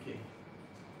should be okay.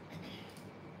 Yes.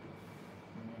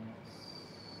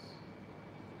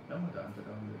 Lama tak untuk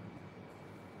download?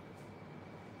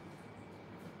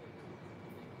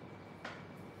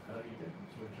 Kalau kita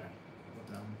cuba try.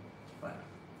 Berapa lama? Cepat.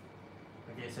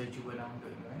 Okay, saya cuba download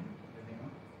dulu Kita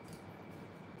tengok.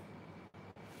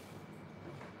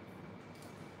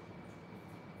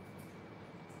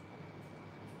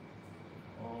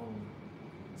 Oh,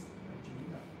 macam ni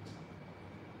tak?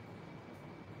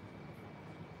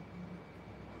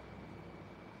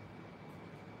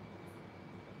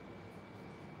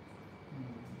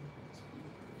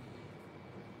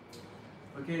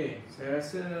 Okay, saya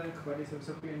rasa kepada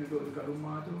siapa-siapa yang duduk dekat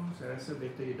rumah tu, saya rasa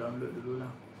better you download dulu lah.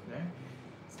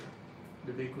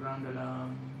 Lebih kurang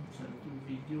dalam satu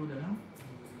video dalam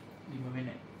 5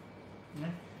 minit.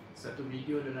 Satu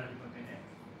video dalam 5 minit.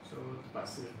 So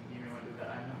terpaksa, ini memang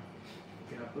dugaan lah.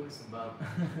 Kenapa? Sebab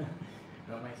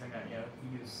ramai sangat yang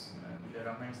views. Bila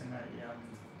ramai sangat yang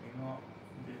tengok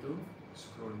benda tu,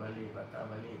 scroll balik, patah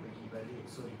balik, pergi balik.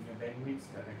 So dia punya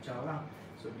bandwidth dah kacau lah.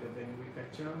 So bila bandwidth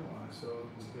kacau,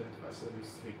 so Google terpaksa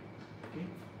restrict.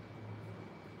 Okay.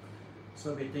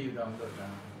 So better you download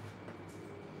lah.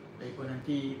 Lagipun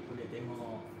nanti boleh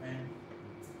tengok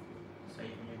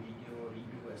saya punya video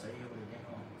review kat saya boleh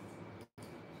tengok.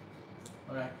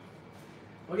 Alright.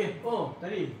 Okay,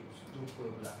 tadi lupa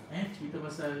pula cerita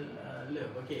pasal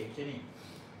love. Okay, macam ni.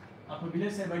 Apabila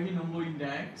saya bagi nombor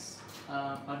indeks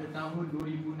pada tahun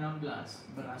 2016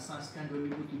 berasaskan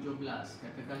 2017,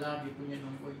 katakanlah dia punya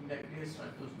nombor indeks dia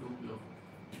 120.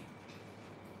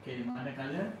 Okay,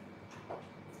 manakala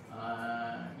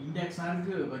indeks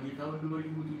harga bagi tahun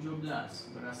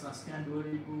 2017 berasaskan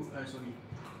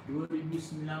 2019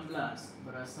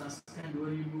 berasaskan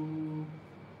 2017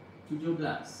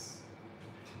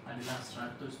 adalah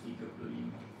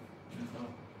 135. Contoh.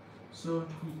 So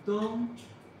hitung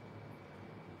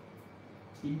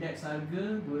indeks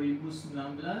harga 2019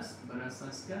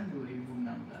 berasaskan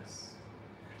 2016.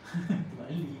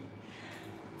 Balik.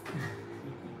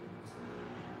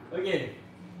 Okey.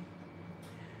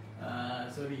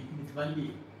 Sorry, ini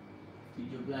terbalik.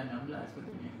 17 16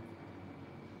 patutnya.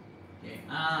 Okey,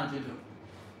 macam tu.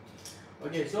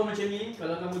 Okey, so macam ni,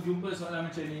 kalau kamu jumpa soalan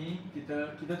macam ni,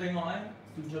 kita tengok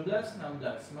 17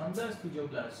 16 19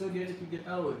 17. So dia ada 3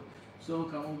 tahun. So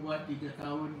kamu buat 3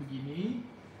 tahun begini.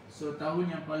 So tahun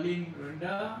yang paling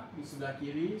rendah di sebelah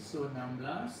kiri, so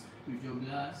 16 17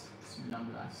 19.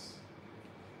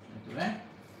 Macam tu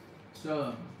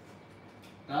So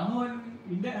tahun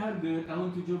indeks harga tahun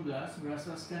 17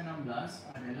 berasaskan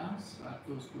 16 adalah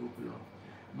 120.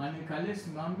 Manakala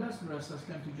 19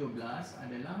 berasaskan 17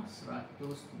 adalah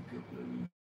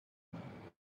 135.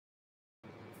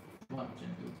 Buat macam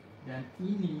tu. Dan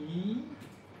ini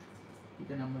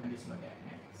kita namakan dia sebagai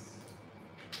X.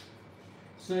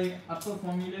 So apa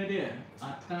formula dia?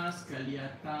 Atas kali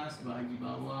atas bahagi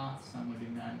bawah sama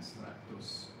dengan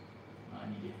 100.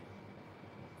 Ini dia.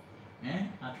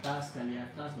 Atas kali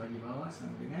atas bagi bawah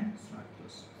sama dengan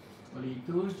 100. Oleh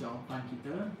itu jawapan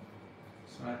kita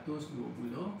 120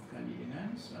 kali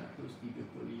dengan 135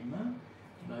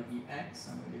 bagi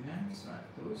X sama dengan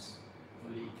 100.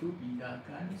 Oleh itu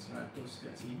pindahkan 100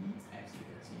 kat sini, X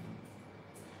dekat sini.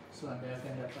 So anda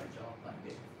akan dapat jawapan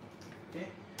dia.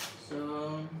 Okay. So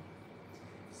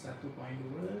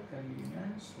 1.2 kali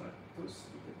dengan 162.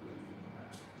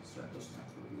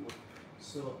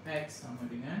 So X sama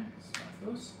dengan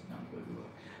 162.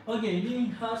 Okey,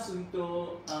 ini khas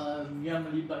untuk yang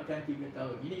melibatkan 3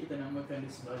 tahun. Ini kita namakan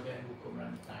dia sebagai hukum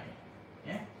rantai.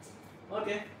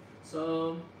 Okey.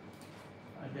 So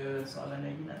ada soalan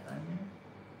lagi nak tanya?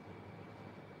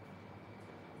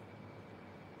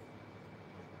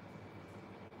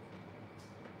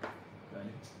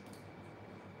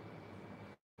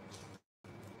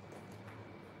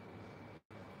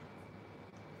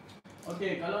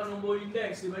 Okey, kalau nombor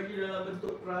indeks dibagi dalam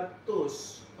bentuk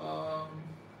peratus,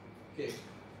 okey.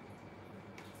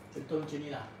 Contoh macam ni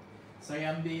lah.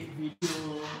 Saya ambil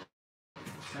video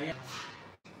saya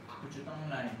pencetang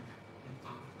online.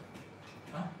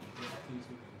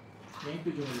 Yang itu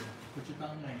je boleh.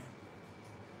 Pencetang online.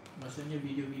 Maksudnya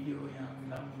video-video yang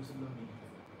lama sebelum ni.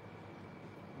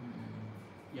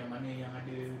 Yang mana yang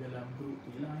ada dalam grup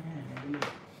tu lah yang boleh.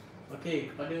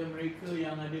 Okey, kepada mereka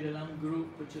yang ada dalam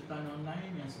grup pencetang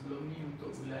online yang sebelum ni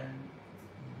untuk bulan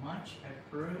March,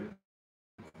 April,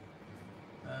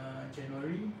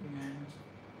 Januari dengan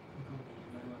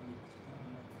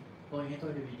yang itu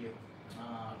ada video.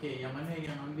 Okey, yang mana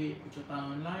yang ambil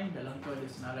pencetang online dalam tu ada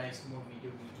senarai semua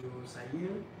video-video saya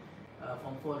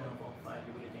form 4 dan form 5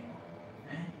 dia boleh tengok.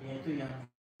 Yang itu yang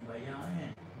bayar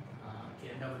kan.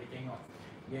 Okey, anda boleh tengok.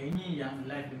 Yang ini yang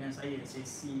live dengan saya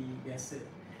sesi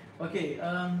biasa. Okey,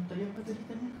 tadi apa tadi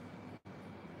tanya?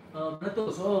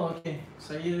 Beratus. Okey.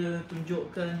 Saya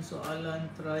tunjukkan soalan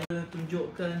trial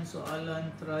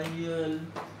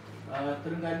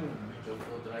Terengganu.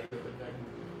 Contoh trial Terengganu.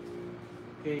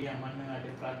 Okey, yang mana ada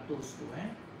peratus tu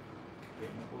Okey,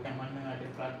 yang mana ada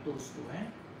peratus tu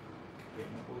Okey,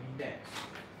 nombor indeks.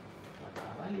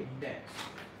 Patah balik indeks.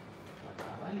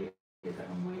 Patah balik dekat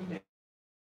nombor indeks.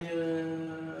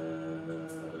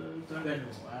 Terengganu.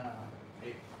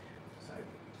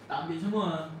 Tak ambil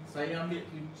semua, saya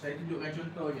tunjukkan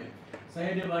contoh je.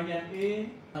 Saya ada bahagian A,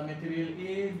 material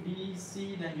A, B,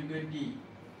 C dan juga D.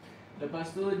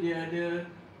 Lepas tu dia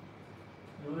ada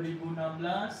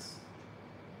 2016.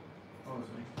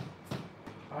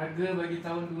 Harga bagi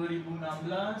tahun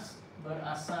 2016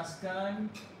 berasaskan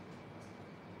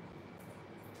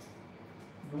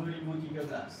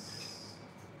 2013.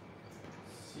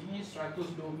 Sini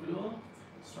 120,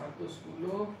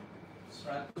 110,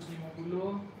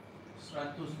 150,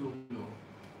 120.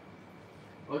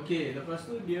 Okey, lepas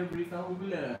tu dia beritahu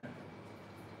pula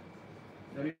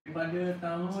daripada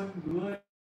tahun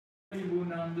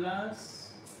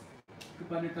 2016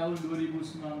 kepada tahun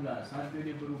 2019 harga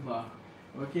dia berubah.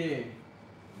 Okey.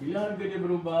 Bila harga dia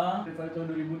berubah daripada tahun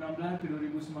 2016 ke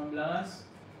 2019,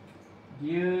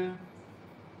 dia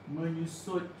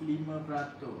menyusut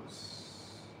 5%.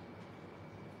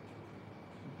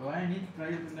 Tuan, ini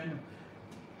trial Terengganu.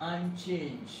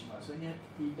 Unchanged, maksudnya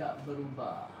tidak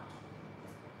berubah.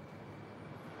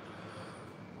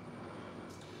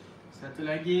 Satu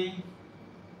lagi,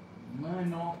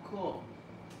 menokok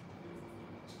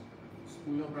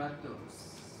 10%.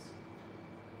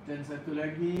 Dan satu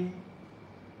lagi,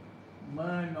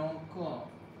 menokok.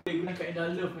 Guna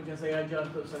kaedah love macam saya ajar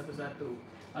untuk satu-satu.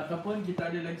 Ataupun kita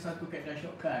ada lagi satu kaedah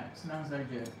shortcut. Senang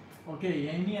saja. Okey,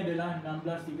 yang ini adalah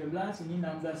 16-13, ini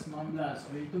 16-19.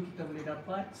 Oleh itu kita boleh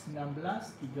dapat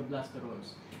 19-13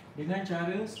 terus. Dengan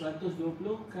cara 120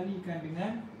 kalikan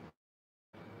dengan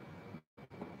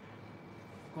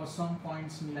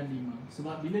 0.95.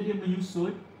 Sebab bila dia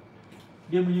menyusut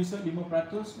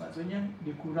 5%, maksudnya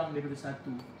dia kurang daripada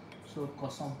 1. So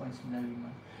 0.95.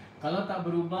 Kalau tak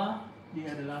berubah,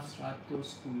 dia adalah 110.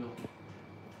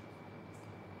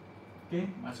 Okey,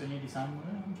 maksudnya dia sama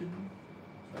lah macam tu.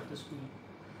 110.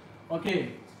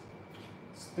 Okey.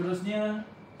 Seterusnya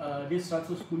dia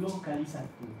 110 kali 1.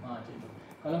 Macam tu.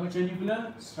 Kalau macam ni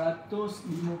pula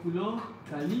 150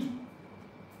 kali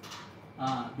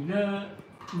bila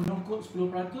menokok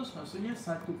 10% maksudnya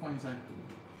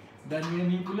 1.1. Dan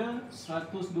yang ni pula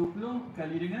 120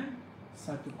 kali dengan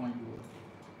 1.2.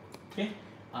 Okey.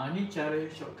 Ni cara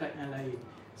shortcut yang lain.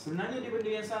 Sebenarnya dia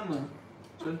benda yang sama.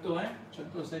 Contoh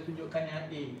contoh saya tunjukkan yang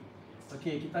A.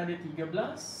 Okey, kita ada 13,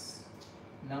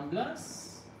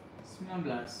 16,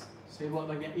 19. Saya buat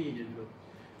bahagian A je dulu.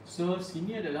 So,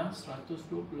 sini adalah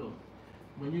 120.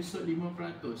 Menyusut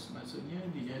 5%, maksudnya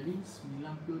dia jadi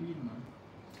 95.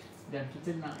 Dan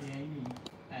kita nak yang ini,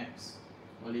 X.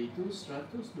 Oleh itu,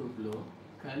 120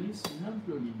 kali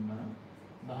 95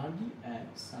 bahagi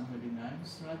X sama dengan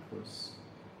 100.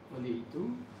 Oleh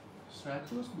itu,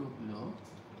 120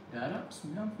 darab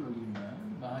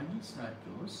 95 bahagi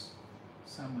 100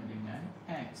 sama dengan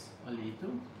X. Oleh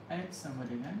itu, X sama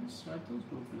dengan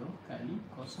 120 kali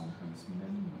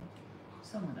 0.95.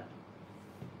 Sama tak?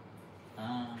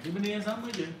 Dia benda yang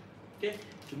sama je. Okay?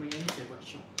 Cuma yang ni saya buat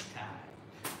shortcut,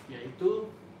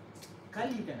 iaitu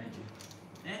kalikan aja.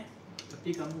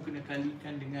 Seperti kamu kena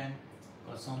kalikan dengan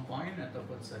 0 point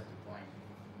ataupun 1 point.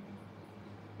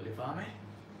 Boleh faham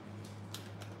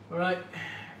Alright.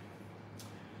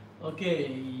 Okey,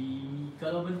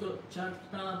 kalau bentuk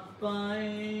catapan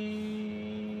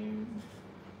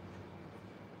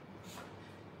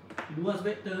luas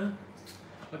vektor.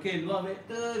 Okey, luas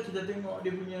vektor kita tengok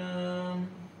dia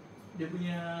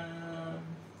punya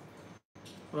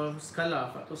skala,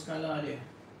 faktor skala dia.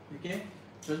 Okey.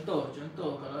 Contoh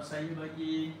kalau saya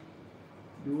bagi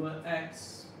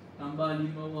 2x tambah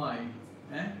 5y,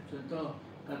 contoh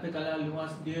katakanlah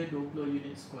luas dia 20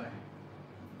 unit square.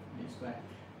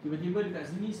 Tiba-tiba dekat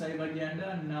sini saya bagi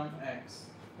anda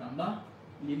 6x tambah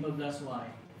 15y.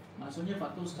 Maksudnya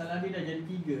faktor skala dia dah jadi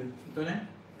 3. Betul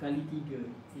Kali 3.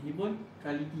 Ini pun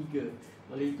kali 3.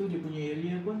 Oleh itu dia punya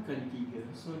area pun kali 3.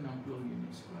 So 60 unit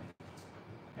square.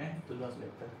 Itu luas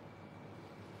vektor.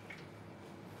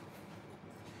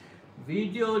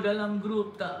 Video dalam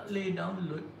grup tak boleh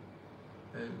download.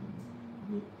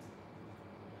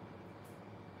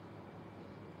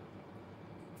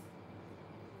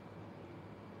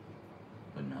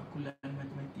 Penakulan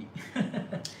matematik.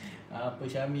 Apa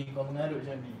Syami, kau mengarut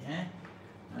Syami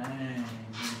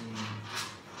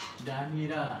dah ni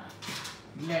dah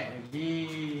lag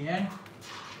lagi lag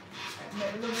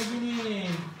belum lagi ni.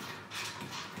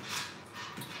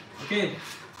 Okey,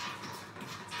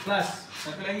 kelas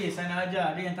satu lagi saya nak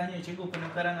ajar. Ada yang tanya, cikgu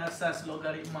penukaran asas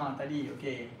logaritma tadi.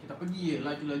 Okey, kita pergi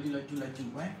laju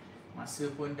masa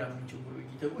pun dah mencemburui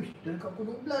kita. Dah dekat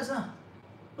pukul 12 lah.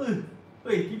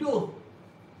 Tidur.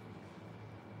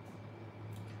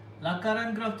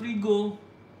 Lakaran graf trigo.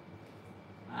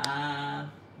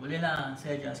 Bolehlah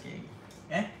saya ajar sikit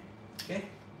lagi. Okay.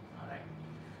 Alright.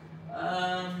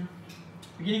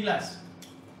 Begini kelas.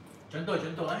 Contoh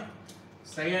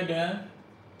saya ada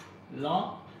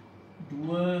log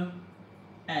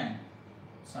 2m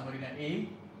sama dengan A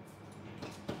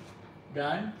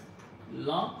dan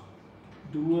log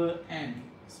 2n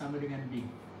sama dengan B.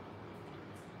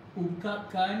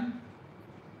 Ungkapkan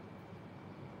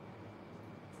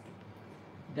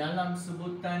dalam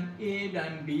sebutan A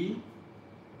dan B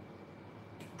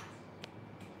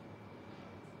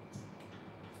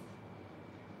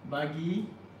bagi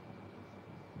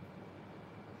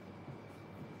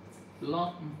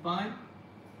log 4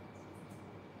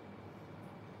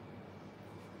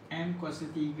 M kuasa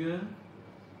 3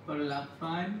 per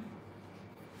 8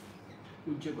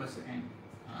 punca kuasa N.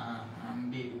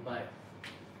 Ambil ubat.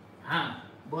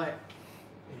 Buat.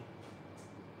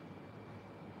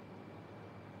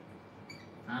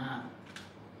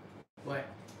 Buat.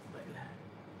 Buatlah.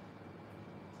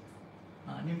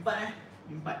 Ni 4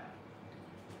 Ni 4.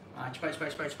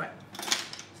 Cepat.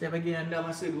 Saya bagi anda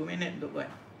masa 2 minit untuk buat.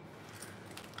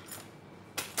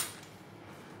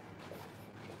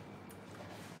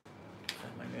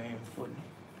 Mana handphone ni?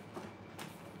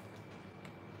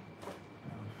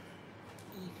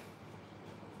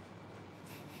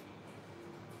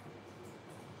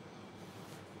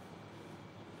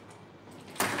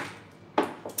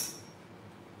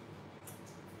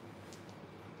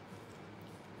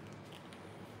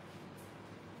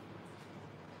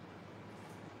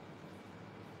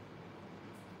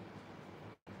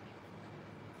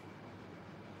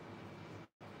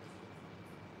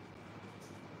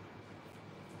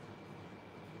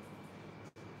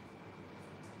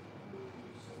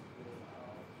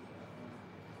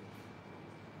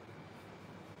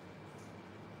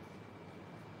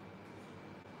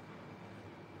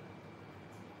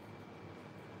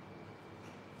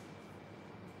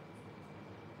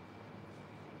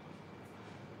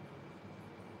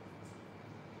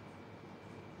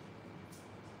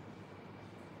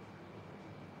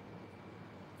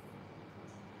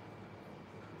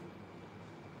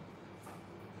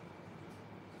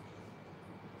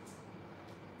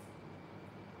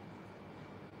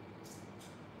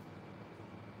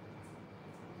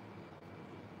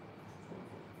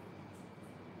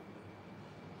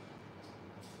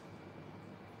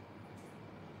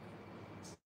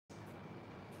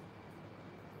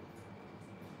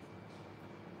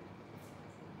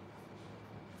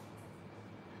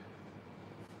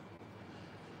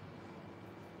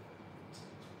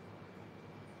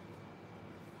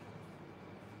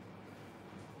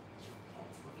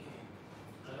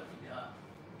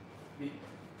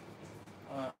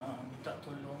 Minta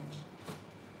tolong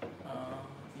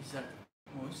Izzat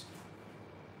Mus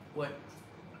buat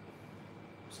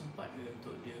sempat ke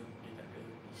untuk dia tak ada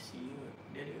PC ke,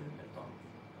 dia ada laptop,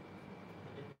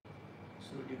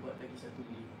 suruh dia buat lagi satu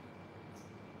link.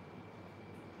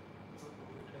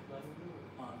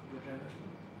 Dua drive lagi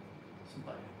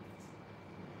sempat ke?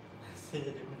 Saya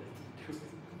ada mana tidur.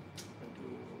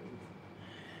 Aduh,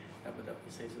 tak apa,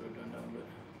 saya suruh dia download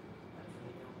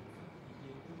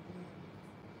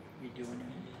video mana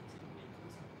ni?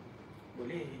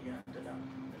 Boleh yang dalam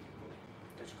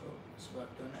touch code sebab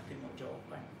tu nak tengok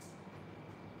jawapan.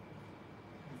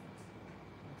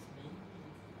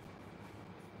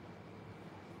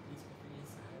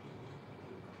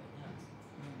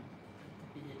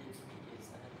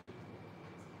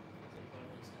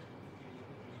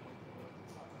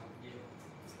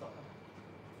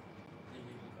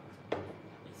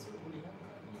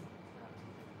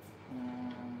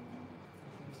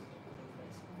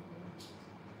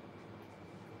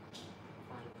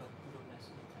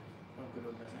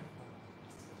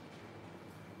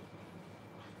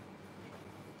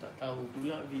 Tak tahu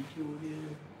pula video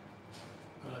dia.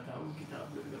 Kalau tahu kita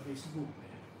upload dekat Facebook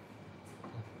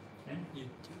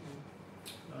YouTube.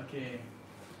 Okay.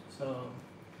 So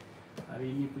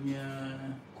hari ni punya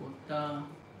kuota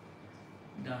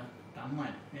dah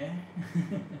tamat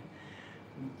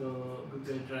untuk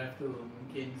Google Drive tu.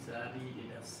 Mungkin sehari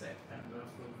dia dah setkan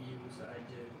berapa view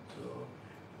sahaja. So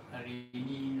hari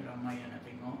ni ramai yang nak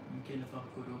tengok. Mungkin lepas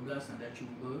pukul 12 anda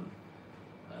cuba,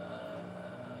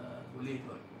 boleh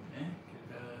kot.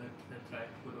 Kita try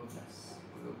pukul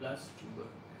 12 cuba.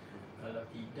 Kalau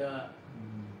tidak,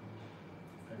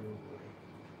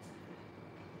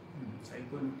 saya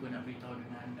pun lupa nak beritahu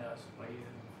dengan anda supaya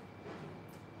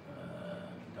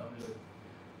download.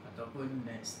 Ataupun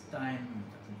next time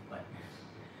tak sempat.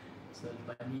 So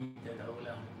lepas ni kita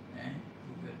tahulah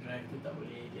Google Drive tu tak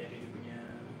boleh, dia ada dia punya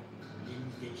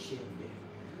limitation dia.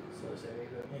 So saya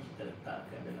rasa kita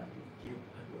letakkan dalam YouTube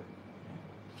kot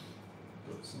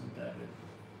untuk sementara.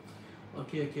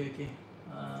 Okay.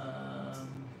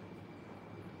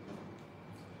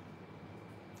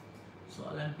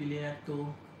 Soalan pilihan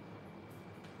tu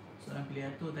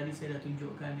tadi saya dah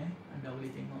tunjukkan anda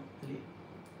boleh tengok klik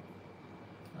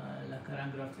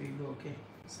lakaran grafik dulu. Okey,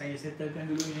 saya settlekan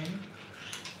dulu ini.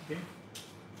 Okey.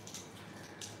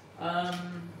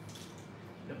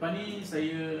 Lepas ni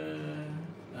saya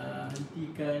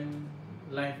hentikan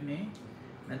live ni.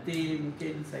 Nanti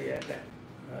mungkin saya akan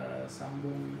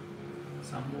sambung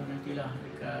nantilah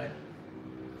dekat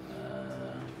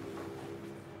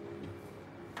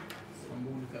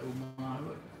sambung dekat rumah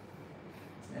kot.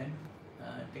 Dan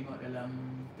tengok dalam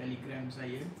Telegram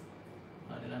saya.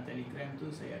 Dalam Telegram tu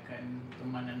saya akan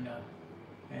teman anda.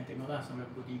 Tengoklah sampai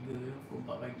pukul 3, pukul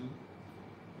 4 pagi.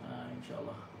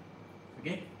 InsyaAllah.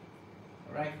 Okay.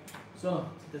 Alright. So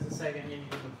kita selesaikan yang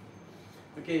ini dulu.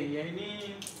 Okay, yang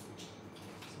ini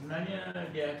sebenarnya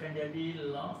dia akan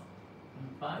jadi log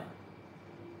 4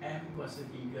 M kuasa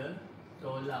 3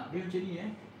 tolak. Dia macam ni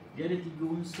dia ada 3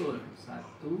 unsur.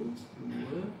 1, 2,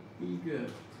 3.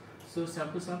 So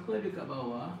siapa-siapa dekat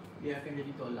bawah dia akan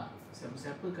jadi tolak.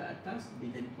 Siapa-siapa kat atas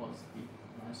dia jadi positif.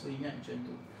 So ingat macam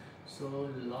tu.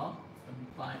 So log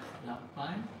 4,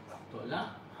 8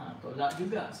 tolak. Tolak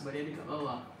juga sebab dia dekat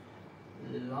bawah.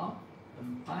 Log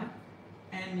 4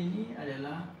 N ini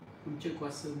adalah punca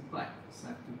kuasa 4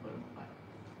 1/4.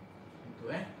 Itu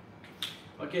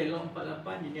Okey, log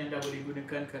 48 ini anda boleh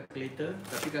gunakan kalkulator.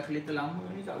 Tapi kalkulator lama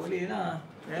ni tak boleh lah.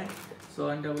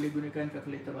 So anda boleh gunakan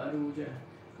kalkulator baru je.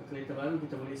 Kalkulator baru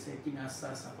kita boleh setting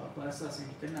asas apa-apa asas yang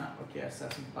kita nak. Okey,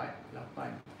 asas 4,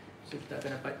 8. So kita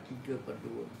akan dapat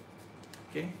 3/2.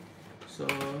 Okey. So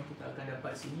kita akan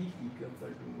dapat sini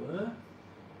 3/2.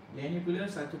 Yang ini pula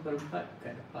 1/4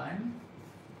 kat depan.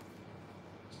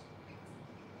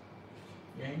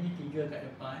 Yang ini 3 kat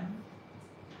depan.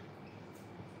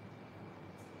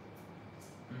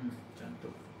 Macam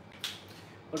tu.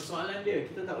 Persoalan dia,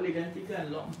 kita tak boleh gantikan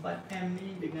log 4M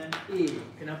ni dengan A.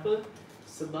 Kenapa?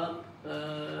 Sebab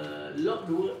log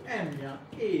 2M yang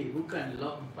A, bukan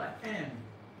log 4M.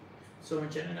 So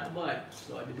macam mana nak buat?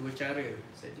 So ada dua cara.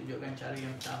 Saya tunjukkan cara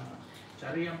yang pertama.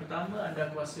 Cara yang pertama anda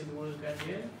kuasa 2 kan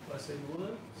dia. Kuasa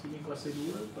 2, sini kuasa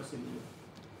 2, kuasa 2.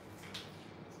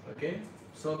 Okey.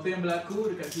 So apa yang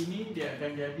berlaku dekat sini, dia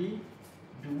akan jadi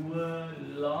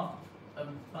 2 log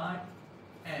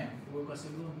 4M. 2 kuasa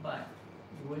 2, 4.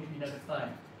 2 ni pindah depan,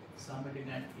 sama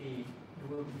dengan A.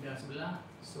 2 pindah sebelah,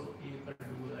 so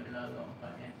A/2 adalah log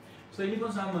 4M. So ini pun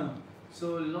sama.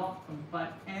 So log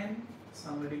 4M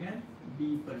sama dengan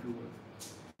B/2.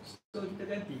 So kita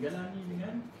gantikanlah ni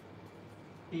dengan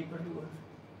A/2.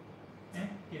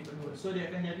 A/2. So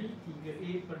dia akan jadi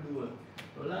 3A/2.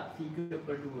 Tolak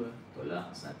 3/2.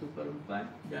 Tolak 1/4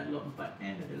 dan log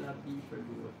 4N adalah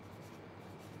B/2.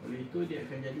 Oleh itu dia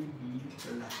akan jadi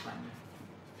B/8.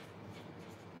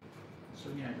 So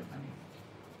ni ada ni.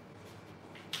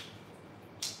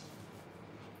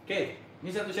 Okey,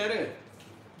 ni satu cara.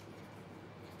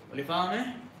 Boleh faham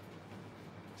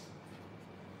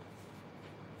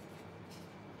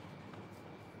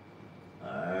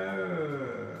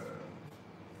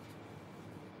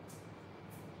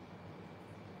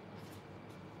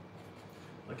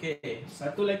Okey,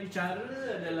 satu lagi cara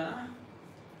adalah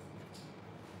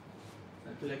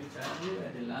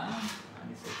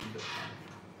ni saya tunjukkan.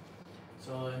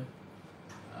 So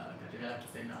katakanlah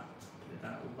kita tak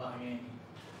nak ubah yang ni.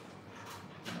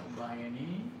 Nak ubah yang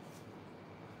ni.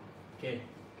 Okey,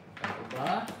 kita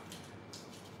ubah.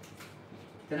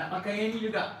 Kita nak pakai yang ni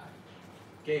juga.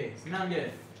 Okey, senang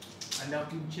je. Anda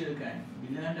puncakan.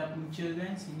 Bila anda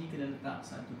puncakan, sini kena letak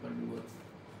 1/2.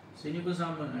 So ini pun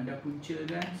sama, anda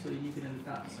puncakan, so ini kena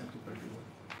letak 1/2.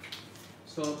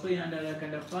 So apa yang anda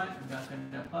akan dapat? Anda akan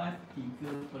dapat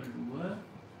 3/2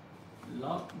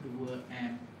 log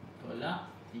 2M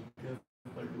tolak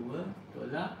 3/2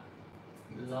 tolak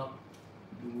log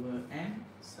 2M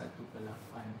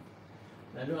 1/8.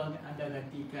 Lalu anda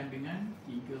gantikan dengan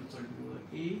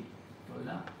 3/2A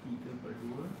tolak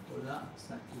 3/2 tolak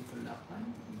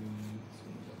 1/8B.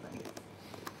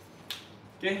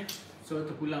 Okey, so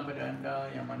terpulang pada anda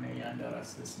yang mana yang anda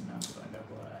rasa senang untuk anda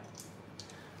buat.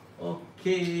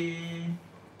 Okey,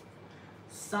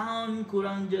 sound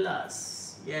kurang jelas.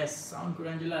 Yes, sound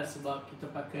kurang jelas sebab kita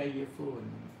pakai earphone.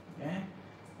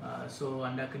 So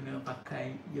anda kena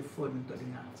pakai earphone untuk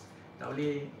dengar. Tak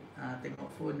boleh tengok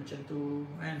phone macam tu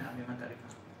memang tak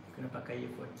dengar. Kena pakai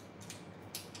earphone.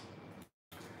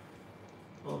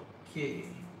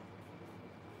 Okey.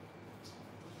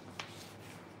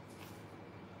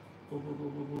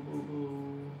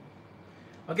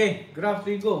 Okey, graph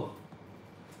Trigo.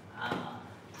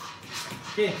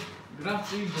 Okey, graph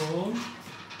Trigo.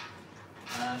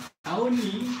 Tahun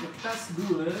ni kertas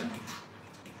 2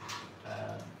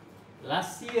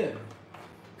 last year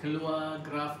keluar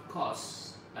graph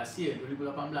cost. Last year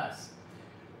 2018.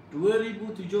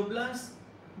 2017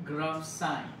 graph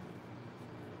sign.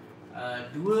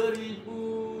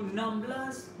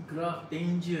 2016 graph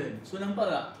tangent. So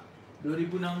nampak tak?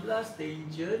 2016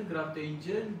 tangent, graf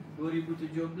tangent.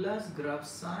 2017 graf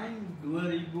sin.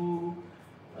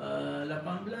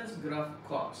 2018 graf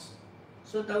cos.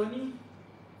 So tahun ni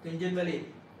tangent balik.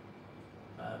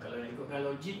 Kalau nak ikutkan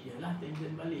logik ialah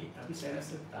tangent balik, tapi saya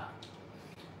rasa tak.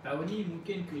 Tahun ni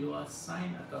mungkin keluar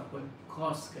sin ataupun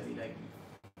cos sekali lagi.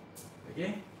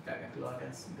 Okey, kita akan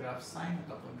keluarkan graf sin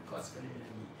ataupun cos sekali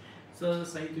lagi. So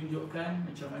saya tunjukkan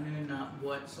macam mana nak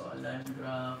buat soalan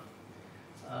graf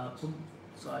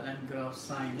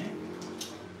sin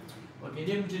Okey,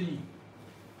 dia macam ni.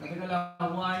 Katakanlah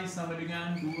y sama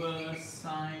dengan 2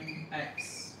 sin x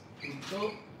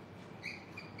untuk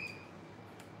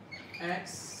x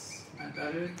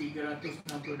antara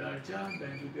 360 darjah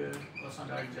dan juga kosong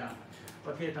darjah.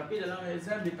 Okey, tapi dalam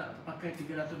exam dia tak pakai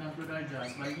 360 darjah.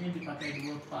 Sebaliknya dipakai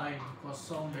 2 pi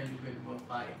kosong dan juga 2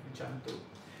 pi macam tu.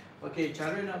 Okey,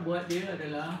 cara nak buat dia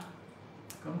adalah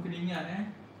kamu kena ingat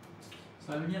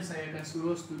selalunya saya akan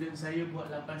suruh student saya buat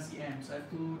 8 cm.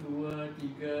 1, 2,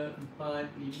 3, 4,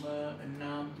 5,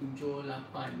 6, 7,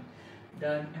 8.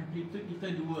 Dan amplitude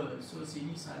kita 2. So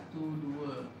sini 1,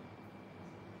 2.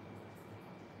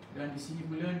 Dan di sini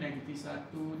pula negatif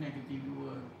 1, negatif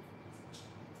 2.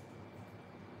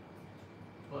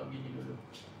 Buat begini dulu.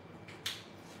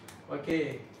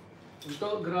 Okey,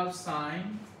 untuk graf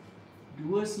sin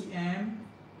 2 cm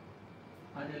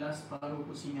adalah separuh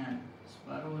pusingan.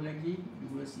 Separuh lagi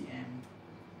 2 cm.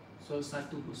 So 1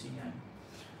 pusingan.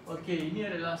 Okey, ini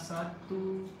adalah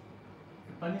 1.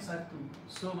 Depan ni 1.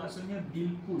 So maksudnya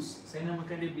bilpus. Saya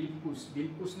namakan dia bilpus.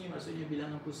 Bilpus ni maksudnya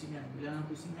bilangan pusingan. Bilangan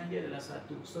pusingan dia adalah 1.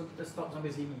 So kita stop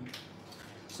sampai sini.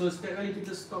 So setiap kali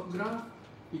kita stop graf,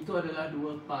 itu adalah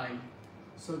 2 pi.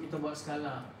 So kita buat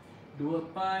skala.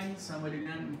 2 pi sama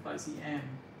dengan 4 cm.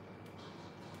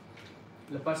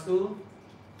 Lepas tu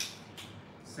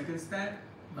second step,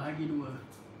 bahagi 2.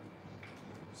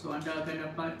 So anda akan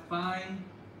dapat pi.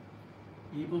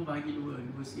 Ini pun bahagi 2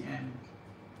 cm.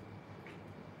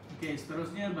 Okey,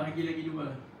 seterusnya bahagi lagi 2.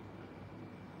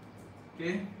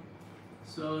 Okey.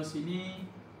 So sini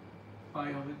pi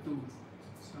over 2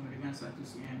 sama dengan 1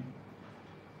 cm.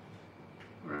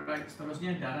 Alright,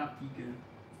 seterusnya darab 3.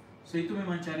 So itu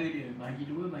memang cara dia, bahagi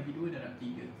 2 darab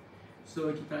 3. So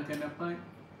kita akan dapat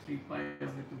 3 pi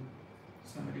over 2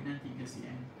 sama dengan 3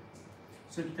 cm.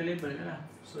 So kita label lah.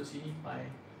 So sini pi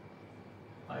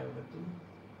over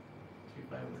 2, 3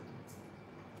 pi over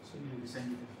 2. So ini tulisan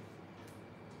kita.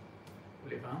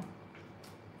 Boleh faham?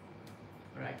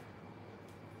 Alright.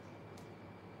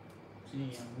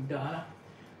 Sini yang mudah lah.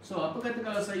 So apa kata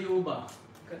kalau saya ubah?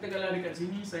 Katakanlah dekat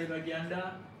sini saya bagi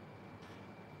anda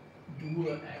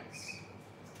 2x.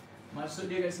 Maksud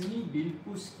dia kat sini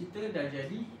bilpus kita dah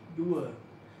jadi 2.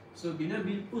 So bila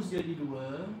bilpus jadi 2,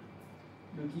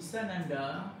 lukisan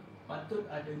anda patut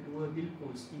ada 2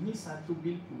 bilpus. Ini 1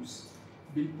 bilpus.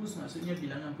 Bilpus maksudnya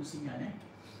bilangan pusingan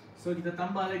So kita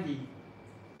tambah lagi.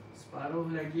 Separuh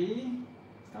lagi,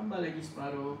 tambah lagi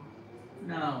separuh.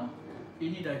 Now,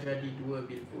 ini dah jadi 2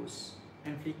 bilpus.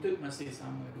 Amplitude masih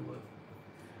sama 2.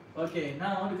 Okey,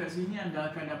 now dekat sini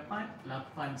anda akan dapat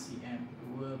 8 cm.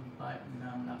 2, 4,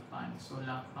 6, 8. So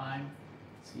 8,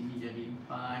 sini jadi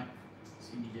 4,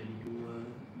 sini jadi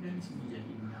 2, dan sini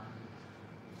jadi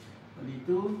 6. Oleh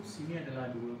itu, sini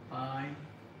adalah 2 pi,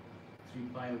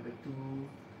 3 pi over 2,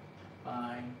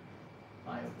 pi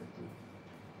over 2.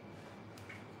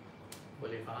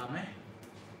 Boleh faham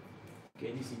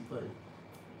Okey, ini simple.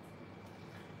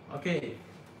 Okey.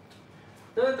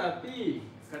 Tetapi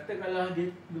katakanlah dia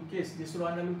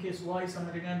suruh anda lukis y sama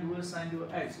dengan 2 sin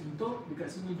 2x. Untuk dekat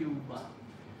sini dia ubah.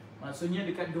 Maksudnya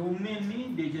dekat domain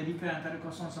ni dia jadikan antara 0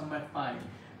 sampai pi.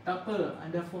 Tak apa,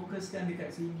 anda fokuskan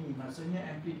dekat sini. Maksudnya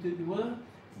amplitude 2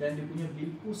 dan dia punya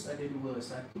bilpus ada 2.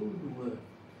 1, 2.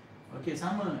 Okey,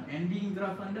 sama. Ending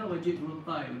graf anda wajib 2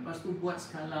 pi. Lepas tu buat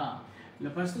skala.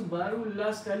 Lepas tu baru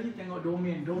last kali tengok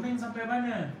domain. Domain sampai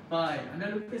mana? Pi.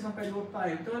 Anda lukis sampai 2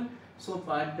 pi, betul? So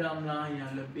padamlah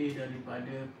yang lebih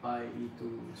daripada pi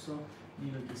itu. So ni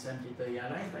lukisan kita.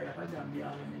 Yang lain tak payah padam,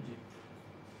 biarkan aja.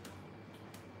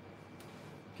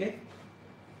 Okey.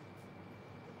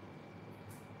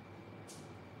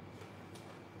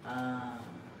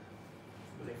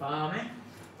 Boleh faham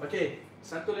Okey,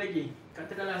 satu lagi.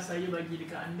 Katakanlah saya bagi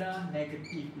dekat anda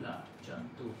negatif lah, macam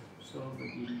tu. So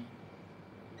begini.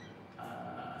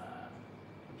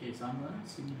 Okey, sama.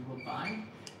 Sini 2 pi.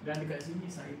 Dan dekat sini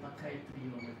saya pakai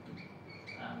 3 over 2.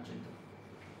 Macam tu.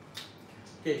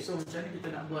 Okey, so macam mana kita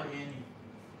nak buat yang ni?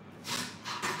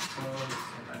 So,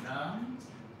 saya padam.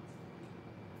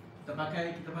 Kita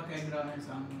pakai graf yang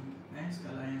sama.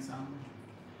 Skala yang sama.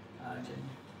 Macam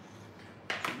ni.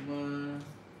 Cuma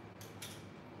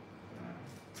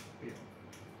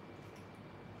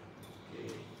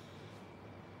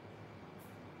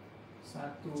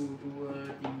 1,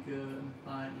 2, 3, 4,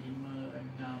 5,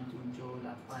 6, 7,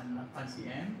 8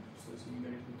 cm. So sini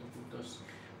garis putus-putus.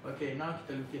 Okay, now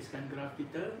kita lukiskan graf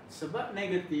kita. Sebab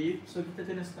negatif, so kita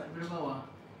kena start dari bawah.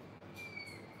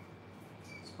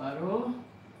 Separuh,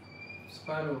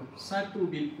 separuh, 1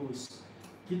 bilpus.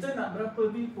 Kita nak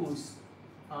berapa bilpus?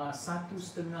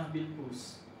 1,5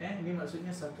 bilpus. Ini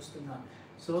maksudnya 1,5.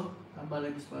 So tambah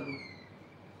lagi separuh.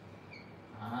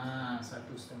 1,5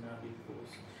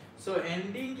 bilpus. So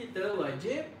ending kita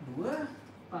wajib 2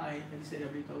 pi. Tadi saya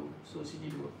dah beritahu. So sini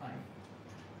 2 pi.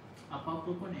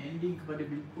 Apa-apa pun ending kepada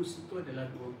bilpus itu adalah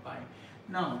 2 pi.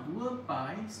 Now 2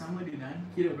 pi sama dengan,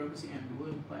 kira berapa cm? 2,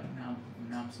 4,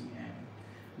 6 cm.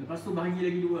 Lepas tu bahagi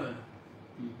lagi 2,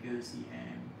 3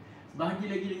 cm. Bahagi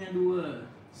lagi dengan 2,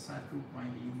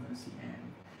 1.5 cm.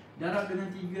 Darab dengan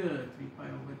 3, 3 pi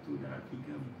over 2 darab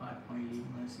 3,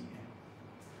 4.5 cm.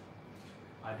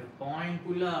 Ada point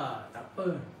pula, tak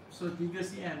apa. So 3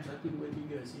 cm, 1, 2,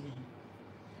 3 sini.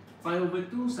 Pi over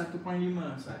 2, 1.5.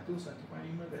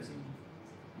 1.5 kat sini.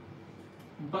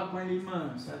 4.5, 1,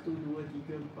 2,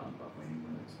 3, 4,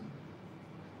 4.5 kat sini.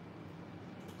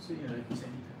 So ini adalah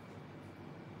lapisan kita.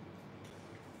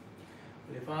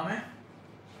 Boleh faham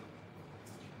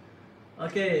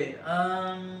Okay,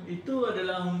 itu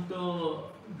adalah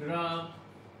untuk graf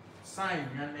sin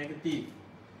yang negatif.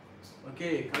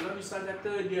 Okay, kalau misal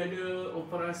kata dia ada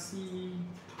operasi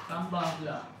tambah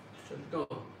pula. Contoh,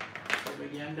 saya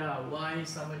bagi anda y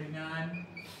sama dengan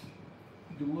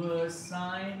 2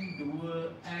 sin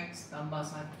 2x tambah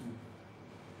 1.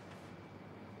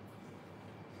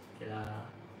 Okay lah,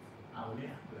 boleh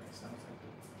lah, 2x tambah 1.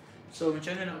 So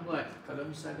macam mana nak buat kalau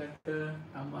misal kata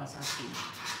tambah 1?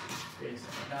 Okay,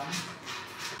 saya padam.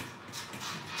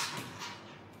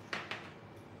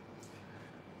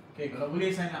 Okay, kalau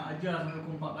boleh saya nak ajar sampai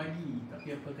pukul 4 pagi.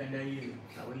 Tapi apakan daya,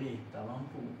 tak boleh, tak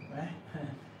mampu.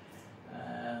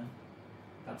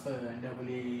 Tak apa, anda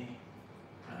boleh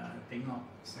tengok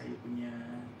saya punya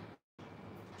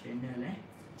channel 1,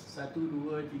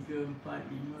 2, 3, 4,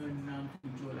 5, 6,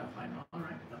 7, 8.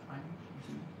 Alright, 8.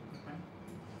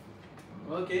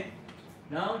 Okay.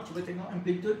 Now cuba tengok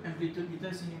amplitude. Amplitude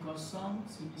kita sini kosong,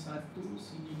 sini 1,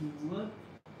 sini 2,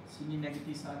 sini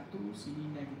negatif 1,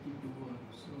 sini negatif 2.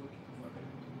 So kita buat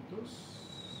garis putus.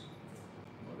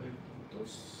 Buat garis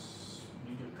putus.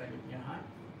 Menunjukkan dia punya height.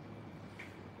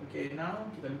 Okay, now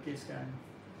kita lukiskan.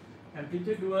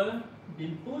 Amplitude 2,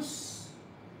 bilpus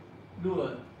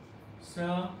 2.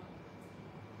 So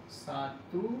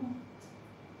 1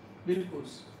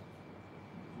 bilpus.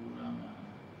 Kurang.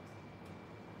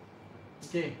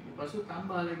 Okay, lepas tu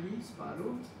tambah lagi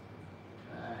separuh.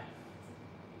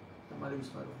 Tambah lagi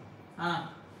separuh.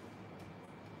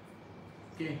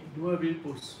 Okay, 2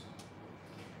 bilpus.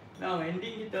 Now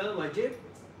ending kita wajib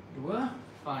 2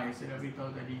 pi. Saya dah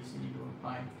beritahu tadi sini 2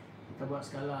 pi. Kita buat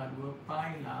skala 2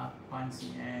 pi 8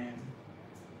 cm,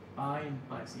 pi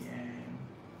 4 cm,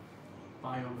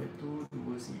 pi over 2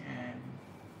 2 cm,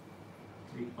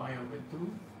 3 pi over 2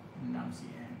 6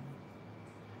 cm.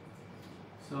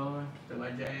 So kita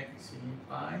bajak sini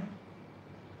pi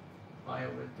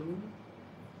over 2,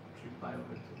 3 pi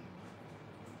over 2.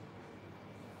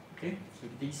 Okay,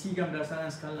 so kita isikan berdasarkan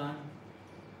skala ni.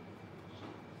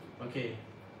 Okay,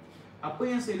 apa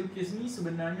yang saya lukis ni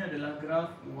sebenarnya adalah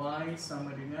graf y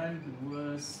sama dengan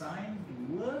 2 sin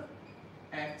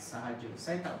 2x sahaja.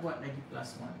 Saya tak buat lagi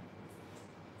plus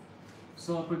 1.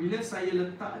 So apabila saya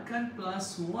letakkan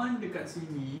plus 1 dekat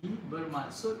sini,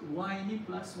 bermaksud y ni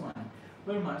plus 1.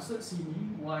 Bermaksud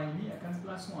sini y ni akan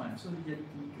plus 1. So dia jadi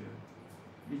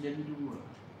 3, dia jadi 2,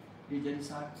 dia jadi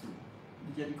 1,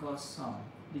 dia jadi kosong,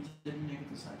 dia jadi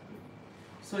negatif 1.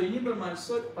 So ini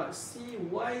bermaksud paksi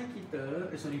y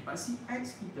kita, paksi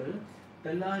x kita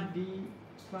telah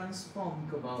ditransform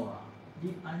ke bawah,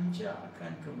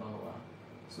 dianjakkan ke bawah.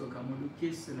 So kamu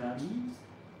lukis selari,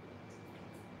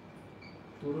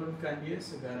 turunkan dia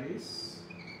segaris,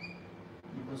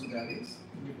 ini pun segaris,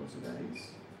 ini pun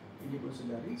segaris, ini pun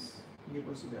segaris, ini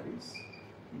pun segaris,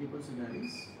 ini pun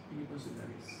segaris, ini pun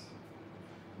segaris.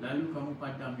 Lalu kamu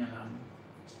padam yang lama.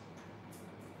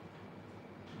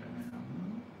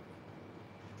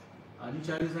 Ini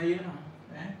cara saya lah,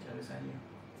 cara saya.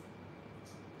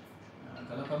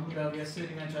 Kalau kamu dah biasa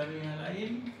dengan cara yang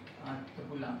lain,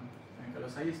 terpulang. Kalau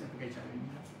saya pakai cara ini.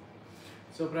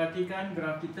 So perhatikan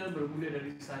graf kita bermula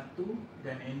dari 1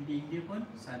 dan ending dia pun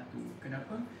 1.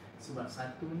 Kenapa? Sebab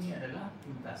 1 ni adalah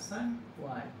lintasan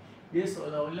y. Dia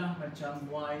seolah-olah macam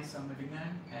y sama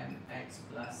dengan mx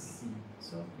plus c.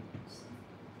 So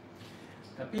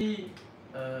tapi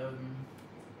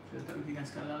kita tak buktikan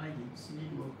skala lagi.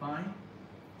 Sini 2 pi,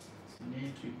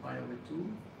 sini 3 pi over 2,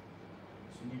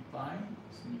 Sini pi,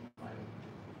 sini pi.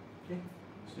 Okay.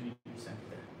 So ini tulisan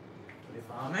kita. Boleh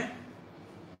faham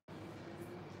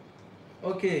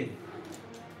Okay.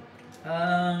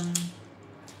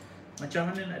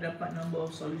 Macam mana nak dapat number of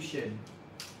solution?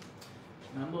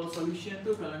 Number of solution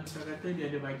tu kalau kita kata dia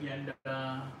ada bagi anda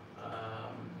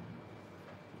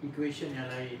equation yang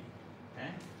lain.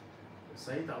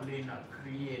 Saya tak boleh nak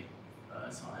create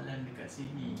soalan dekat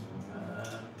sini.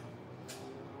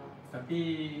 Tapi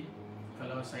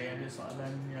kalau saya ada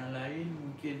soalan yang lain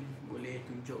mungkin boleh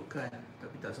tunjukkan,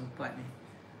 tapi tak sempat ni.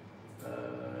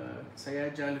 Saya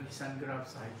ajar lukisan graf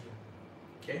sahaja.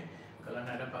 Okay. Kalau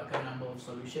nak dapatkan number of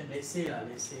solution, let's say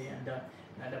anda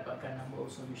nak dapatkan number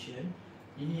of solution,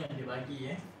 ini yang dia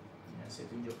bagi yang saya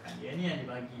tunjukkan. Ini yang dia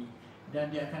bagi, dan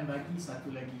dia akan bagi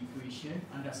satu lagi equation,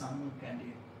 anda samakan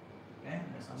dia.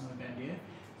 Anda samakan dia.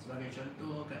 Sebagai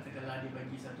contoh, katakanlah dia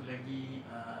bagi satu lagi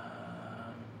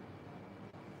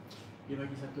 4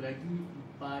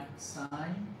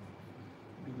 sin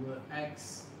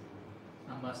 2x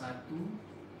tambah 1,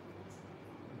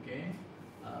 okay,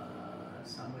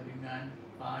 sama dengan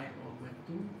pi over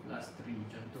 2 plus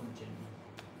 3, contoh macam ni.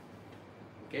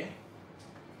 Okay.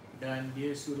 Dan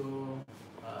dia suruh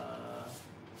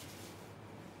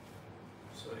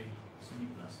sini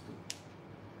plus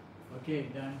 2.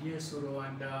 Okay, dan dia suruh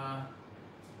anda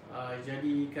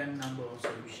jadikan number of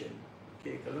solution.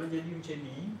 Okay, kalau jadi macam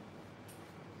ni,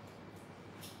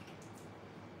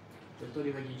 contoh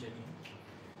dia bagi macam ni.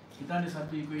 Kita ada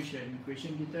satu equation.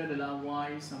 Equation kita adalah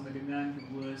y sama dengan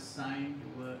 2 sin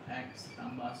 2x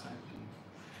tambah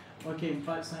 1. Okay,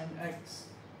 4 sin x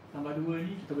tambah 2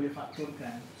 ni kita boleh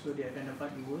faktorkan. So dia akan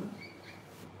dapat 2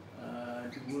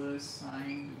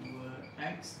 sin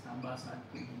 2x tambah 1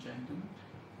 macam tu,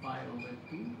 pi over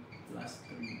 2 plus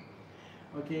 3.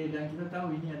 Okay, dan kita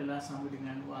tahu ini adalah sama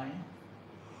dengan y.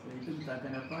 So itu kita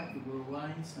akan dapat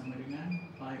 2y sama dengan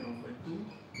pi over 2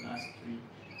 plus 3.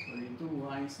 Oleh itu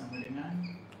y sama dengan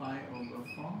pi over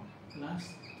 4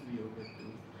 plus 3 over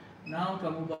 2. Now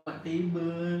kamu buat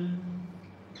table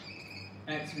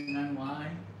x dengan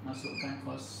y, masukkan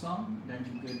kosong dan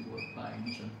juga 2 pi.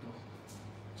 Ini contoh.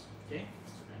 Okay.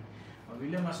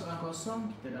 Apabila masukkan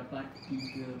kosong, kita dapat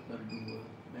 3/2.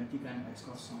 Gantikan x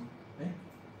kosong.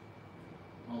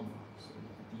 Allah. So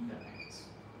kita tinggal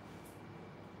x.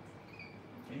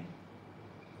 Okay.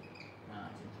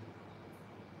 Macam tu.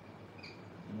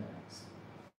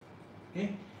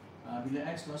 Okay. Bila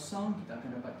x kosong, kita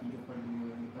akan dapat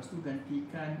 3/2. Lepas tu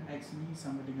gantikan x ni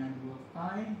sama dengan 2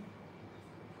 pi.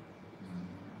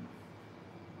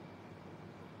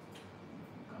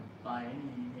 Bukan pi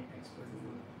ni, ini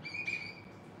x/2.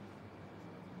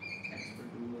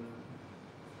 x/2.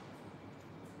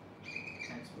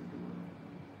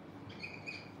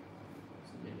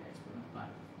 So jadi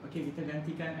x/4. Okay, kita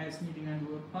gantikan x ni dengan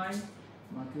 2 pi,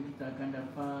 maka kita akan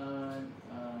dapat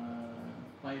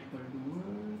pi per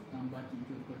 2 tambah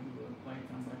 3/2. Pi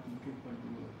tambah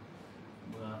 3/2.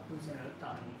 Berapa saya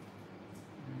letak ni?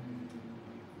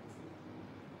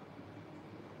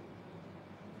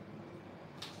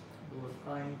 2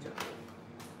 pi macam tu.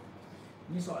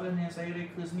 Ini soalan yang saya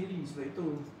reka sendiri, sebab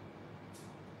itu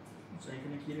saya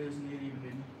kena kira sendiri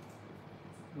benda ni.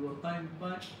 2 pi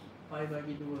 4, pi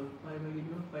bagi 2. Pi bagi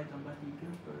 2, pi tambah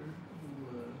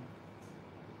 3/2.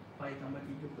 Pi tambah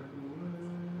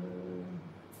 3/2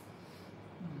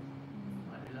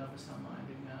 adalah bersamaan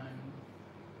dengan,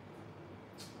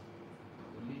 tak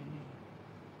boleh ni,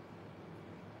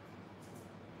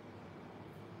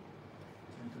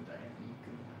 macam tu tak payah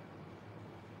 3.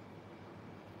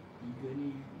 3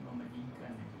 ni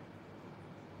membandingkan ni.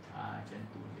 Macam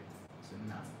tu je,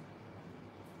 senang.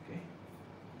 Okay.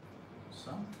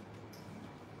 Sum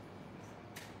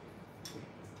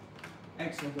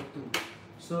x over 2.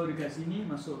 So dekat sini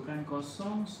masukkan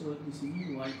kosong, so di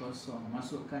sini y kosong.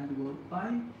 Masukkan 2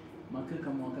 pi, maka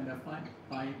kamu akan dapat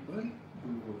pi per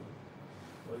 2.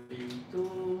 Oleh itu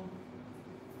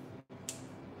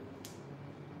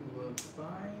 2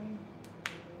 pi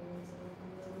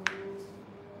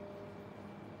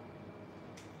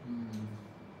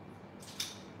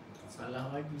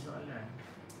salah lagi soalan.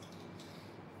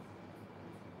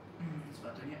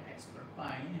 Sepatutnya x per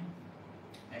pi,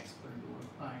 x per 2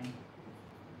 pi.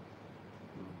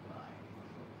 2 pi,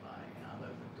 2 pi,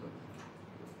 betul.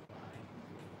 2 pi,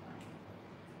 2 pi.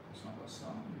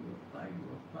 Kosong-kosong, 2 pi,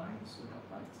 2 pi, so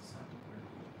dapat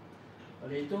 1/2.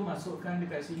 Oleh itu masukkan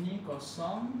dekat sini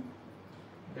kosong,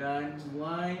 dan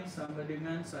y sama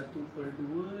dengan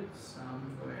 1/2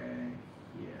 somewhere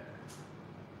here.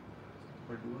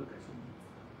 1/2 kat sini.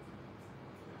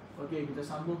 Okey, kita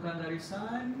sambungkan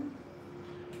garisan.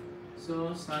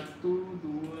 So 1, 2,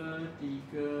 3,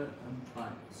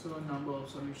 4. So number of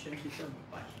solution kita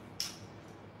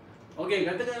 4. Okey,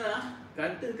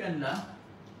 katakanlah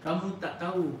kamu tak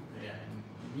tahu. Ya,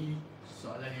 ini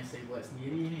soalan yang saya buat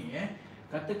sendiri ni ya.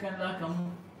 Katakanlah kamu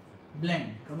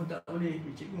blank, kamu tak boleh,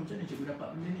 cikgu macam mana cikgu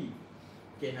dapat benda ni?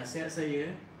 Okey, nasihat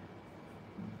saya,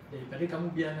 daripada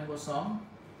kamu biarkan kosong,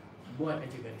 buat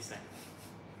aja garisan.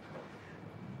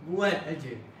 Buat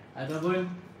aja.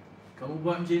 Ataupun kamu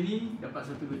buat macam ni, dapat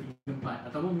 1, 2, 3, 4.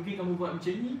 Ataupun mungkin kamu buat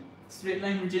macam ni, straight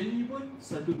line macam ni pun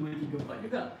 1, 2, 3, 4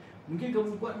 juga. Mungkin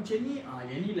kamu buat macam ni,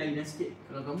 yang ni lain sikit.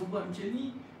 Kalau kamu buat macam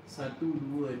ni, 1,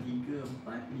 2, 3,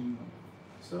 4, 5.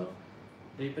 So,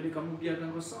 daripada kamu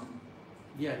biarkan kosong,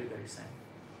 dia ada garisan.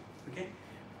 Okay?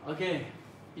 Okay,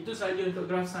 itu sahaja untuk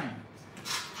graph sign.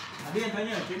 Ada yang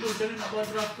tanya, cikgu macam mana nak buat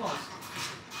graph cost?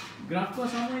 Graph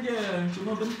cost sama je,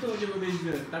 cuma bentuk je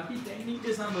berbeza, tapi teknik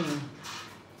dia sama.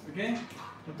 Okay?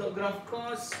 Untuk graph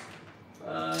cost,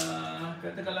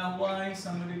 katakanlah Y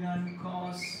sama dengan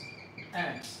cos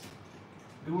X,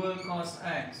 2 cos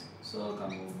X. So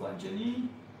kamu buat macam ni,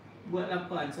 buat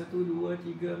 8. 1, 2,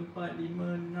 3, 4,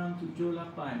 5, 6, 7,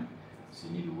 8.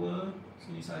 Sini 2,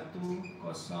 sini 1,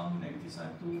 kosong, negatif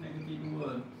 1, negatif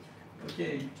 2.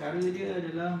 Okey, cara dia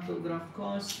adalah untuk graph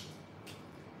cost,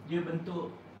 dia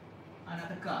bentuk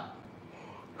anak tekak.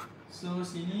 So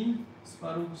sini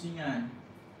separuh pusingan,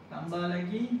 tambah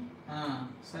lagi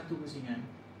 1 pusingan.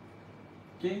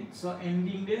 Okey, so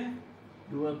ending dia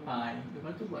 2 pi.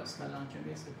 Lepas tu buat skala macam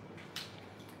biasa.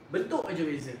 Bentuk aja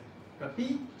beza,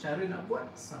 tapi cara nak buat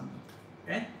sama.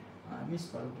 Ni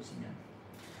separuh pusingan.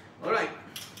 Alright,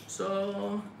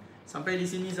 so sampai di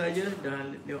sini saja.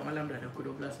 Dah lewat malam dah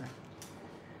pukul 12 lah.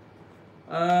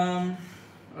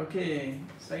 Okay,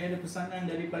 saya ada pesanan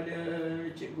daripada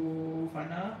Cikgu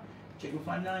Fana. Cikgu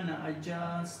Fana nak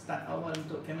ajar start awal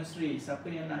untuk chemistry. Siapa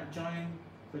yang nak join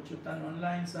pecutan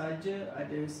online sahaja,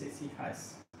 ada sesi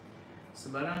khas.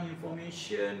 Sebarang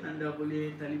information anda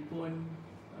boleh telefon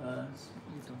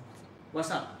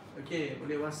WhatsApp. Okay,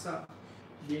 boleh WhatsApp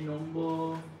di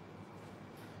nombor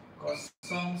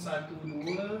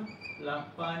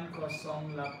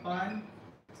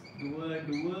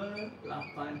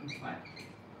 012-808-2284.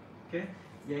 Okay,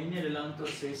 yang ini adalah untuk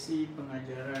sesi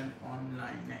pengajaran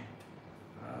online.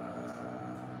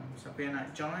 Siapa yang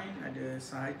nak join, ada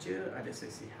sahaja, ada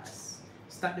sesi khas.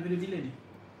 Start daripada bila ni?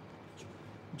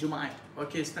 Jumaat.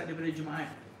 Okay, start daripada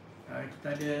Jumaat.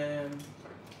 Kita ada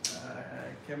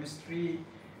chemistry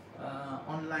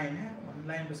online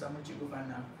online bersama Cikgu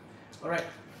Fana. Alright.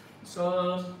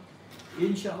 So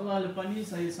InsyaAllah lepas ni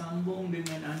saya sambung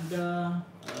dengan anda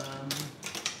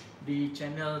di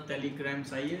channel Telegram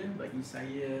saya. Bagi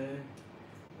saya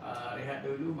rehat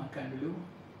dulu, makan dulu.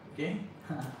 Okay.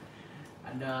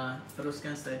 Anda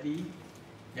teruskan study.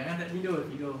 Jangan tak tidur.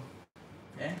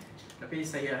 Tapi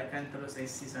saya akan terus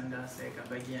assist anda. Saya akan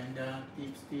bagi anda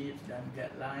tips-tips dan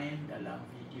guideline dalam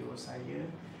video saya.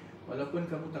 Walaupun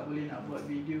kamu tak boleh nak buat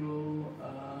video,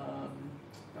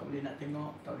 tak boleh nak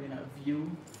tengok, tak boleh nak view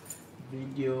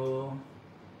video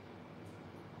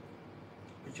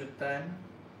pecutan.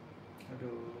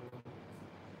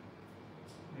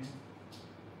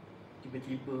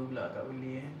 Tiba-tiba pula tak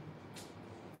boleh.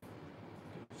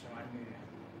 Macam mana?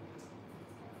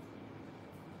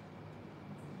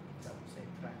 Tak, saya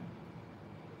try.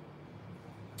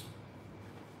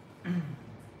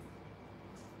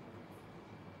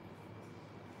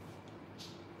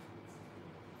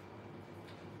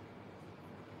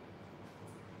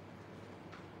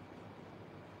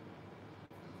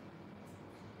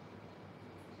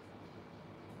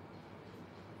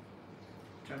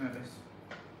 Try my best.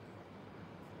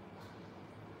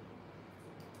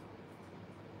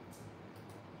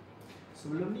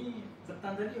 Sebelum ni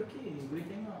petang tadi okey, boleh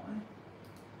tengok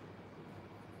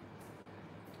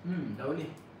dah boleh.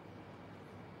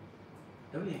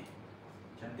 Dah boleh.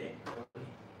 Cantik. Dah boleh.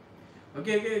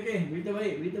 Okey. Berita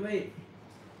baik.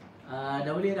 Dah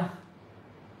boleh dah.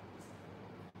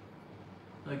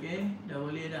 Okey, dah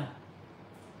boleh dah.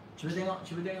 Cuba tengok.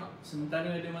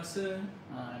 Sementara ada masa,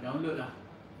 download lah.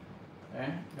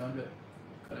 Download.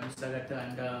 Kalau misal kata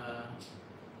anda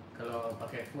kalau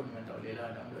pakai phone memang tak boleh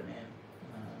lah download ni.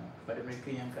 Kepada mereka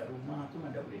yang kat rumah tu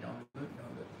anda boleh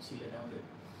download. Sila download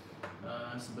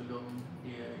sebelum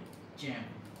dia jam.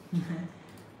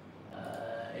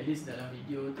 At least dalam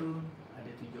video tu ada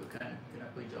tunjukkan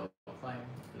kenapa jawapan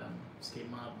dalam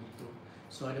skema begitu.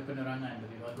 So ada penerangan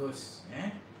lebih bagus.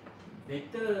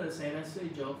 Better saya rasa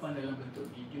jawapan dalam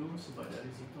bentuk video sebab dari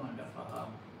situ anda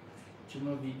faham.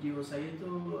 Cuma video saya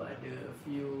tu ada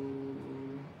few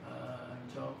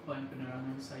jawapan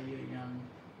penerangan saya yang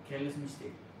careless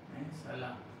mistake.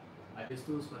 Salah. Ada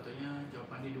tu sepatutnya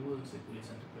jawapan dia 2, saya tulis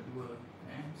 1/2.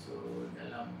 So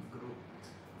dalam grup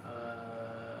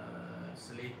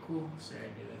selekoh saya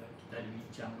kita ada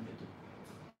bincang benda tu.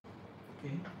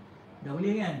 Okay. Dah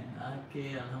boleh kan?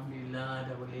 Okay, Alhamdulillah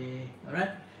dah boleh.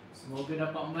 Alright. Semoga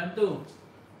dapat membantu.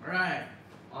 Alright.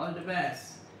 All the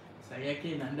best. Saya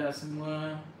yakin anda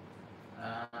semua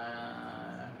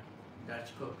dah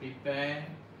cukup prepare.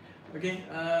 Okay.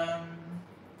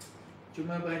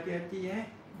 Cuma berhati-hati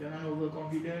jangan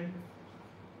overconfident.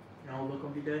 Jangan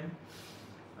overconfident.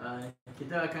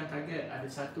 Kita akan target ada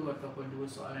 1 ataupun 2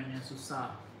 soalan yang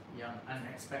susah, yang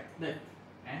unexpected.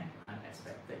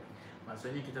 Unexpected.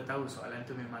 Maksudnya kita tahu soalan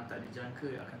tu memang tak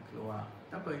dijangka akan keluar.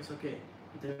 Tak apa, it's okay.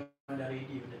 Kita memang dah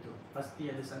ready benda tu. Pasti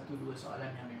ada 1-2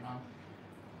 soalan yang memang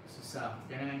susah.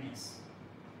 Jangan nangis.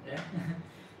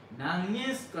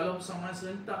 Nangis kalau persamaan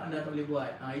serentak anda tak boleh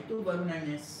buat. Itu baru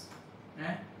nangis.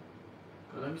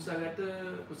 Kalau misal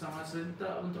kata persamaan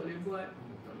serentak pun tak boleh buat,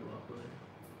 tak boleh buat apa.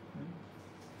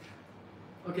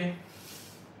 Okay.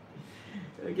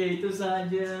 Okay, itu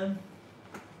sahaja.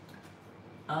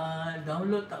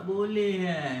 Download tak boleh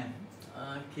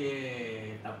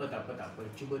Okay, tak apa.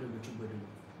 Cuba dulu.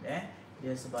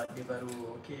 Dia sebab dia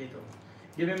baru okay tu.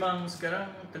 Dia memang sekarang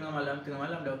tengah malam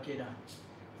dah okay dah.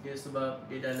 Dia sebab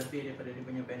dia dah lebih daripada dia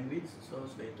punya bandwidth. So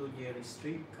sebab itu dia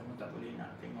restrict, kamu tak boleh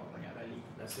nak tengok banyak kali.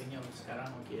 Rasanya sekarang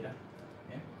okay dah.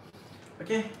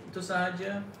 Okay, itu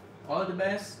sahaja. All the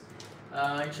best.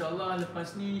 InsyaAllah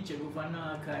lepas ni Cikgu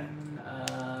Fana akan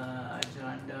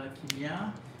ajar anda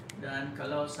kimia. Dan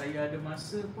kalau saya ada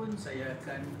masa pun saya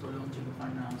akan tolong Cikgu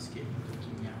Fana sikit untuk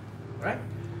kimia. Alright?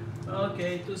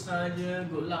 Okay, itu sahaja.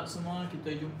 Good luck semua. Kita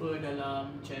jumpa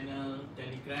dalam channel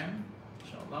Telegram.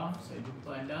 InsyaAllah saya jumpa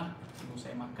anda. Tunggu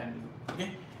saya makan dulu.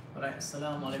 Okay? Alright.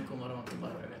 Assalamualaikum warahmatullahi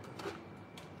wabarakatuh.